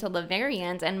Angie until the very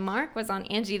end, and Mark was on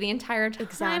Angie the entire time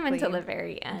Exactly. until the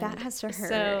very end. That has to hurt.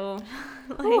 So,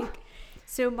 like,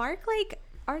 so Mark, like,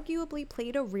 arguably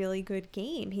played a really good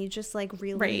game. He just, like,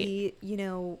 really, you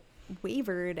know,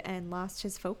 wavered and lost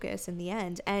his focus in the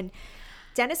end. And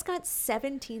Dennis got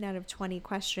 17 out of 20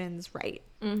 questions right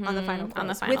on the final quiz. on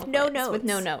the final with no quiz, notes. with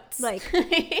no notes.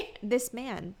 Like, this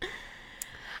man.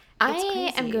 I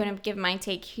am crazy. going to give my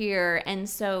take here. And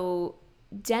so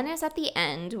Dennis at the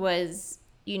end was,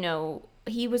 you know,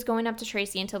 he was going up to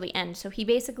Tracy until the end. So he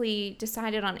basically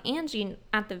decided on Angie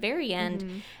at the very end.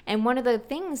 Mm-hmm. And one of the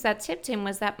things that tipped him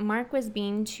was that Mark was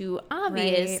being too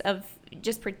obvious Right. of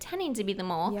just pretending to be the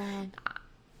mole. Yeah,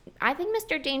 I think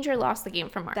Mr. Danger lost the game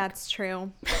for Mark. that's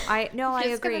true. I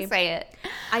Just agree. gonna say it.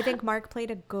 I think Mark played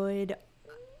a good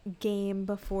game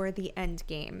before the end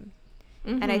game.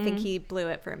 And I think he blew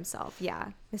it for himself.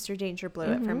 Yeah. Mr. Danger blew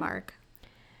it for Mark.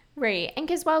 Right. And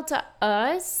because, well, to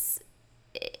us,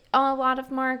 a lot of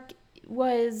Mark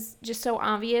was just so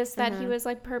obvious that he was,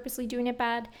 like, purposely doing it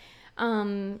bad.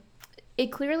 It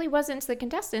clearly wasn't to the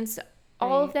contestants.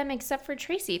 All of them except for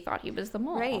Tracy thought he was the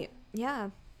mole. Right.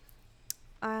 Yeah.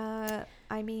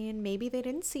 I mean, maybe they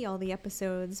didn't see all the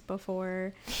episodes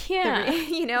before. Yeah.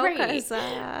 You know, Right. because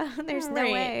there's no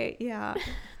Right. way. Yeah.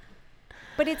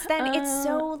 But it's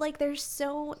so like there's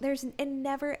a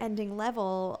never ending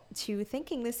level to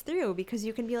thinking this through, because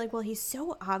you can be like, well, he's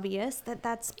so obvious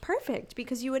that's perfect,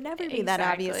 because you would never be that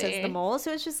obvious as the mole.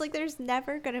 So it's just like there's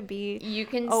never gonna be you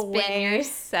can a spin way.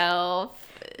 yourself.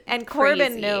 And crazy.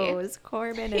 Corbin knows.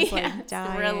 Corbin is like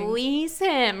dying. Release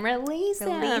him. Release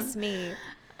me.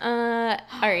 All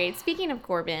right, speaking of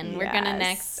Corbin, we're gonna Yes.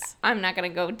 next, I'm not gonna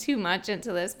go too much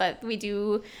into this, but we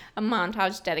do a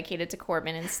montage dedicated to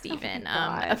Corbin and Steven.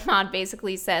 Ahmad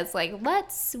basically says, like,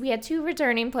 we had 2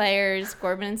 returning players,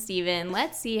 Corbin and Steven,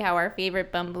 let's see how our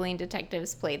favorite bumbling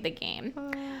detectives played the game.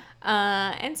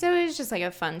 And so it was just like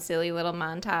a fun, silly little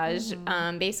montage,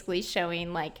 basically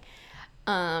showing like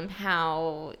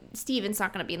how Steven's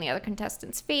not going to be in the other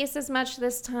contestant's face as much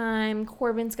this time.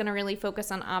 Corbin's going to really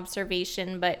focus on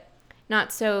observation, but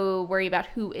not so worry about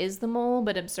who is the mole,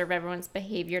 but observe everyone's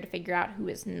behavior to figure out who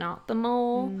is not the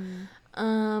mole.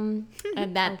 And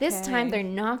that this time they're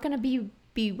not going to be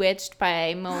bewitched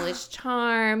by Moleish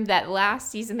charm. That last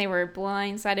season they were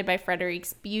blindsided by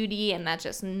Frederick's beauty, and that's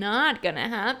just not gonna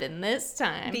happen this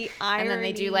time. The irony. And then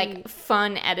they do like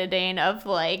fun editing of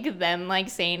like them like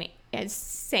saying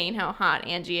how hot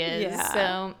Angie is. Yeah.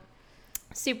 So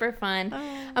super fun.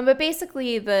 But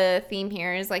basically the theme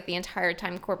here is like the entire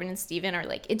time Corbin and Steven are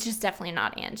like, it's just definitely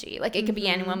not Angie. Like it could be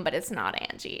anyone, but it's not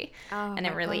Angie. And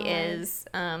it really is.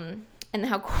 And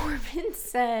how Corbin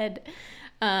said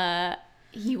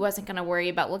he wasn't going to worry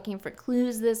about looking for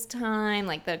clues this time,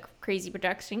 like the crazy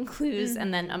production clues.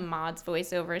 And then Ahmad's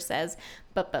voiceover says,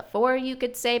 but before you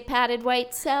could say padded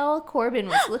white cell, Corbin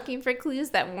was looking for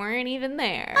clues that weren't even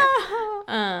there.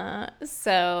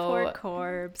 So Poor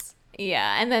Corbs.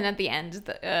 Yeah, and then at the end,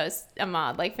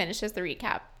 Ahmad like finishes the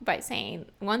recap by saying,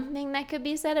 one thing that could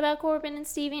be said about Corbin and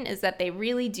Steven is that they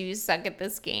really do suck at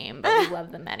this game, but we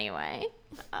love them anyway.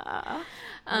 What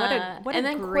and a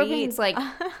then great... Corbin's like,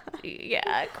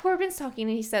 yeah, Corbin's talking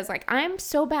and he says like, I'm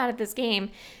so bad at this game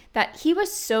that he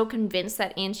was so convinced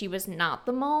that Angie was not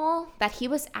the mole that he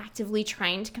was actively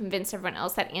trying to convince everyone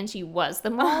else that Angie was the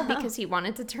mole because he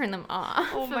wanted to turn them off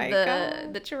Oh my of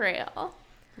God. the trail.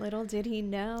 Little did he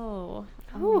know.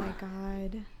 Oh my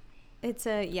God. It's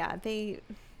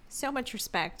so much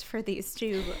respect for these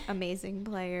 2 amazing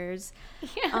players.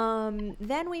 Yeah.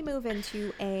 Then we move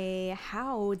into a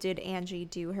how did Angie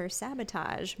do her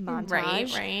sabotage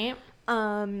montage. Right.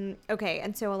 Okay,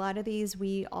 and so a lot of these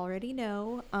we already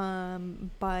know,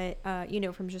 but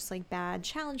from just like bad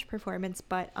challenge performance,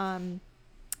 but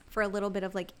for a little bit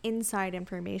of like inside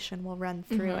information, we'll run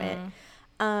through it.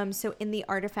 So in the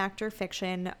Artifact or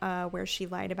Fiction, where she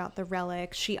lied about the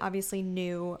relic, she obviously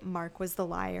knew Mark was the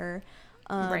liar.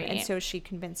 Right. And so she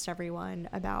convinced everyone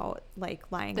about like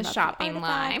lying The about shopping the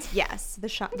lie. artifacts. Yes, the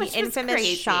Which was infamous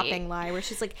crazy. shopping lie, where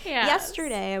she's like, Yes.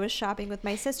 yesterday I was shopping with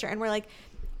my sister, and we're like,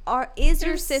 is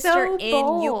your They're sister so in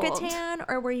bold. Yucatan,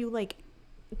 or were you like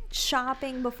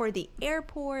shopping before the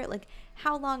airport? Like,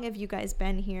 how long have you guys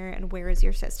been here, and where is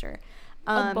your sister?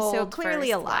 So bold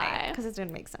clearly a first lie, lie. because it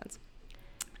didn't make sense.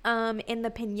 In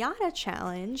the Piñata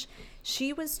Challenge,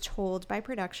 she was told by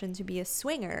production to be a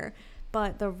swinger,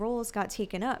 but the roles got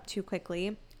taken up too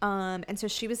quickly. And so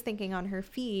she was thinking on her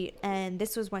feet, and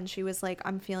this was when she was like,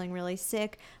 I'm feeling really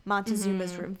sick.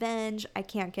 Montezuma's revenge. I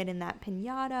can't get in that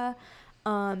piñata.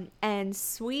 And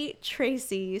sweet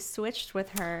Tracy switched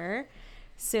with her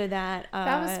so that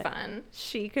That was fun.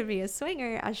 she could be a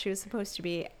swinger as she was supposed to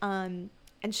be. And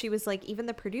she was like, even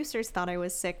the producers thought I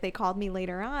was sick. They called me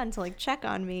later on to like check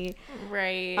on me.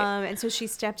 Right. And so she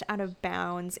stepped out of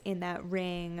bounds in that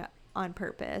ring on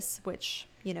purpose, which,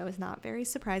 is not very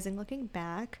surprising looking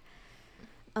back.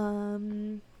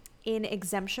 In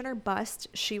Exemption or Bust,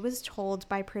 she was told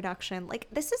by production, like,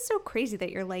 this is so crazy that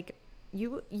you're like,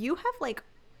 you have like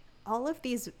all of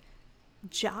these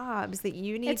jobs that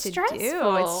you need to do. It's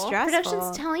stressful.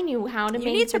 Production's telling you how to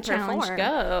make the challenge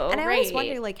go. And I always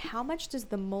wonder, like, how much does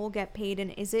the mole get paid,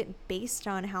 and is it based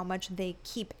on how much they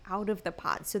keep out of the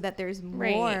pot so that there's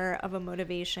more of a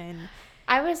motivation?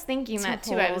 I was thinking that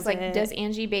too. I was like, it. does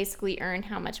Angie basically earn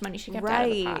how much money she kept out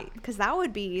of the pot? Right, because that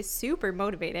would be super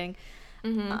motivating.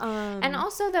 And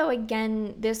also, though,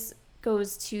 again, this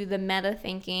goes to the meta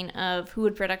thinking of who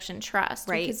would production trust,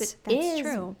 Right, because that's is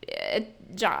true. a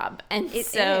job, and It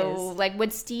so is. like,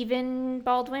 would Stephen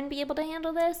Baldwin be able to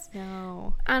handle this?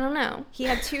 No, I don't know. he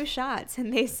had 2 shots,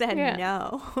 and they said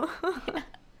no.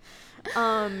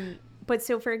 But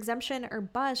so for Exemption or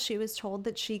Bust, she was told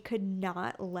that she could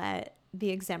not let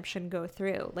the exemption go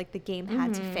through. Like, the game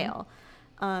had to fail.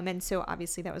 And so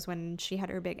obviously that was when she had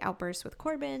her big outburst with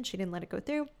Corbin. She didn't let it go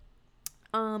through.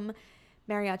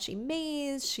 Mariachi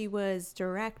Maze. She was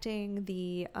directing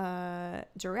the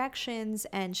directions,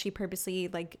 and she purposely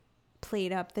like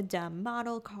played up the dumb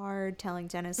model card, telling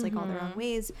Dennis like all the wrong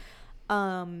ways.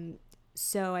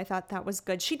 So I thought that was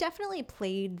good. She definitely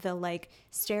played the like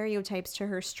stereotypes to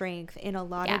her strength in a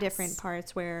lot of different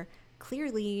parts where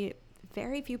clearly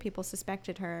very few people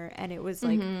suspected her, and it was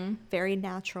like very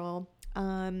natural.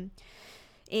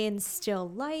 In Still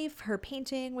Life, her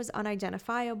painting was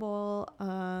unidentifiable.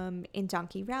 In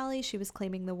Donkey Rally, she was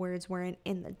claiming the words weren't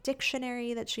in the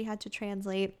dictionary that she had to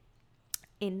translate.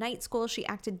 In Night School, she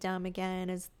acted dumb again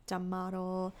as dumb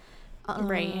model.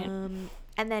 Right.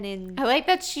 And then I like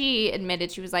that she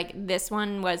admitted, she was like, this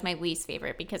one was my least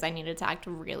favorite because I needed to act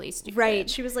really stupid. Right.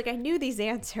 She was like, I knew these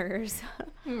answers.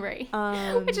 Right.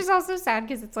 Which is also sad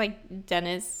because it's like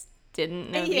Dennis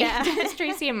didn't know Dennis,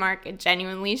 Tracy, and Mark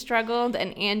genuinely struggled,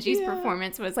 and Angie's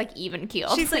performance was like even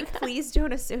keeled. She's like, please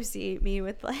don't associate me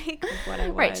with like what I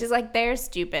was. Right. She's like, they're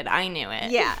stupid. I knew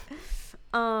it. Yeah.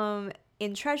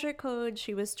 In Treasure Code,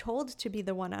 she was told to be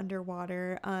the one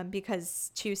underwater because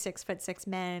 2 6'6"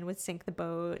 men would sink the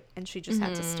boat, and she just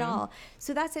had to stall.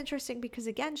 So that's interesting because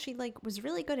again, she like was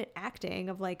really good at acting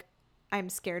of like, I'm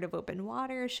scared of open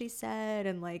water, she said,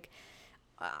 and like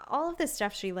all of this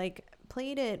stuff. She like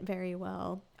played it very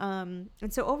well. And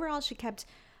so overall, she kept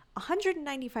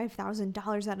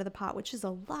 $195,000 out of the pot, which is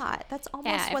a lot. That's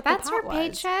almost what that's the pot her was.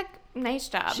 Paycheck. Nice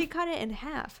job. She cut it in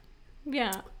half.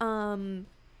 Yeah.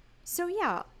 So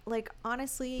yeah, like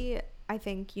honestly, I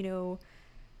think, you know,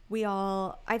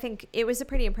 I think it was a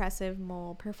pretty impressive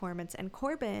mole performance, and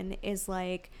Corbin is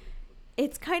like,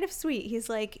 it's kind of sweet. He's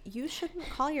like, you shouldn't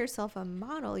call yourself a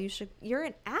model. You're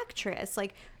an actress.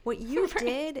 Like what you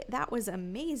did, that was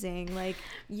amazing. Like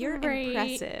you're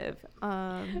impressive.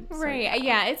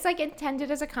 Yeah. It's like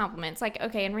intended as a compliment. It's like,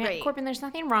 okay, and Corbin, there's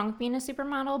nothing wrong with being a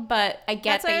supermodel, but I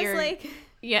get that you're like,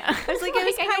 yeah. I was like, it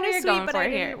was kind of sweet, but I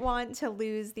here. didn't want to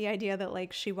lose the idea that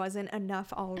like she wasn't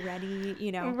enough already,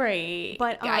 you know. Right.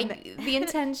 But the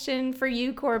intention for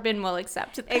you, Corbin, will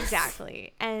accept this.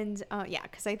 Exactly. And yeah,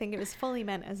 because I think it was fully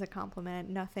meant as a compliment,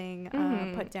 nothing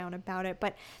put down about it.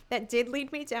 But that did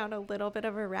lead me down a little bit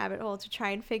of a rabbit hole to try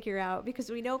and figure out,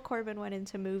 because we know Corbin went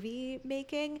into movie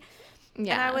making.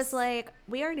 Yeah. And I was like,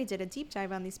 we already did a deep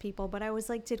dive on these people, but I was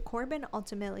like, did Corbin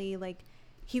ultimately like,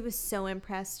 he was so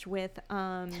impressed with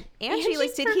Angie.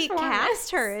 Like, did he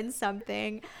cast her in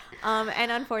something?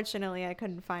 And unfortunately, I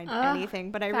couldn't find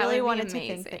anything. But I really wanted to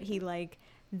think that he like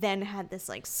then had this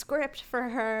like script for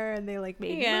her, and they like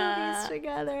made movies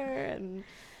together. And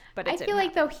but I feel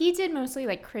like though he did mostly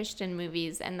like Christian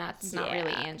movies, and that's not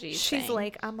really Angie's. She's thing.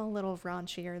 Like, I'm a little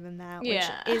raunchier than that. Which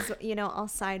is, you know, I'll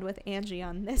side with Angie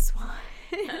on this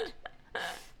one.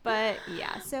 But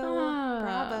yeah, so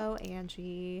bravo,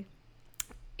 Angie.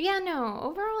 Yeah, no,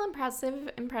 overall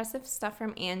impressive stuff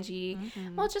from Angie.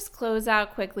 We'll just close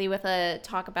out quickly with a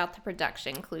talk about the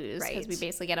production clues, because we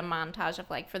basically get a montage of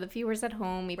like, for the viewers at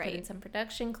home, we put in some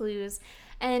production clues,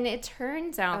 and it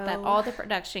turns out that all the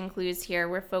production clues here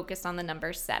were focused on the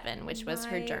number 7, which was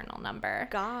her journal number.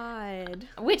 God.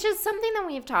 Which is something that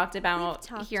we've talked about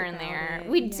here and there.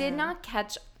 We did not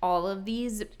catch all of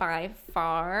these by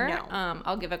far. No.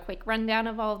 I'll give a quick rundown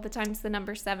of all of the times the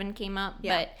number 7 came up,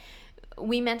 but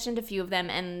we mentioned a few of them,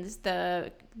 and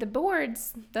the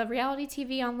boards, the reality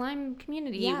TV online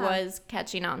community was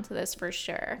catching on to this for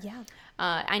sure. Yeah.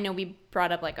 I know we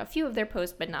brought up like a few of their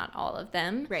posts, but not all of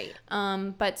them. Right.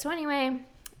 But so anyway,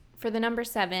 for the number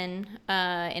 7,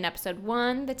 in episode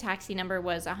 1, the taxi number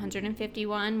was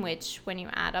 151, which when you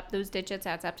add up those digits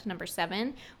adds up to number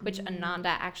 7, which Ananda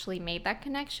actually made that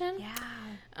connection.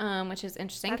 Yeah. Which is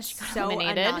interesting because she got so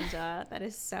eliminated. Ananda. That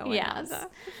is so Ananda.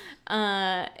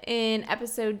 In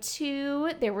episode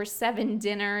 2, there were 7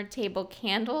 dinner table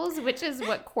candles, which is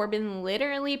what Corbin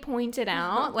literally pointed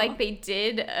out. Like they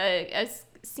did a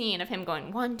scene of him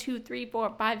going 1, 2, 3,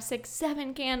 4, 5, 6,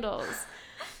 7 candles.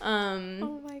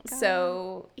 Oh my God.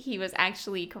 So he was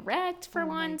actually correct for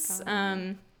once.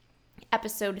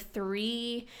 Episode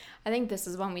 3, I think this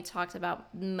is one we talked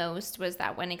about most, was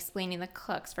that when explaining the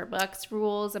Clucks for Bucks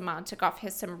rules, Ahmad took off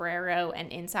his sombrero and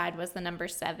inside was the number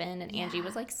 7, and Angie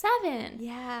was like 7.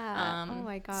 Yeah. Oh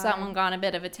my God. So that one got a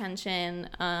bit of attention.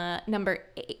 Number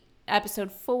 8.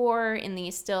 Episode 4 in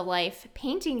the Still Life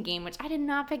painting game, which I did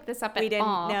not pick this up at all. We didn't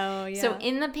know, yeah. So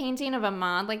in the painting of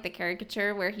Ahmad, like the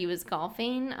caricature where he was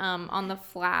golfing, on the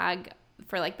flag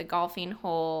for like the golfing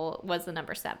hole was the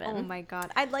number 7. Oh my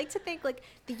God. I'd like to think like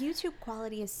the YouTube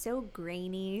quality is so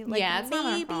grainy. Like it's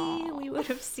maybe we would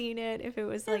have seen it if it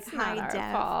was like high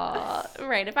def.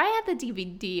 Right. If I had the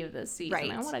DVD of this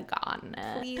season, I would have gotten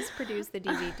it. Please produce the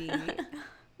DVD.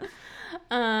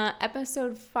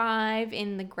 Episode 5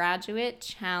 in the Graduate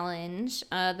Challenge.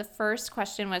 The first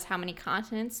question was how many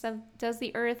continents does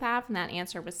the Earth have? And that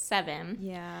answer was 7.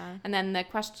 Yeah. And then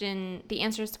the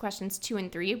answers to questions 2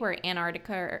 and 3 were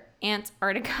Antarctica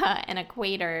and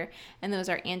Equator. And those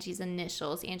are Angie's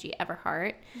initials, Angie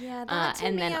Everhart. Yeah, that to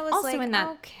and me, then I was also like, in that,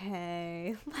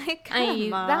 okay. Like,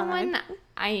 come on.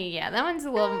 That one's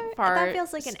a little far. That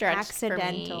feels like an stretched for me.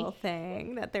 accidental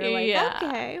thing that they're like,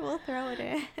 okay, we'll throw it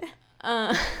in.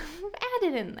 Add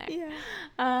it in there.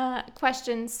 Yeah.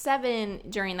 Question 7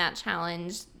 during that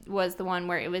challenge was the one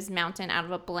where it was mountain out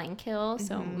of a blank hill,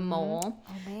 so mole.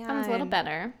 Oh, man. That one's a little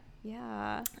better.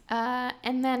 Yeah.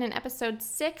 And then in episode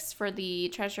 6 for the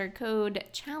treasure code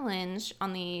challenge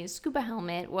on the scuba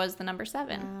helmet was the number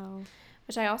 7, Wow.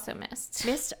 which I also missed.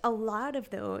 Missed a lot of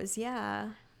those, yeah.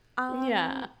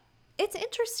 Yeah. It's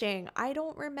interesting. I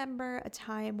don't remember a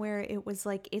time where it was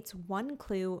like it's one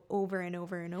clue over and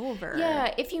over and over.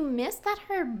 Yeah, if you missed that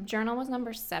her journal was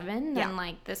number 7, then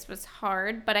like this was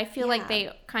hard. But I feel like they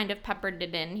kind of peppered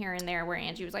it in here and there where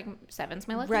Angie was like, 7's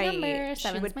my lucky number. 7's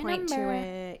she would my point number. to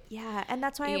it. Yeah, and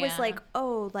that's why I was like,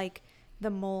 oh, like the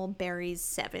mole buries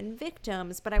 7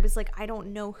 victims. But I was like, I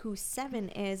don't know who 7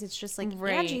 is. It's just like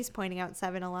Angie's pointing out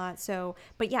 7 a lot. So,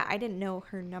 but yeah, I didn't know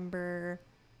her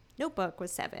notebook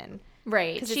was 7.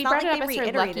 Right. She brought it up as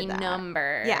her lucky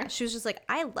number. Yeah. She was just like,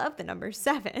 I love the number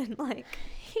 7. Like,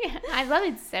 yeah, I love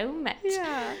it so much.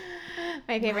 Yeah.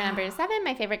 My favorite number is 7.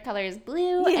 My favorite color is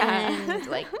blue. Yeah. And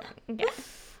like, yeah.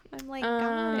 I'm like,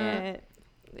 got it.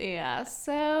 Yeah.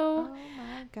 So, Oh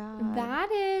my God.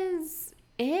 that is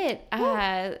it.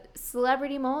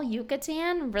 Celebrity Mole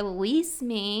Yucatan, release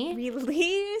me.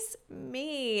 Release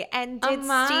me. And did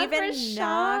Ahmad Steven Rashad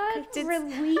knock?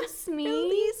 release me?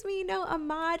 Release me. No,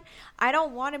 Ahmad. I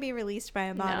don't want to be released by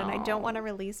Ahmad, and I don't No. want to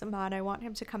release Ahmad. I want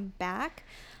him to come back.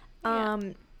 Yeah.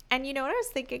 And you know what I was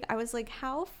thinking? I was like,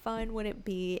 how fun would it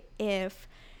be if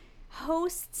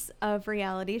hosts of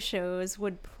reality shows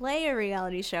would play a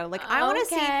reality show? Like, I want to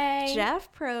see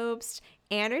Jeff Probst,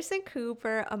 Anderson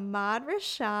Cooper, Ahmad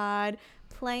Rashad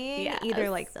playing either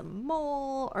like the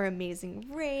Mole or Amazing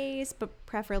Race, but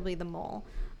preferably the Mole.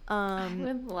 I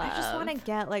would love. I just want to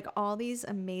get like all these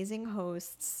amazing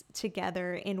hosts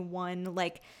together in one,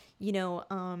 like, you know,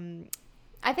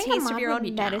 I think taste Ahmad of your would be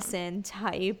own down. medicine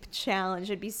type challenge.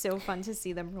 It'd be so fun to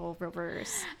see them roll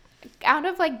reverse. Out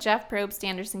of like Jeff Probst,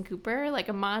 Anderson Cooper, like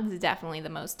Ahmad's definitely the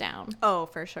most down. Oh,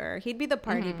 for sure. He'd be the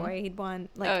party boy. He'd want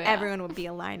like Oh, yeah. everyone would be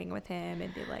aligning with him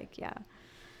and be like, yeah.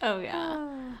 Oh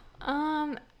yeah.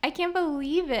 I can't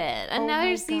believe it. Another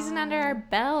my season under God. our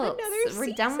belts. Another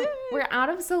We're done. season. We're out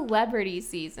of celebrity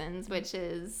seasons, which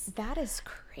is That is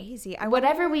crazy.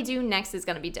 whatever we do next is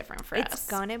going to be different for It's us.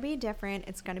 gonna be different.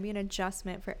 It's gonna be an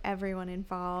adjustment for everyone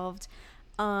involved.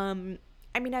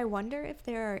 I mean, I wonder if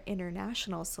there are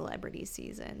international celebrity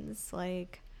seasons.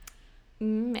 Like, I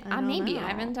don't maybe know. I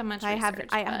haven't done much. I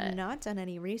research, have but- not done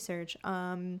any research.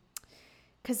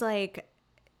 'Cause like,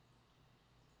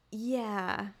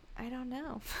 yeah, I don't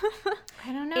know.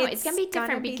 I don't know. It's gonna be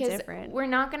different be because different. we're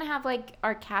not gonna have like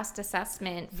our cast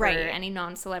assessment for Right. any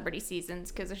non-celebrity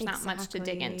seasons because there's not much to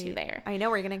dig into Exactly. there. I know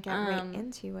we're gonna get right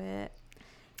into it.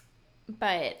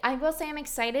 But I will say I'm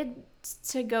excited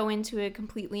to go into a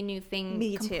completely new thing.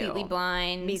 Me too. Completely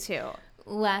blind. Me too.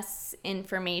 Less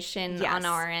information Yes. on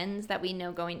our ends that we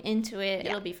know going into it.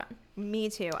 Yeah. It'll be fun. Me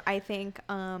too. I think,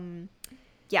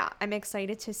 yeah, I'm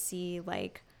excited to see,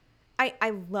 like,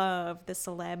 I love the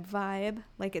celeb vibe.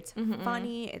 Like, it's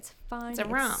funny, it's fun, It's a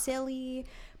romp. silly.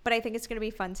 But I think it's going to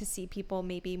be fun to see people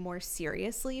maybe more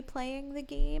seriously playing the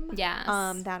game. Yes.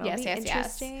 That'll be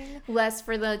interesting. Less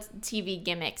for the TV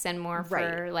gimmicks and more for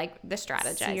Right. like the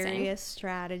strategizing. Serious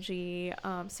strategy.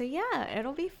 So, yeah,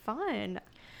 it'll be fun.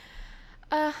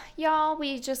 Y'all,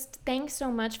 we just thanks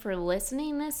so much for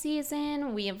listening this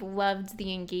season. We have loved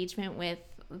the engagement with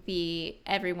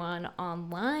everyone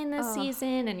online this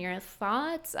season and your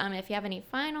thoughts. If you have any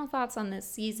final thoughts on this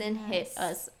season, hit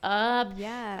us up.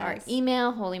 Yes. Our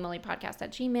email,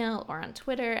 holymolypodcast@gmail.com, or on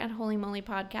Twitter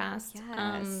 @holymolypodcast.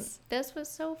 Yes. This was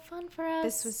so fun for us.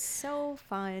 This was so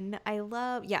fun. We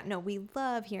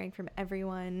love hearing from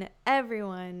everyone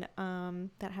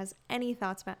that has any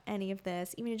thoughts about any of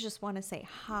this, even if you just want to say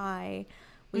hi.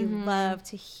 We love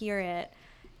to hear it.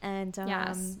 And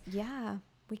Yes. yeah,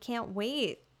 we can't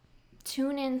wait.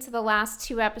 Tune in to the last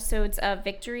 2 episodes of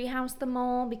Victory House the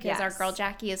Mole because our Yes. girl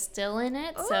Jackie is still in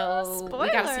it. Ooh, So we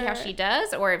gotta see how spoiler. she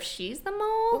does, or if she's the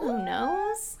mole. Who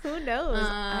knows? Who knows?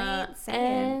 I ain't saying.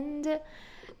 And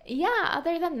Yeah,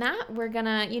 other than that, we're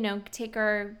gonna, take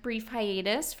our brief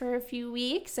hiatus for a few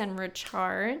weeks and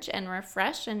recharge and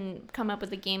refresh and come up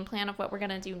with a game plan of what we're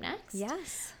gonna do next.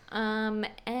 Yes. And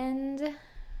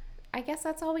I guess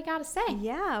that's all we gotta say.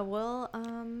 Yeah, we'll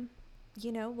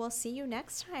see you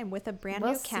next time with a brand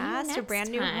We'll new see you cast, a next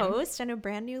brand new time. host, and a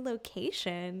brand new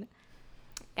location.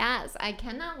 Yes, I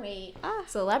cannot wait.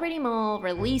 Celebrity Mole,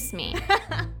 release me.